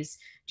properties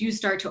do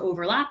start to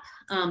overlap,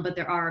 but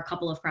there are a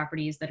couple of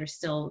properties that are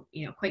still,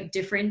 quite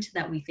different,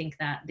 that we think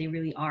that they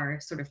really are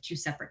sort of two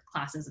separate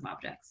classes of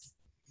objects.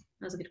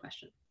 That was a good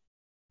question.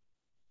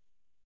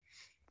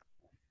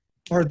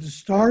 Are the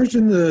stars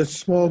in the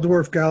small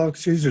dwarf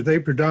galaxies, are they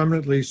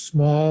predominantly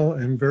small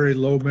and very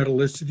low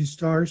metallicity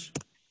stars?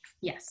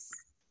 Yes.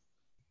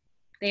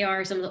 They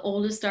are some of the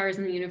oldest stars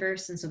in the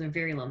universe, and so they're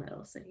very low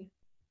metallicity.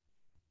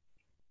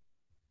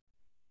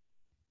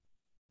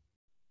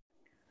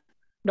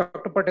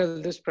 Dr.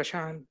 Patel, this is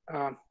Prashant.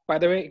 By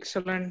the way,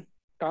 excellent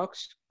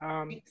talks.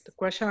 The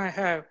question I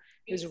have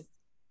is,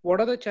 what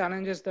are the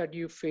challenges that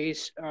you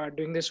face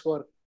doing this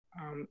work?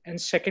 And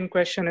second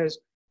question is,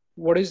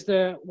 what is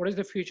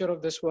the future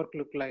of this work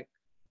look like?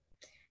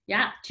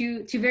 Yeah,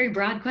 two very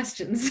broad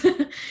questions.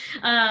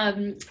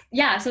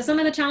 Yeah, so some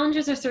of the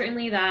challenges are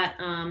certainly that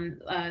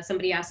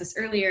somebody asked us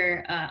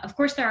earlier. Of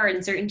course, there are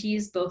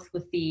uncertainties both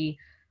with the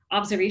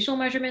observational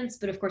measurements,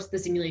 but of course the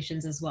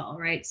simulations as well,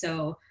 right?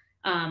 So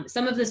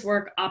some of this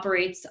work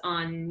operates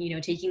on,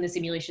 taking the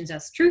simulations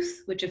as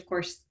truth, which of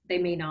course they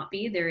may not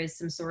be. There is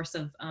some source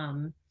of,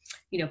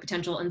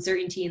 potential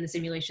uncertainty in the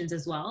simulations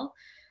as well.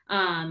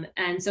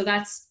 And so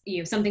that's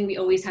something we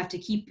always have to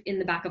keep in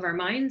the back of our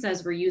minds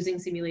as we're using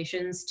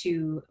simulations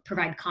to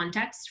provide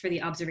context for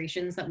the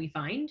observations that we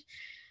find,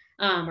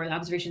 or the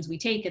observations we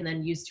take and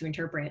then use to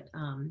interpret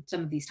some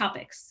of these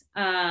topics.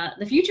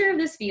 The future of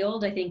this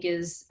field, I think,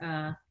 is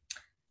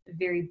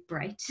very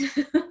bright.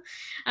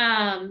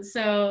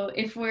 So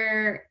if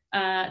we're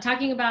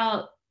talking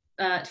about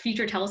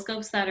future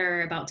telescopes that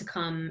are about to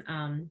come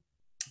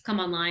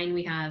online,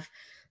 we have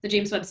the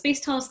James Webb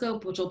Space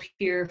Telescope, which will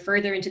peer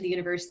further into the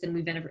universe than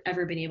we've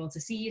ever been able to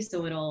see.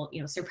 So it'll,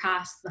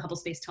 surpass the Hubble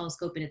Space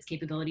Telescope in its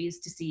capabilities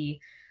to see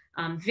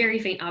very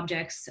faint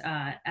objects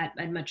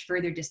at much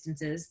further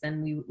distances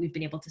than we've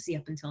been able to see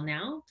up until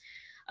now.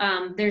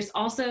 There's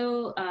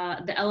also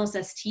the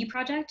LSST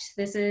project.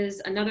 This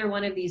is another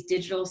one of these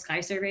digital sky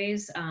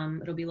surveys.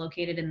 It'll be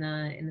located in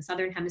the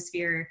Southern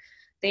Hemisphere.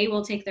 They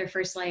will take their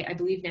first flight, I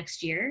believe,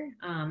 next year.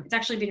 It's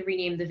actually been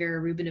renamed the Vera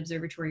Rubin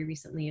Observatory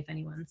recently, if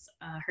anyone's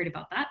heard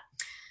about that.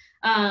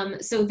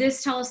 So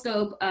this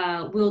telescope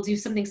will do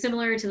something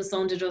similar to the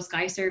Sloan Digital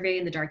Sky Survey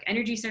and the Dark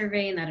Energy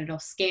Survey, in that it'll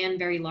scan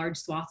very large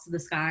swaths of the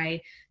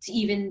sky to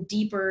even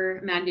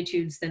deeper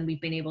magnitudes than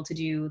we've been able to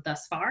do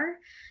thus far.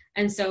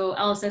 And so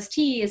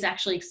LSST is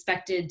actually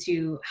expected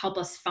to help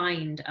us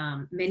find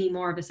many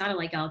more of the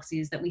satellite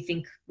galaxies that we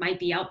think might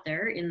be out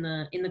there in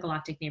the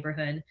galactic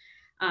neighborhood,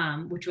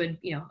 which would,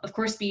 of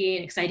course, be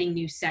an exciting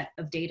new set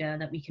of data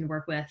that we can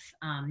work with.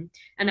 And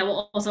that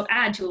will also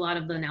add to a lot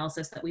of the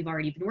analysis that we've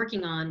already been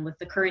working on with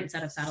the current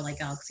set of satellite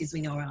galaxies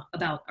we know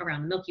about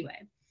around the Milky Way.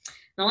 And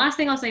the last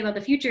thing I'll say about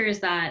the future is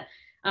that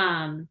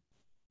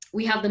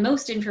we have the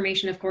most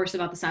information, of course,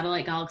 about the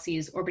satellite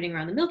galaxies orbiting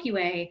around the Milky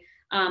Way,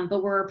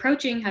 but we're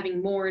approaching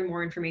having more and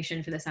more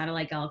information for the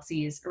satellite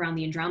galaxies around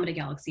the Andromeda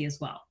Galaxy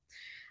as well.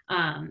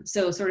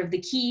 So sort of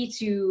the key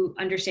to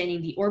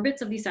understanding the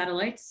orbits of these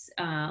satellites,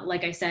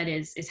 like I said,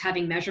 is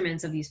having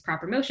measurements of these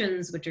proper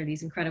motions, which are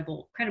these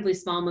incredibly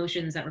small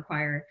motions that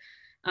require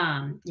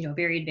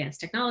very advanced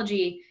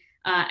technology.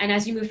 And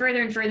as you move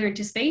further and further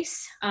into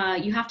space,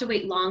 you have to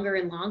wait longer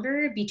and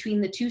longer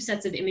between the two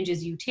sets of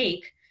images you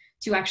take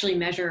to actually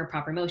measure a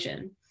proper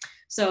motion.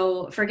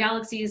 So for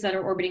galaxies that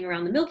are orbiting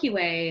around the Milky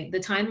Way, the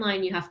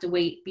timeline you have to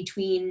wait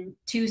between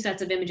two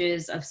sets of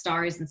images of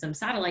stars and some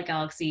satellite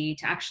galaxy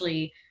to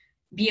actually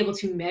be able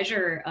to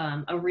measure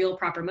a real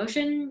proper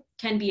motion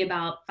can be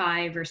about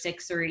 5 or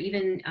 6 or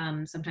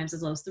even sometimes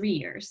as low as 3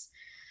 years.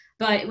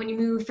 But when you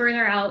move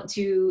further out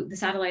to the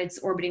satellites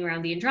orbiting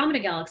around the Andromeda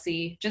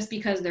Galaxy, just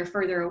because they're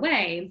further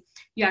away,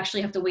 you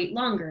actually have to wait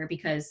longer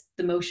because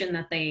the motion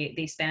that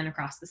they span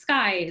across the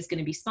sky is going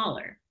to be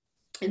smaller.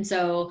 And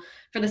so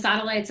for the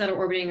satellites that are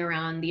orbiting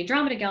around the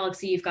Andromeda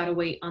Galaxy, you've got to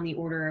wait on the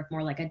order of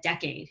more like a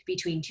decade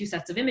between two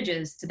sets of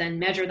images to then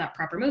measure that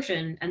proper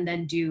motion and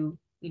then do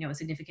a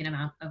significant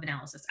amount of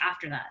analysis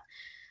after that.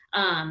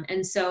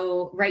 And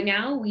so right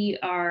now we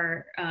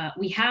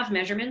have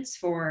measurements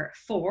for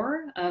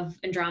 4 of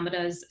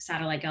Andromeda's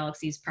satellite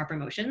galaxies' proper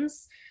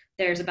motions.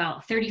 There's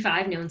about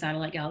 35 known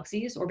satellite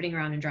galaxies orbiting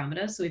around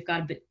Andromeda, so we've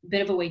got a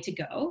bit of a way to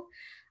go.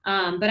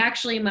 But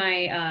actually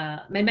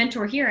my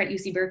mentor here at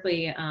UC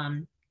Berkeley,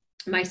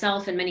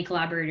 myself and many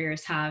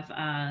collaborators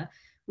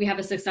we have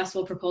a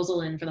successful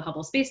proposal in for the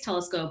Hubble Space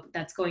Telescope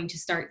that's going to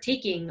start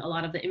taking a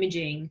lot of the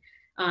imaging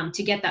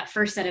to get that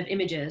first set of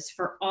images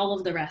for all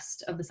of the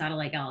rest of the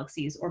satellite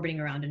galaxies orbiting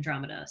around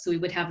Andromeda. So we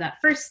would have that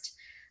first,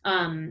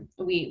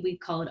 we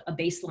call it a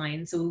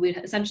baseline. So we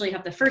would essentially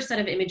have the first set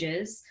of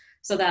images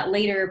so that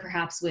later,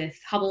 perhaps with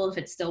Hubble, if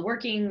it's still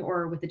working,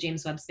 or with the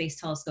James Webb Space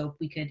Telescope,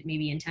 we could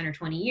maybe in 10 or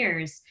 20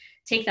 years,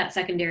 take that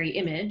secondary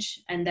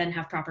image and then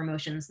have proper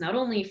motions, not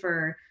only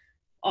for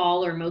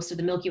all or most of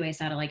the Milky Way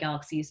satellite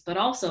galaxies, but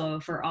also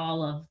for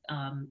all of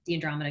the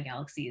Andromeda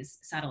Galaxy's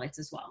satellites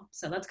as well.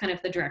 So that's kind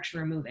of the direction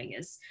we're moving,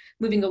 is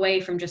moving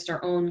away from just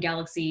our own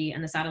galaxy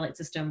and the satellite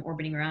system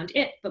orbiting around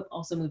it, but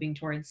also moving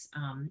towards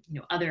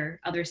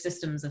other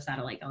systems of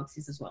satellite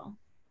galaxies as well.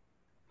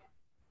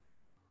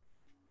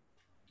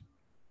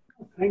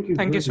 Thank you.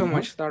 Thank you so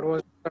much. That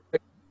was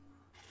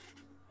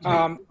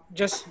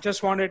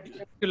just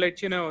wanted to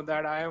let you know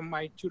that I have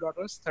my 2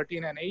 daughters,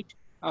 13 and 8,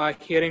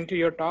 hearing to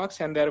your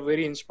talks, and they're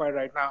very inspired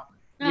right now.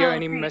 Do you have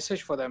any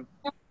message for them?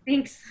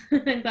 Thanks.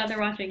 I'm glad they're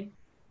watching.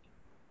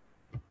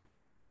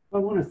 I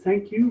want to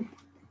thank you.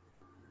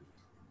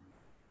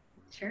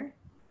 Sure.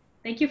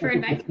 Thank you for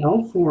inviting me.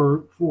 Patel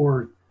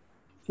for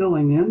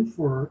filling in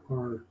for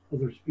our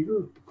other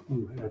speaker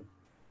who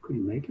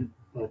couldn't make it,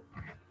 but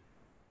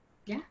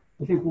yeah,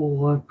 I think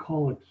we'll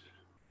call it.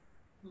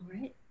 All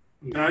right.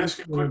 Can I ask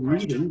a quick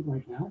question?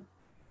 Right now.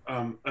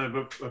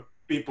 But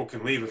people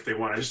can leave if they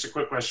want. Just a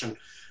quick question.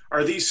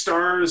 Are these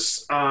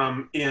stars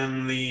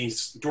in the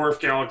dwarf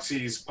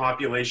galaxies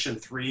population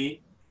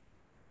 3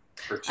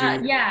 or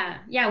 2?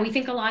 Yeah, we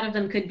think a lot of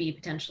them could be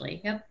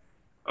potentially. Yep.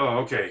 Oh,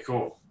 okay,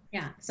 cool.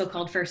 Yeah,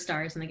 so-called first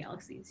stars in the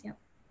galaxies. Yep.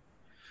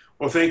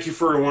 Well, thank you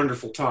for a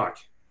wonderful talk.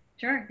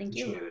 Sure, thank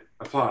you. Appreciate it.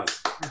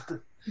 Applause.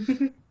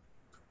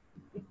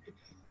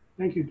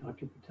 Thank you,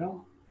 Dr.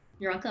 Patel.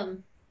 You're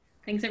welcome.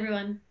 Thanks,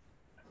 everyone.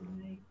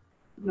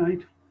 Good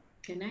night.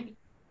 Good night.